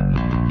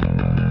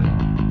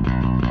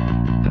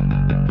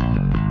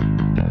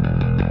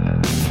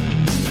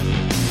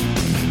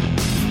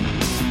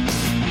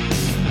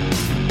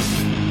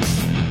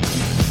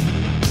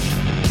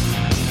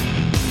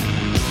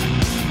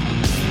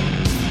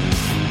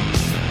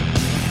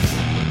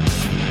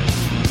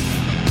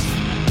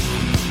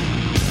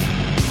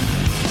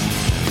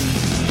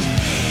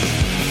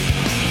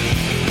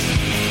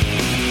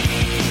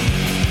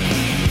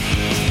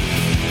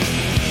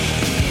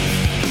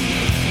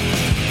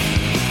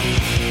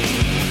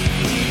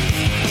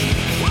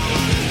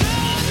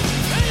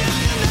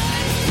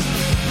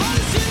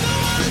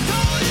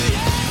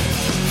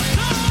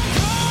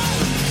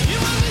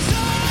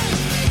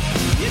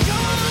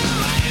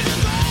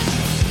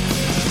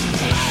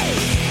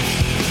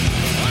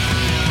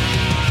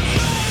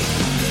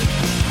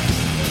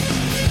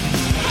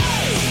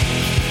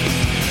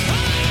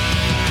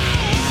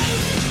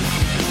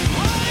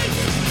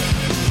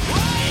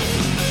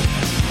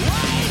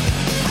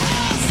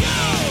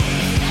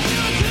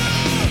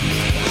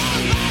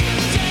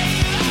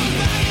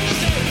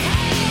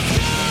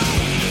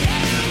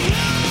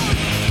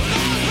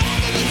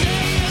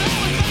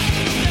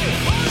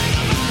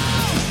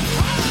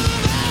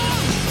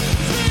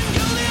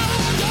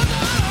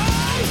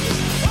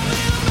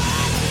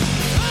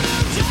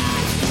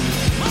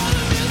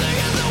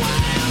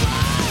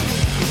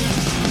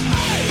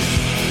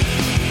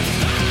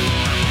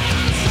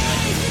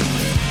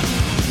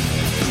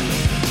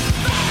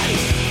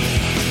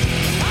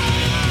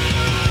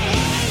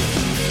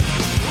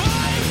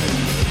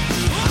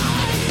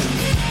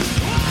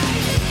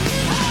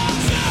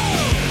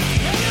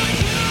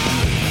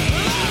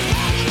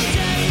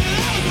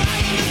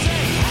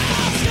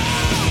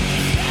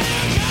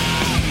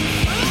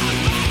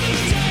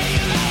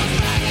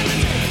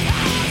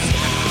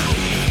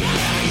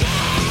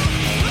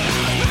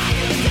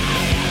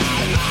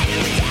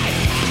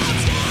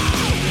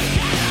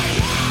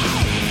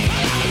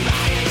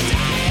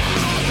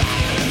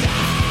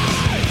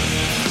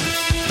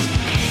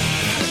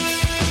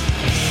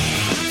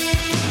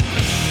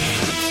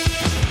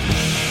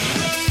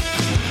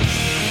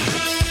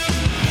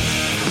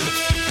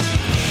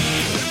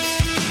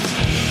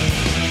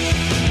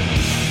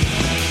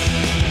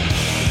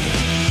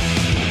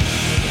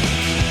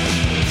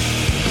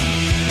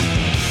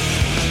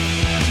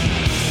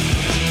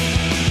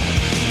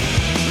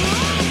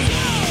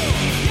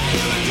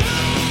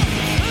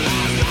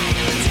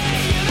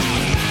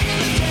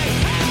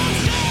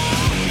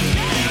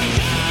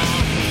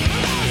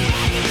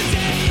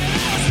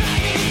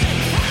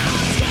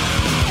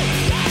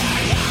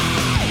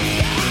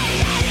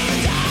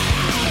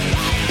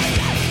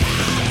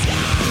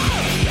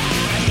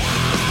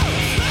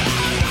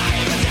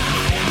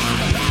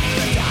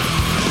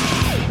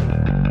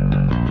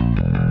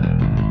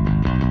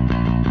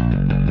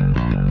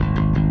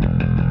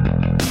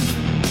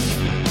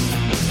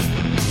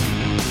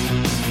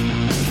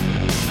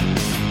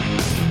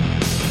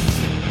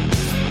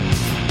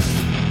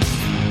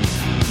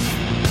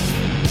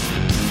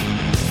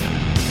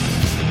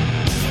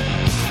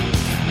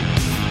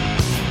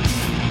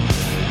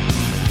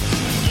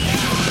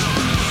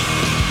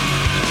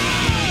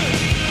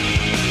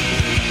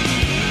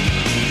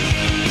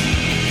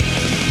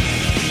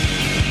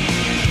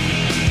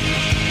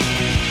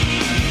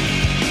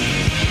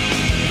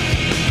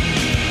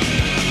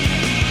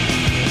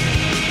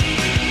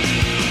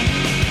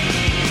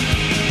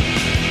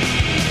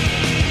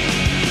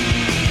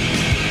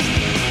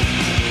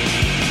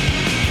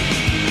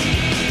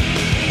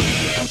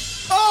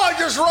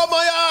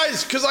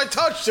 because I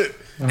touched it.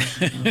 And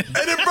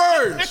it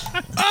burns.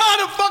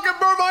 It fucking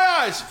burned my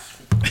eyes.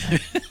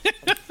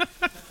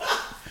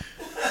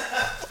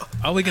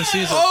 All we can see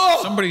is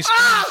somebody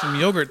spraying some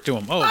yogurt to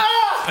him.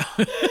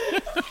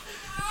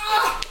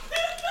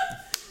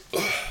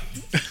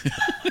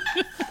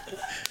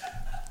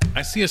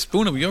 I see a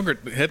spoon of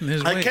yogurt heading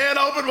his way. I can't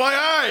open my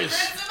eyes.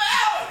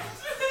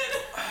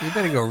 You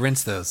better go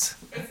rinse those.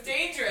 It's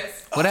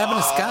dangerous. What happened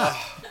to Scott?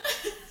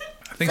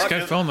 I think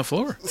Scott fell on the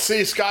floor.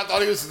 See, Scott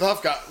thought he was the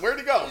tough guy. Where'd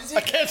he go? I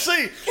can't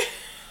see.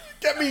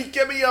 Get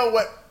me a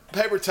wet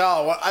paper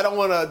towel. I don't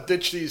want to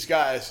ditch these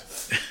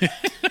guys.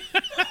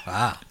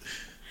 Wow.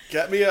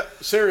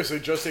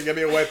 Seriously, Justin, get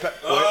me a wet paper.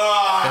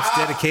 That's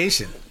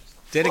dedication.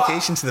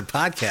 Dedication to the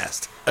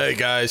podcast. Hey,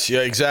 guys.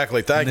 Yeah,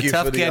 exactly. Thank you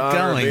for the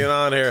honor of being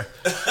on here.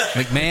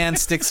 McMahon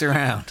sticks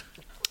around.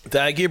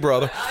 Thank you,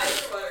 brother.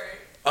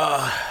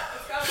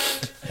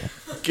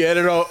 Get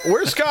it on.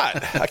 Where's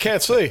Scott? I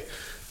can't see.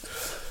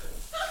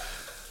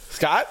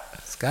 Scott?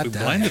 Scott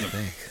blinded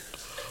him.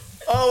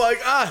 Oh, my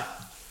God.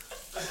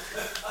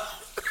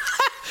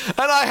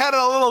 And I had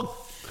a little,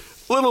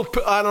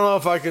 I don't know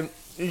if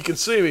you can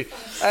see me.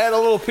 I had a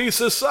little piece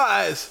this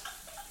size.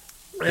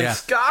 And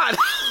Scott,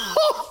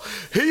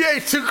 he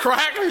ate 2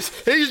 crackers.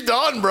 He's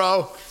done,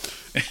 bro.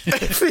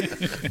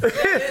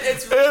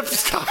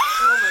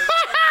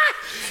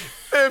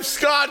 If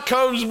Scott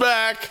comes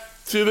back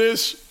to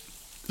this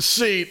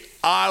seat,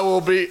 I'll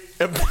be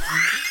impressed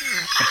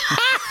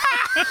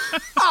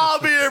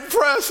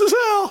as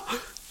hell.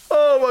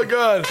 Oh, my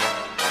God.